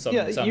helps in some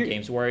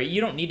games where you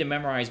don't need to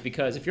memorize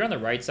because if you're on the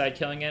right side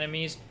killing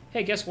enemies,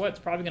 hey, guess what? It's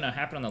probably going to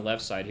happen on the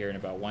left side here in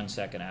about 1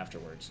 second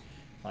afterwards.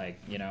 Like,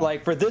 you know.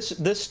 Like for this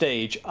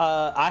stage,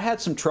 I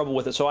had some trouble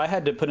with it, so I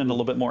had to put in a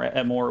little bit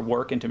more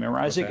work into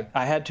memorizing. Okay.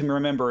 I had to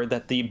remember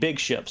that the big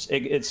ships,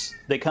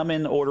 they come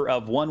in the order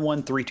of 1,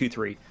 1, 3, 2,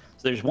 3.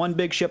 So there's one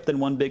big ship, then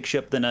one big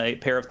ship, then a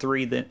pair of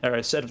 3, then or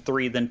a set of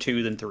 3, then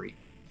 2, then 3.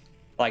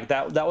 Like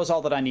that was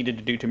all that I needed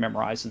to do to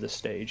memorize this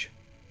stage,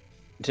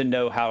 to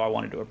know how I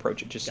wanted to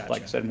approach it. Just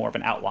like I said, more of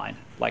an outline.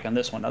 Like on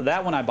this one, now,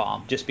 that one I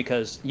bombed just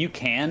because you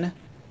can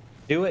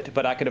do it,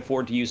 but I could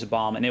afford to use a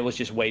bomb, and it was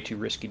just way too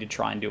risky to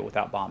try and do it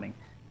without bombing.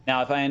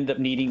 Now, if I ended up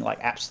needing, like,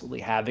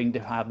 absolutely having to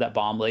have that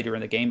bomb later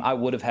in the game, I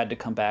would have had to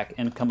come back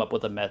and come up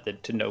with a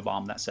method to no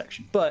bomb that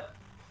section. But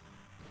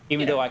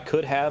even though I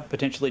could have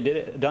potentially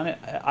done it,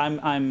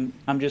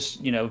 I'm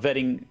just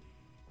vetting,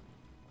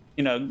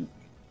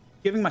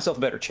 giving myself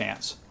a better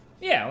chance.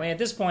 Yeah, I mean, at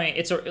this point,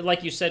 it's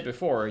like you said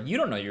before, you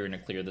don't know you're going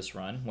to clear this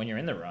run when you're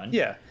in the run.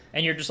 Yeah.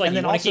 And you're just like,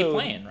 you want to keep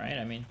playing, right?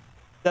 I mean,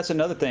 that's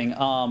another thing.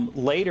 The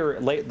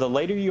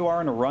later you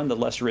are in a run, the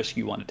less risk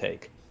you want to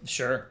take.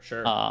 Sure,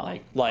 sure.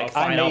 Like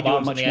I'll I may do a bomb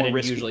much something I more didn't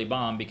risky. usually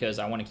bomb because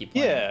I want to keep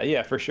playing.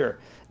 Yeah, for sure.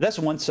 That's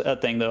one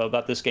thing though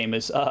about this game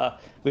is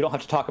we don't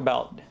have to talk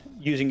about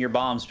using your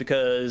bombs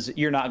because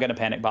you're not going to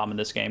panic bomb in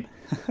this game.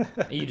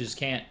 You just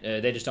can't.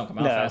 They just don't come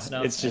out No, fast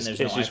enough. it's And just there's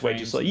it's no just way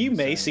too iframes, slow. You and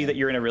may so, see yeah, that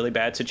you're in a really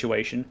bad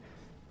situation,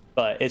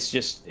 but it's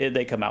just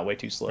they come out way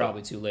too slow.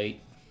 probably too late.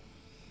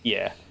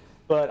 Yeah,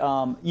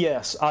 but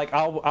yes, like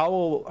I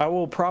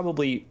will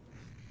probably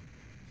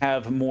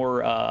have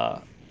more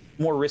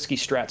risky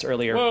strats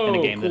earlier in the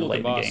Whoa, game than cool late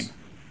in the boss. game.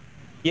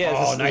 Yeah,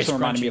 Oh, this nice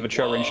reminded me crunchy. of a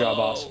Children's Shaw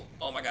boss. Whoa.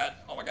 Oh my god.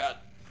 Oh my god.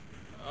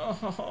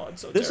 Oh,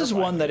 it's so This is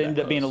terrifying one when that you're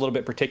ended up being a close. little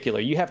bit particular.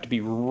 You have to be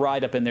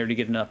right up in there to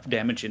get enough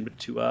damage in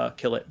to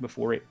kill it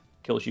before it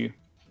kills you.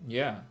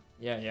 Yeah.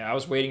 Yeah. I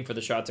was waiting for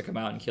the shot to come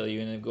out and kill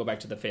you, and then go back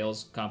to the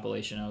fails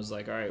compilation. I was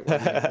like, all right, where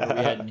are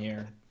we heading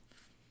here?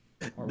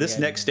 This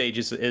next stage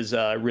is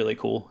really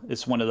cool.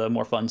 It's one of the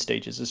more fun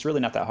stages. It's really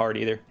not that hard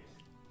either.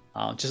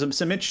 Just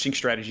some interesting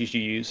strategies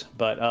you use,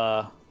 but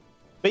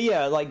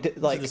yeah, like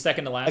the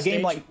second to last a game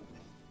stage? like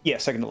yeah,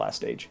 second to last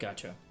stage.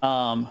 Gotcha.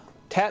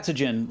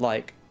 Tatsugen,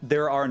 like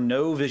there are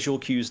no visual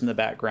cues in the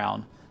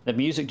background. The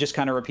music just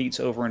kind of repeats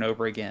over and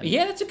over again.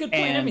 Yeah, that's a good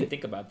point. I didn't And- even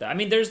think about that. I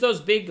mean, there's those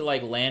big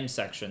like land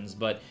sections,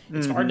 but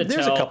it's hard to tell.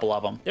 There's a couple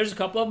of them. There's a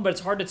couple of them, but it's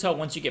hard to tell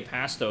once you get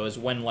past those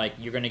when like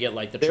you're gonna get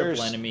like the triple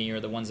There's- enemy or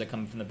the ones that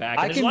come from the back. And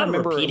I there's can a lot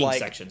remember of repeating like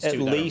sections at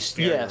too. that are least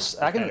very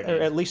I can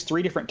repetitive. at least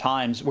 3 different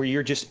times where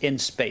you're just in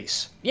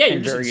space. Yeah, you're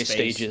in just in various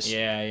space. stages.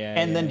 Yeah.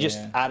 And then yeah. just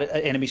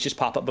enemies just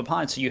pop up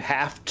behind, so you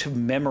have to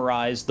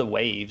memorize the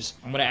waves,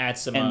 I'm gonna add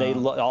some. and they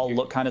all you're-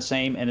 look kind of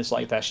same. And it's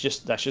like that's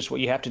just what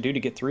you have to do to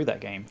get through that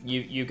game.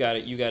 You got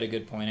it. You got a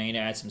good point. I need to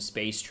add some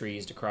space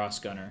trees to cross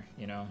gunner.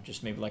 You know,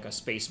 just maybe like a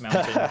space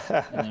mountain,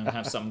 and then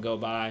have something go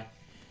by.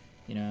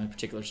 You know, in a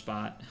particular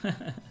spot.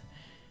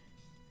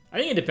 I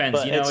think it depends.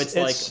 But You know, it's-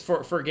 it's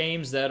like for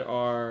games that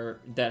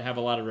have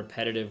a lot of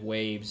repetitive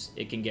waves,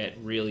 it can get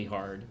really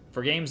hard.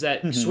 For games that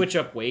Mm-hmm. switch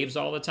up waves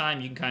all the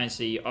time, you can kind of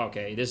see,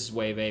 okay, this is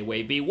wave A,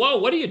 wave B. Whoa,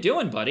 what are you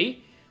doing,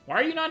 buddy? Why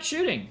are you not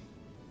shooting?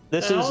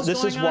 This The hell's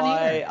is going on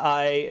why here?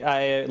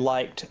 I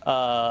liked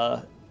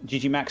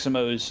Gigi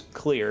Maximo's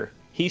Clear.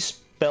 He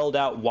spelled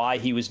out why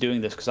he was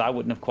doing this because I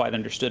wouldn't have quite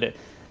understood it.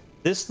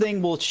 This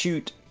thing will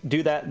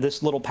do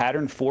this little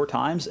pattern 4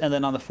 times, and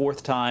then on the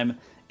 4th time,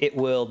 it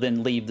will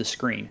then leave the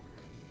screen.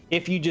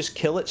 If you just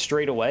kill it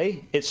straight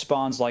away, it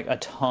spawns like a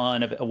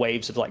ton of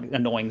waves of like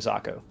annoying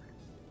Zako.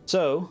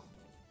 So,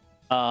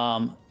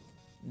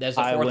 That's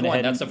the I fourth went one.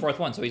 ahead That's the and- fourth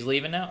one. So he's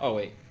leaving now. Oh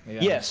wait. Maybe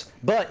I yes,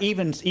 but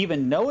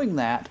even knowing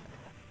that,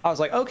 I was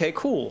like, okay,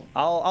 cool.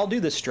 I'll do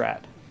this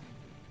strat.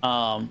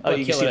 Oh, you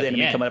can kill see it at the the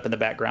enemy end. coming up in the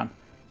background.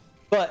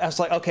 But I was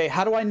like, okay,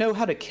 how do I know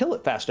how to kill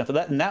it fast enough for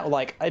that? And that,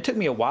 like, it took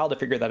me a while to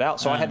figure that out.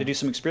 So I had to do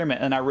some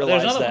experiment, and I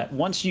realized another that one.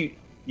 once you,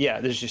 yeah,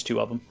 there's just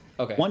 2 of them.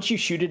 Okay. Once you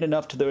shoot it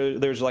enough to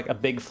there's like a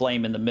big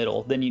flame in the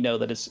middle, then you know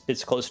that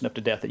it's close enough to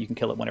death that you can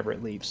kill it whenever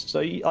it leaves. So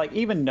like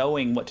even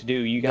knowing what to do,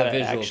 you gotta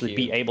visual actually cue.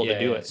 be able Yeah, to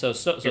do yeah. it. So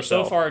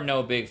yourself. far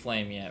no big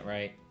flame yet,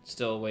 right?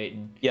 Still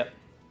waiting. Yep.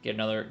 Get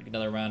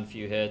another round,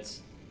 few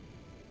hits.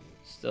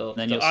 Still.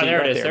 Then still- you'll see there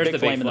right it is. there, There's big the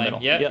big flame in the flame.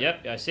 middle. Yep, Yep.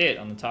 yep. I see it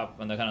on the top,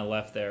 on the kind of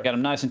left there. Got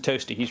him nice and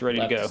toasty. He's ready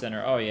Left to go.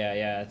 center. Oh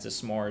yeah. It's a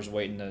s'mores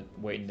waiting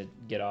to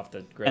get off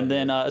the grill. And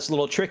then it's a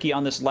little tricky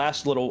on this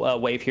last little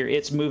wave here.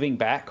 It's moving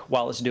back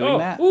while it's doing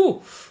that.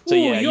 Ooh. So,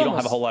 yeah, you don't almost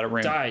have a whole lot of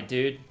room. Died,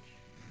 dude.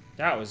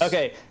 That was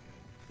Okay,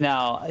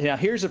 now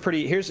here's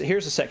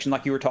a section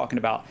like you were talking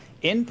about.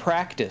 In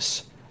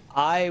practice,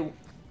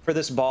 for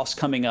this boss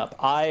coming up,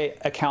 I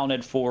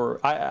accounted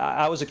for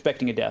I was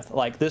expecting a death.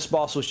 Like this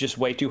boss was just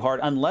way too hard.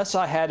 Unless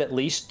I had at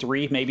least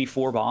 3, maybe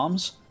 4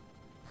 bombs.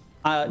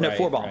 No, Right,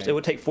 4 bombs. right. It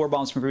would take 4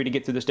 bombs for me to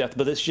get through this death.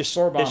 But it's just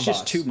 4 bomb it's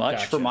just boss. too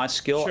much for Gotcha. my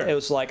skill. Sure. It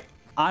was like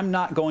I'm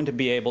not going to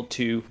be able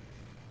to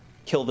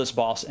kill this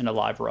boss in a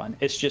live run.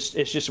 It's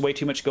just way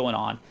too much going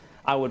on.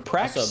 I would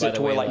practice by it the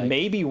to where way, like like-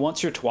 maybe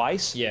once or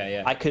twice.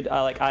 Yeah. I could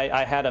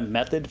I had a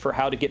method for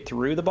how to get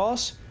through the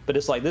boss, but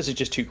it's like this is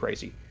just too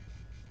crazy.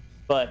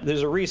 But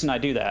there's a reason I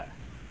do that.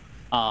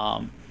 So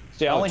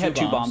I only 2 had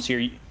 2 bombs. bombs here.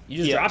 You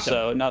just Yeah, dropped him.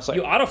 so now it's like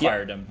you auto yep,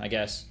 fired him, I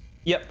guess.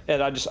 Yep,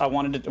 and I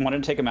wanted to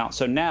take him out.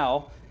 So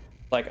now,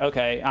 like,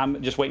 okay,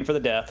 I'm just waiting for the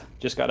death.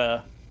 Just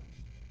gonna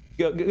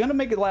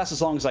make it last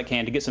as long as I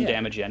can to get some Yeah.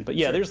 damage in. But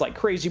yeah, Sure. there's like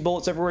crazy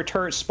bullets everywhere,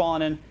 turrets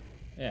spawning.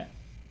 Yeah.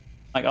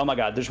 Like, oh my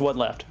god, there's 1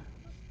 left.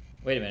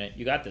 Wait a minute.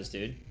 You got this,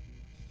 dude.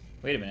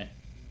 Wait a minute.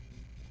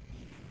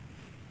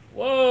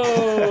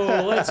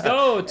 Whoa! Let's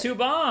go. 2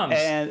 bombs.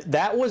 And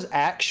that was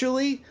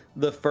actually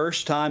the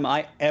first time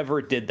I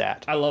ever did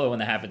that. I love it when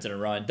that happens in a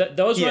run.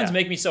 Those Yeah. runs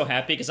make me so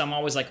happy because I'm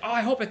always like, oh,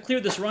 I hope I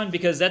cleared this run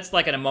because that's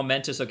like a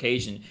momentous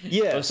occasion.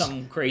 Yes. Of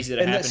something crazy that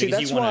And happened see,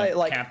 because that's you want why, to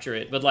like- capture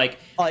it. But like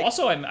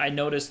also, I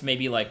noticed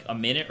maybe like a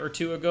minute or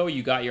 2 ago,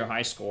 you got your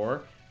high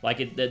score.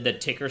 Like the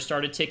ticker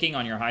started ticking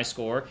on your high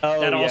score.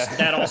 Oh,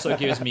 That also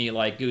gives me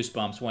like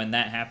goosebumps when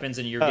that happens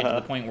and you're getting to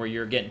the point where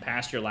you're getting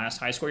past your last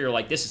high score. You're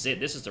like, this is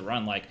it. This is the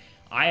run. Like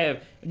I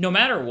have, no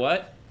matter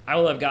what, I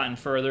will have gotten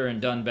further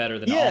and done better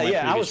than all my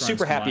previous I was runs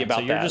super happy combined. about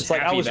So you're that. just It's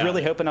like I happy was about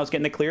really it. hoping I was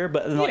getting the clear,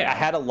 but like Yeah. I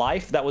had a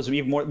life that was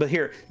even more. But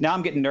here now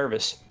I'm getting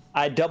nervous.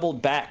 I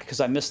doubled back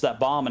because I missed that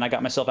bomb and I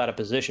got myself out of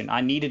position.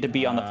 I needed to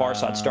be on the far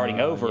side starting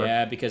over.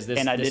 Yeah, because this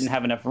and I didn't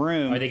have enough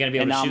room. Are they going to be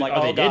able and to now shoot? I'm like,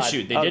 oh, they did God.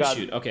 shoot. They Oh, did God.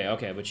 shoot.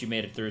 Okay, but you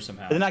made it through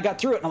somehow. And then I got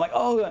through it, and I'm like,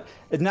 oh,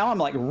 now I'm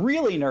like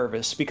really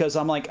nervous because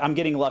I'm like, I'm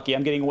getting lucky.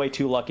 I'm getting way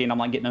too lucky, and I'm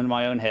like getting into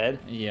my own head.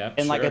 Yeah,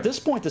 And like sure. at this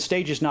point, the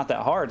stage is not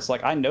that hard. It's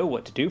like I know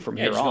what to do from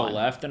Yeah, here just on. go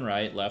left and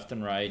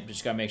right.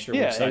 Just gotta make sure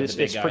Yeah, which side it's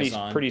the big pretty guy's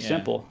on. pretty Yeah,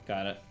 simple.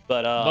 Got it.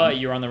 But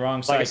you're on the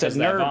wrong side like I said, because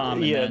that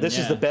bomb. yeah, and then, this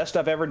is the best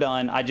I've ever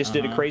done. I just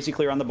did a crazy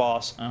clear on the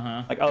boss.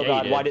 Like, oh Yeah, you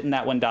God, did. why didn't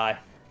that one die?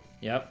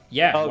 Yep.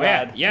 Yeah. Oh,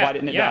 yeah, God, Yeah. why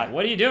didn't it yeah. die?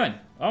 What are you doing?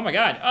 Oh my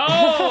God.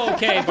 Oh,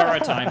 okay. Borrow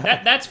time.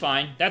 That's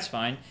fine. That's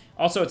fine.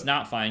 Also, it's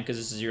not fine because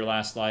this is your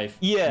last life.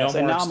 Yes, no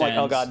and more now I'm like,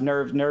 oh extends.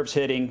 God, nerves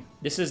hitting.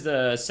 This is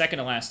the second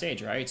to last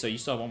stage, right? So you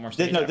still have one more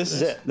stage. No, after this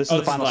is it. This Oh,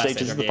 is the final last stage.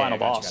 This is Okay, the final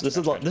gotcha, boss. gotcha,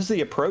 This gotcha. is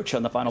the approach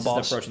on the final This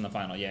boss. is the approach in the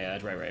final. Yeah,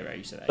 that's right.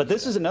 You said that. But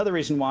this is another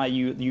reason why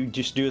you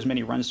just do as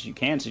many runs as you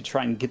can to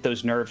try and get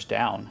those nerves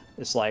down.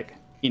 It's like,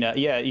 you've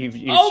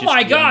Oh just,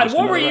 my God! just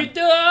What were another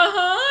you?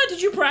 run.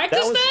 Did you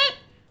practice was- that?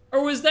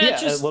 Or was that Yeah,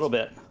 just a little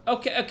bit.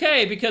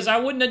 Okay, because I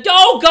wouldn't have.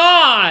 Oh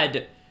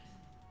God!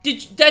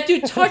 That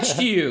dude touched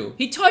you?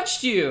 He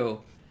touched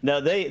you. No,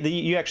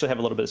 you actually have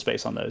a little bit of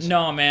space on those.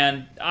 No,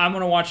 man. I'm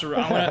gonna watch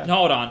the.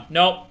 Hold on.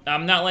 Nope.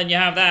 I'm not letting you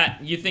have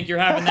that. You think you're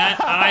having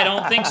that? I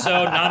don't think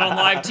so. Not on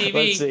live TV.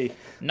 Let's see.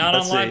 Not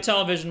Let's on live see.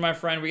 television, my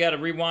friend. We got to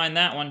rewind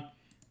that one.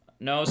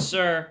 No,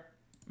 sir.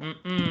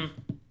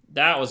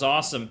 That was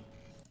awesome.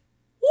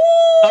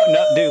 Oh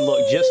no, dude!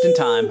 Look, just in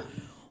time.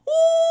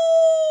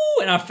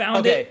 Ooh, and I found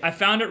Okay. it. I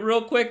found it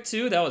real quick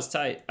too. That was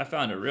tight. I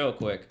found it real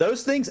quick.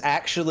 Those things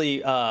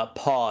actually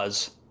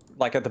pause,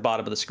 like at the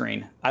bottom of the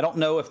screen. I don't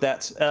know if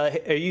that's are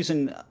you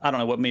using. I don't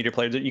know what media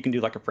player you can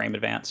do, like a frame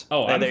advance.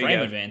 Oh, I'm there you frame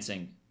go.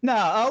 advancing. No,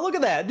 oh look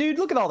at that, dude!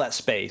 Look at all that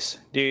space,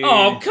 dude.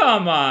 Oh,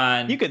 come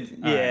on. You could,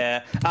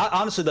 yeah.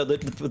 Honestly, though,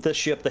 with this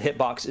ship, the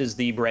hitbox is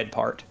the bread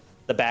part,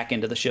 the back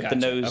end of the ship. Gotcha,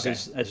 The nose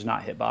okay. is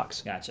not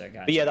hitbox. Gotcha.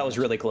 But yeah, that was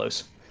really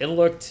close. It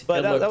looked. But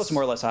it that looked was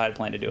more or less how I had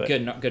planned to do it.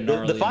 good. The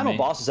gnarly final to me.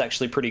 boss is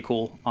actually pretty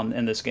cool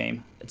in this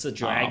game. It's a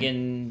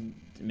dragon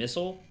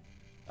missile.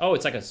 Oh,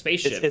 it's like a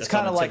spaceship. It's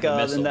kind of like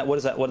missile. what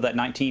is that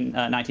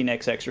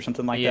 19XX or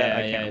something like that?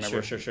 I can't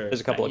remember. Sure. There's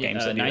a couple of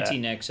games that do that.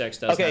 19XX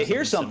does. Okay, have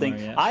here's something.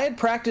 similar, yeah. I had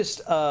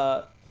practiced.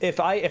 If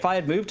I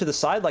had moved to the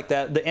side like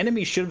that, the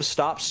enemy should have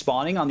stopped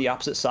spawning on the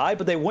opposite side,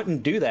 but they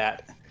wouldn't do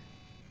that.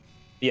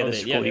 Yeah, this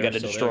is cool. You got to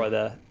destroy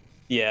the.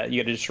 Yeah,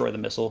 you got to destroy the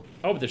missile.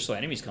 Oh, but there's still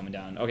enemies coming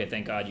down. Okay,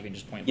 thank God you can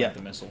just point blank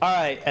the missile. All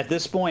right, at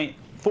this point,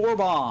 4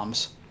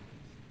 bombs.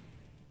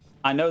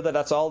 I know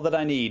that's all that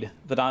I need,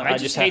 but I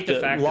just have hate the to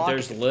fact lock. that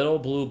there's little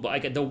blue,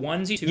 like the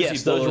onesie, twosie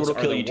Yes, those bullets will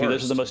kill are you the too.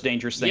 Those are the worst. most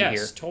dangerous thing here.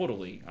 Yes,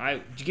 totally.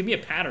 Give me a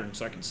pattern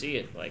so I can see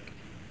it. Like,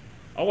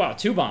 oh wow,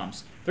 2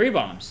 bombs, 3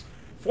 bombs,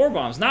 4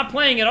 bombs. Not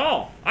playing at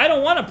all. I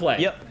don't want to play.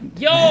 Yep.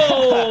 Yo,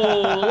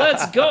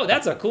 let's go.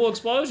 That's a cool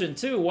explosion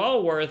too.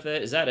 Well worth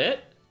it. Is that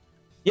it?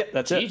 Yep,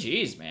 that's it.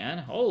 GG's, man.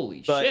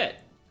 Holy But shit.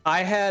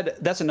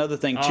 That's another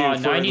thing too.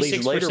 For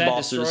these later 96%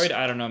 bosses, destroyed?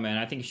 I don't know, man.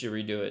 I think you should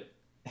redo it.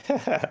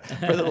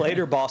 for the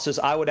later bosses,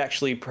 I would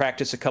actually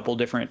practice a couple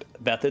different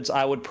methods.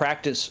 I would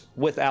practice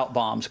without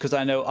bombs because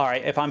I know, all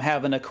right, if I'm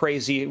having a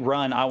crazy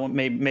run,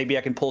 maybe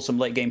I can pull some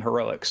late game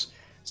heroics.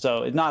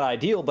 So it's not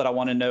ideal, but I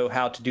want to know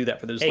how to do that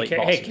for those late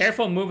bosses. Hey,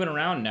 careful moving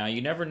around now.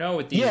 You never know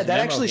with these. Yeah, that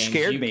memo actually games.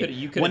 scared You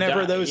me. could've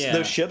Whenever died.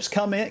 those ships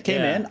came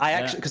in, I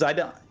actually because I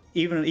don't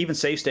even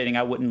save stating,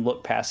 I wouldn't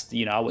look past.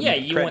 I wouldn't. Yeah,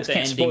 you want the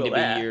can't ending spoil to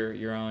that. be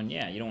your own.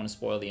 Yeah, you don't want to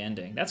spoil the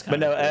ending. That's kind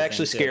But of. no, a cool it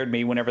actually thing, scared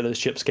me whenever those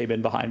ships came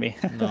in behind me.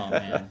 No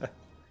man.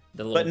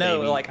 But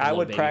no, like I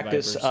would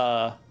practice.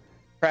 Vipers.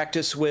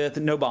 Practice with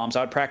no bombs. I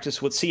would practice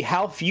with see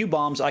how few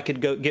bombs I could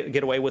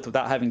get away with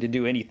without having to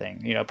do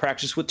anything.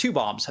 Practice with 2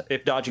 bombs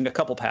if dodging a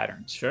couple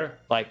patterns. Sure.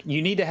 Like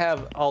you need to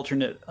have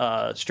alternate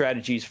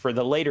strategies for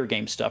the later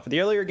game stuff. For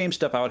the earlier game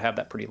stuff, I would have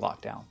that pretty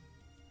locked down.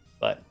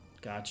 But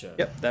gotcha.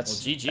 Yep,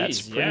 that's GG's.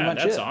 That's pretty Yeah, much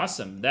that's it.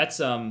 awesome.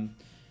 That's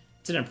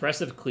it's an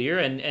impressive clear,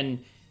 and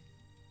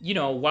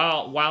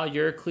while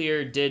your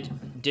clear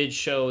did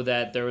show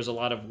that there was a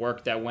lot of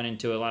work that went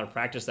into it, a lot of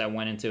practice that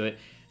went into it.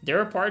 There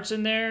are parts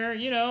in there,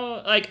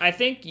 like I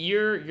think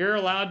you're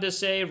allowed to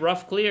say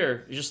rough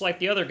clear, just like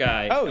the other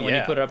guy when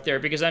you put it up there,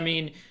 because I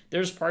mean,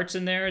 there's parts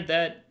in there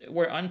that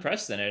were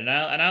unprecedented, and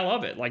I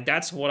love it. Like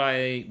that's what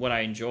I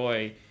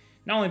enjoy,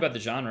 not only about the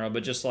genre,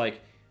 but just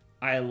like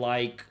I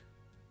like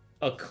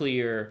a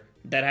clear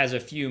that has a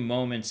few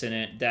moments in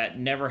it that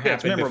never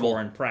happened before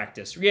in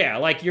practice. Yeah,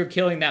 like you're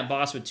killing that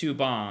boss with 2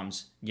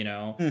 bombs,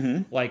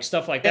 like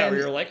stuff like that, where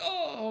you're like,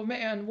 oh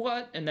man,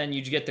 what? And then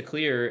you get the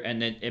clear, and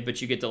then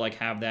but you get to like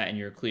have that in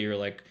your clear,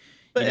 like.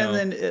 And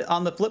then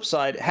on the flip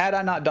side, had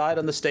I not died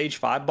on the stage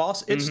 5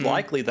 boss, it's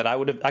likely that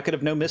I could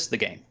have missed the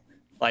game.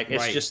 Like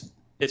it's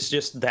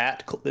just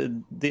that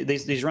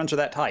these runs are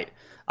that tight.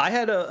 I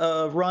had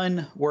a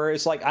run where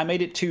it's like I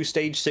made it to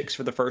stage 6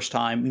 for the first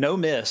time, no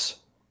miss.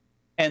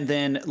 And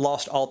then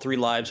lost all 3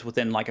 lives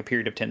within like a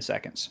period of 10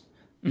 seconds.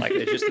 Like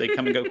it's just they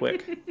come and go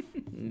quick.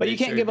 But you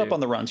can't give up on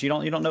the runs. You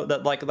don't know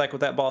that like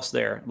with that boss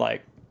there.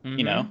 Like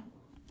you know,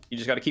 you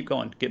just got to keep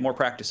going, get more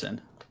practice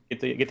in, get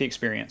the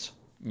experience.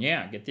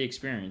 Yeah, get the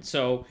experience.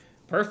 So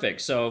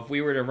perfect. So if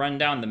we were to run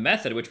down the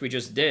method, which we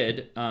just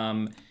did,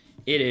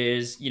 it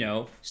is, you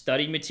know,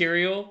 study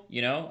material,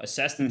 you know,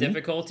 assess the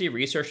difficulty,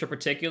 research the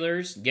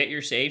particulars, get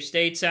your save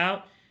states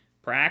out,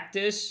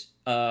 practice,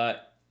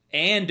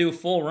 and do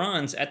full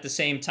runs at the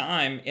same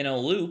time in a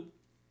loop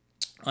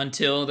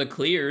until the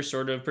clear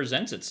sort of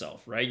presents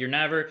itself, right? You're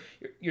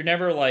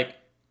never like,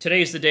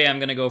 today's the day I'm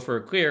going to go for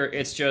a clear.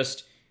 It's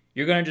just,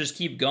 you're going to just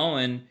keep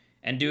going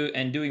and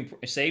doing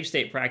save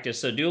state practice.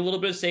 So do a little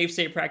bit of save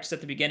state practice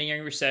at the beginning of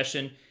your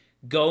session,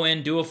 go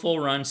in, do a full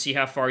run, see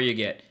how far you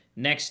get.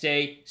 Next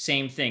day,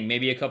 same thing.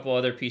 Maybe a couple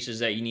other pieces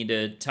that you need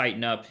to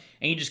tighten up,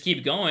 and you just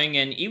keep going.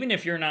 And even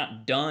if you're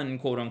not done,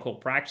 quote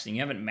unquote, practicing,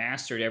 you haven't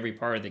mastered every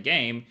part of the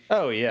game.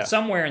 Oh yeah.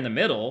 Somewhere in the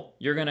middle,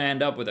 you're gonna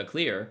end up with a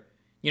clear.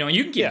 You know, and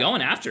you can keep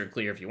going after a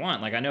clear if you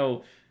want. Like I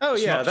know. Oh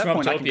yeah, at that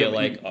point I can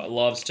go,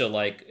 loves to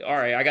like. All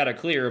right, I got a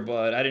clear,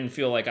 but I didn't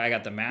feel like I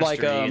got the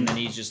mastery, and then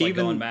he's just like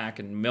going back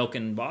and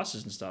milking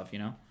bosses and stuff. You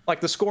know. Like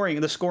the scoring.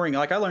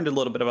 Like I learned a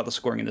little bit about the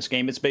scoring in this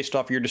game. It's based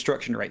off your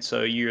destruction rate.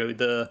 So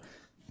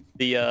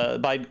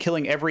by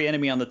killing every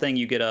enemy on the thing,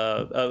 you get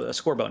a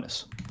score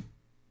bonus.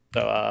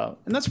 So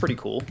and that's pretty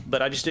cool.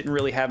 But I just didn't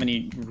really have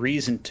any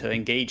reason to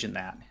engage in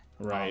that.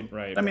 Right.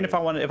 I mean, if I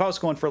was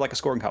going for like a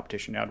scoring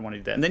competition, I'd want to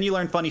do that. And then you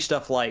learn funny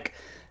stuff like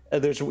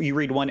you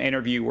read one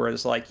interview where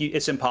it's like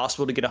it's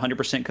impossible to get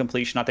 100%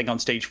 completion. I think on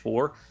stage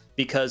 4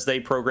 because they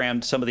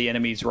programmed some of the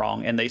enemies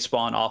wrong and they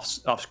spawn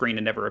off screen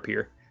and never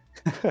appear.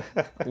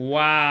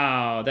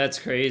 Wow, that's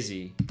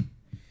crazy.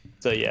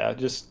 So yeah,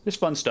 just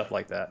fun stuff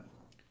like that.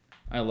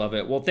 I love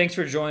it. Well, thanks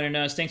for joining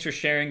us. Thanks for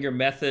sharing your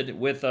method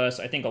with us.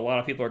 I think a lot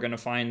of people are going to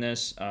find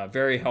this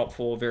very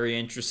helpful, very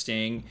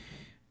interesting.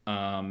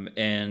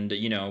 And,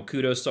 you know,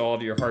 kudos to all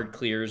of your hard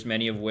clears,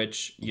 many of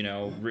which, you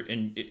know,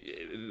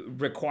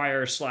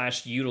 require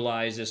 /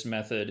 utilize this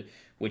method,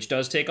 which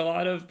does take a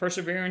lot of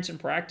perseverance and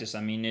practice.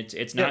 I mean,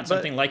 it's not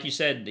something, like you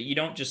said, that you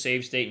don't just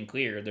save state and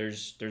clear.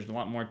 There's a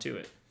lot more to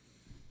it.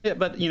 Yeah,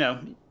 but you know,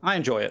 I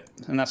enjoy it,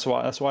 and that's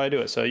why I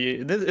do it. So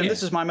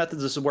this is my method.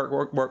 This is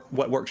what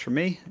works for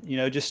me. You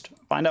know, just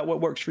find out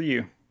what works for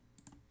you.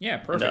 Yeah,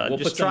 perfect. And,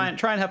 just try and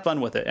have fun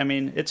with it. I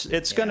mean, it's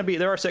going to be,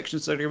 there are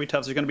sections that are going to be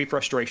tough. There's going to be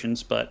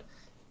frustrations, but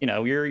you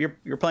know,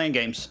 you're playing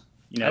games.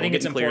 You know, I think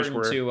it's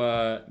important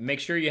to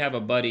make sure you have a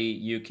buddy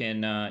you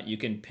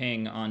can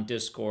ping on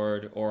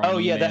Discord or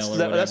on email or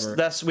whatever.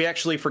 That's we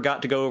actually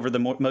forgot to go over the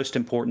most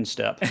important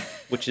step,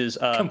 which is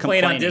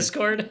complain on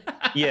Discord.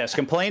 Yes,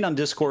 complain on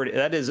Discord.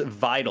 That is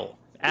vital.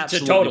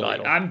 Absolutely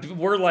vital.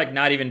 We're like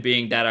not even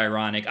being that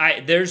ironic.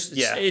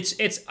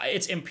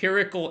 It's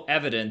empirical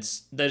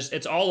evidence.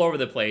 It's all over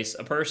the place.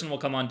 A person will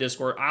come on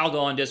Discord. I'll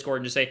go on Discord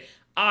and just say,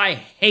 I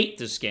hate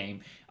this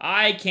game.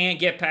 I can't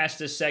get past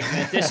this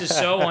segment. This is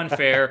so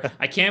unfair.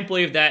 I can't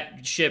believe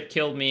that ship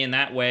killed me in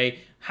that way.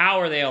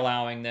 How are they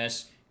allowing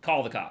this?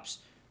 Call the cops,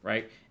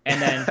 right?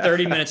 And then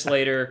 30 minutes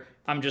later,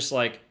 I'm just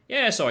like,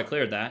 yeah, so I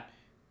cleared that.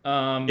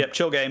 Yep,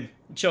 chill game.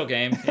 Chill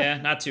game. Yeah,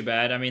 not too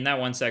bad. I mean, that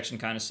one section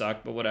kind of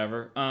sucked, but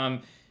whatever.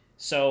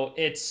 So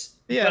it's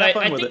but I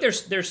think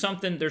there's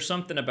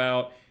something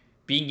about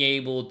being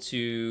able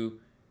to,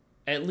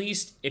 at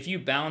least if you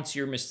bounce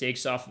your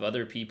mistakes off of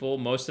other people,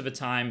 most of the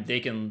time they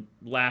can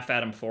laugh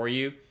at them for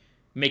you,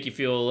 make you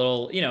feel a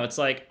little, you know, it's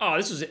like, oh,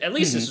 this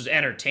was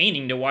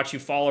entertaining to watch you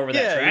fall over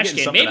that trash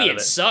can. Maybe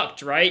it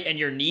sucked, right? And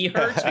your knee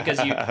hurts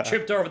because you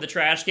tripped over the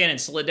trash can and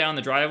slid down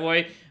the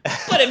driveway,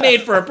 but it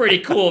made for a pretty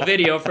cool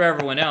video for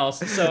everyone else.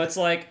 So it's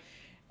like,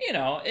 you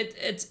know,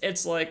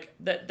 it's like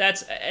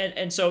that's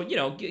and so, you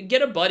know,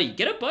 get a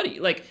buddy.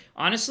 Like,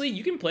 honestly,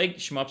 you can play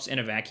shmups in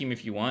a vacuum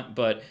if you want,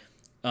 but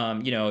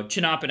you know,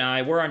 Chinop and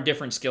I, we're on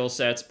different skill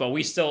sets, but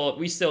we still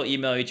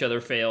email each other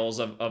fails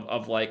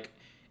of like,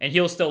 and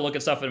he'll still look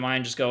at stuff in mine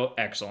and just go,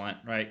 excellent,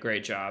 right?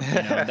 Great job. You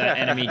know, that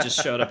enemy just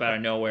showed up out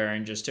of nowhere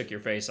and just took your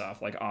face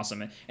off. Like,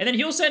 awesome. And then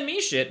he'll send me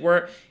shit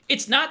where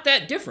it's not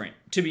that different,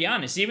 to be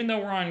honest. Even though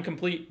we're on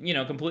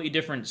completely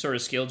different sort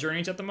of skill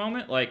journeys at the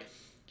moment, like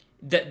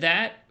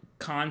that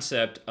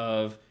concept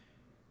of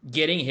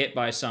getting hit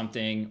by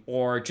something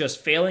or just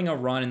failing a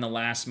run in the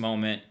last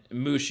moment.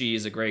 Mushi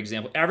is a great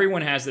example.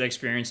 Everyone has that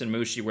experience in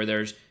Mushi where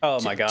there's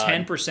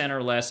 10%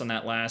 or less on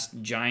that last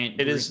giant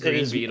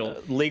green beetle.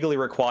 Legally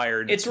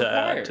required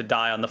to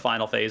die on the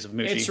final phase of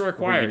Mushi. It's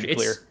required.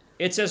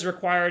 It's as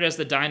required as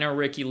the Dino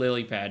Ricky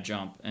lily pad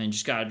jump, and you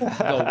just gotta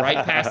go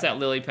right past that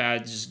lily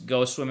pad, just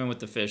go swimming with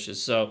the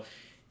fishes. So,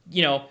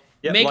 you know,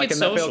 make like it in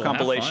social. That fail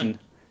compilation.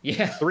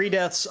 Yeah, 3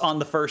 deaths on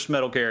the first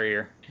metal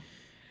carrier.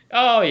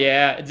 Oh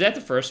yeah, is that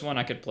the first one?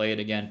 I could play it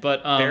again,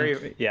 but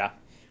yeah.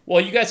 Well,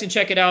 you guys can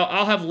check it out.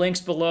 I'll have links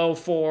below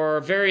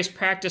for various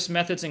practice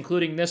methods,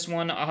 including this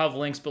one. I'll have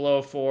links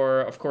below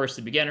for, of course,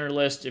 the beginner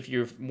list. If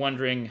you're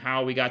wondering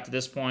how we got to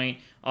this point,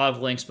 I'll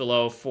have links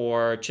below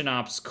for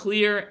Chinop's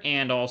clear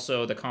and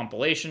also the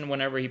compilation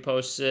whenever he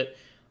posts it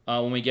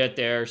when we get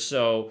there.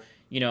 So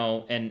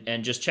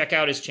and just check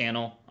out his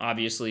channel.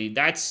 Obviously,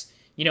 that's,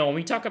 when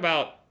we talk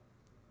about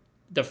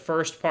the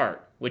first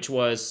part, which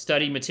was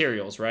study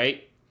materials,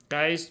 right,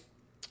 guys?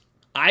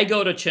 I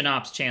go to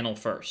Chinop's channel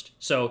first.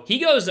 So he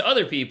goes to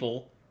other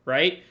people,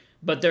 right?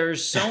 But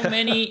there's so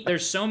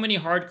many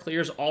hard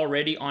clears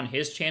already on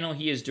his channel.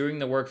 He is doing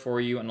the work for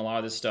you and a lot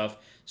of this stuff.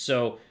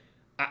 So,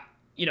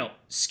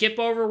 skip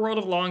over World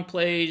of Long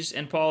Plays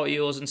and Paul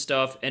Eels and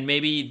stuff, and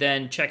maybe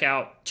then check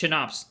out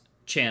Chinop's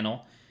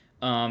channel.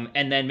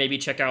 And then maybe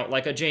check out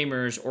like a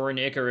Jamers or an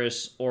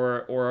Icarus or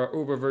a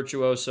Uber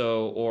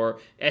Virtuoso or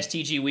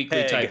STG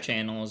Weekly type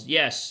channels.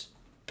 Yes,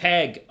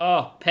 Peg.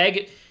 Oh,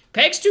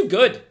 Peg's too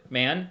good,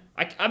 man.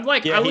 I'm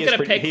like, I look at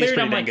a Peg clear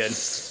and I'm like, good.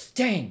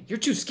 Dang, you're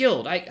too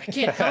skilled. I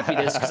can't copy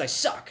this because I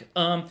suck.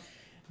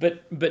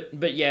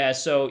 But yeah,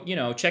 so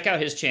check out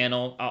his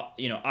channel.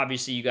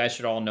 Obviously you guys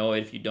should all know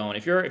it if you don't.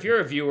 If you're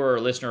a viewer or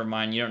listener of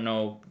mine, you don't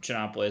know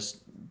Chinopolis,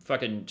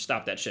 fucking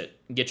stop that shit.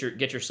 Get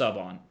your sub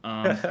on.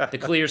 The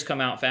clears come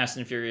out fast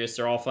and furious.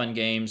 They're all fun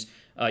games.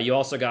 You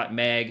also got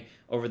Meg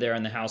over there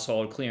in the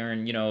household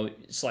clearing,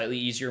 slightly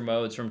easier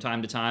modes from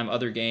time to time,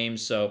 other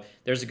games. So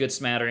there's a good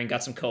smattering.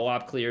 Got some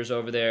co-op clears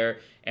over there.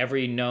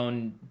 Every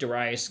known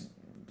Darius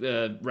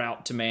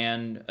route to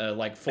man,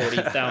 like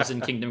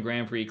 40,000 Kingdom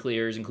Grand Prix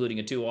clears, including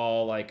a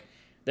 2-all. Like,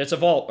 there's a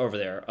vault over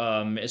there.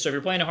 So if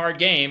you're playing a hard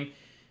game,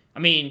 I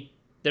mean,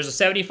 there's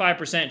a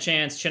 75%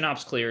 chance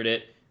Chinop's cleared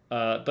it.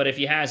 But if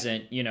he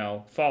hasn't,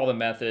 follow the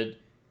method.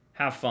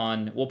 Have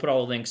fun. We'll put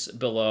all the links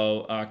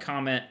below.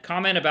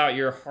 Comment about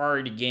your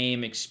hard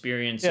game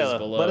experiences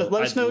below.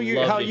 Let us know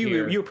how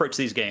you approach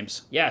these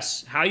games.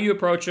 Yes, how you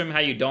approach them, how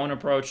you don't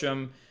approach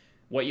them,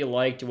 what you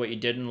liked, what you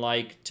didn't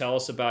like. Tell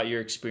us about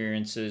your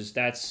experiences.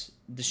 That's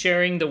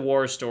sharing the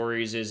war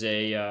stories is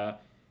a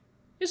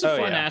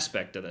fun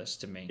aspect of this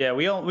to me. Yeah,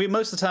 we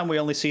most of the time we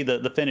only see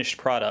the finished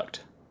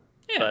product,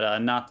 but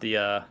not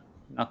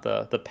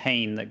the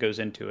pain that goes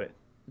into it.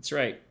 That's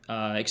right.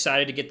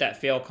 Excited to get that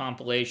fail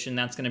compilation.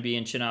 That's going to be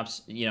in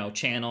Chinop's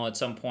channel at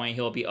some point.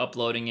 He'll be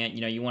uploading it.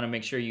 You want to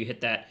make sure you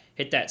hit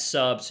that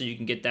sub so you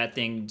can get that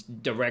thing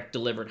direct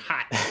delivered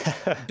hot,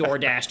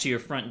 DoorDash to your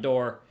front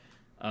door.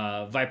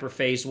 Viper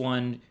Phase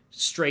 1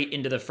 straight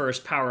into the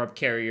first power up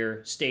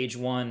carrier. Stage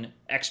 1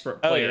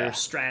 expert player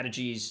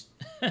strategies.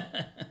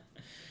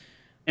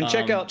 And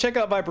check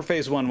out Viper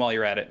Phase 1 while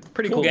you're at it.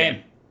 Pretty cool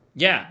game.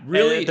 Yeah,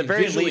 really. And at the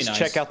very least, nice.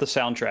 Check out the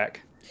soundtrack.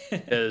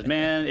 Because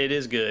man, it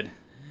is good.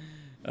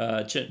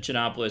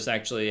 Chinopolis,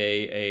 actually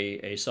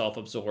a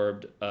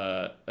self-absorbed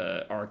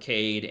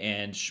arcade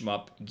and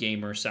shmup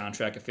gamer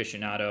soundtrack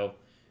aficionado,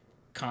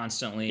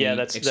 constantly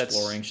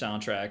exploring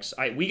soundtracks.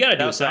 We got to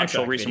do a soundtrack. That's the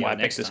actual reason why I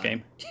picked this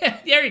game. Yeah,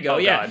 there you go.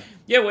 God.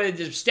 Well,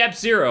 step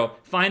 0,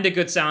 find a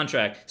good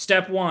soundtrack.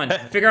 Step 1,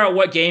 figure out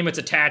what game it's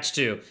attached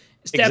to.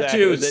 Step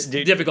 2,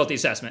 difficulty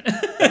assessment.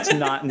 That's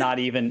not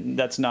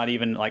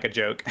even like a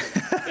joke.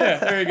 Yeah,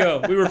 there you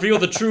go. We reveal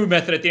the true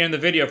method at the end of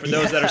the video for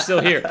those that are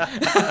still here.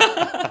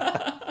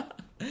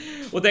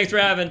 Well, thanks for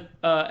having,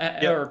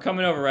 or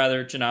coming over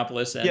rather,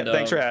 Chinopolis. And,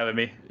 thanks for having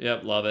me.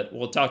 Yep, love it.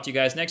 We'll talk to you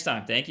guys next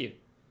time. Thank you.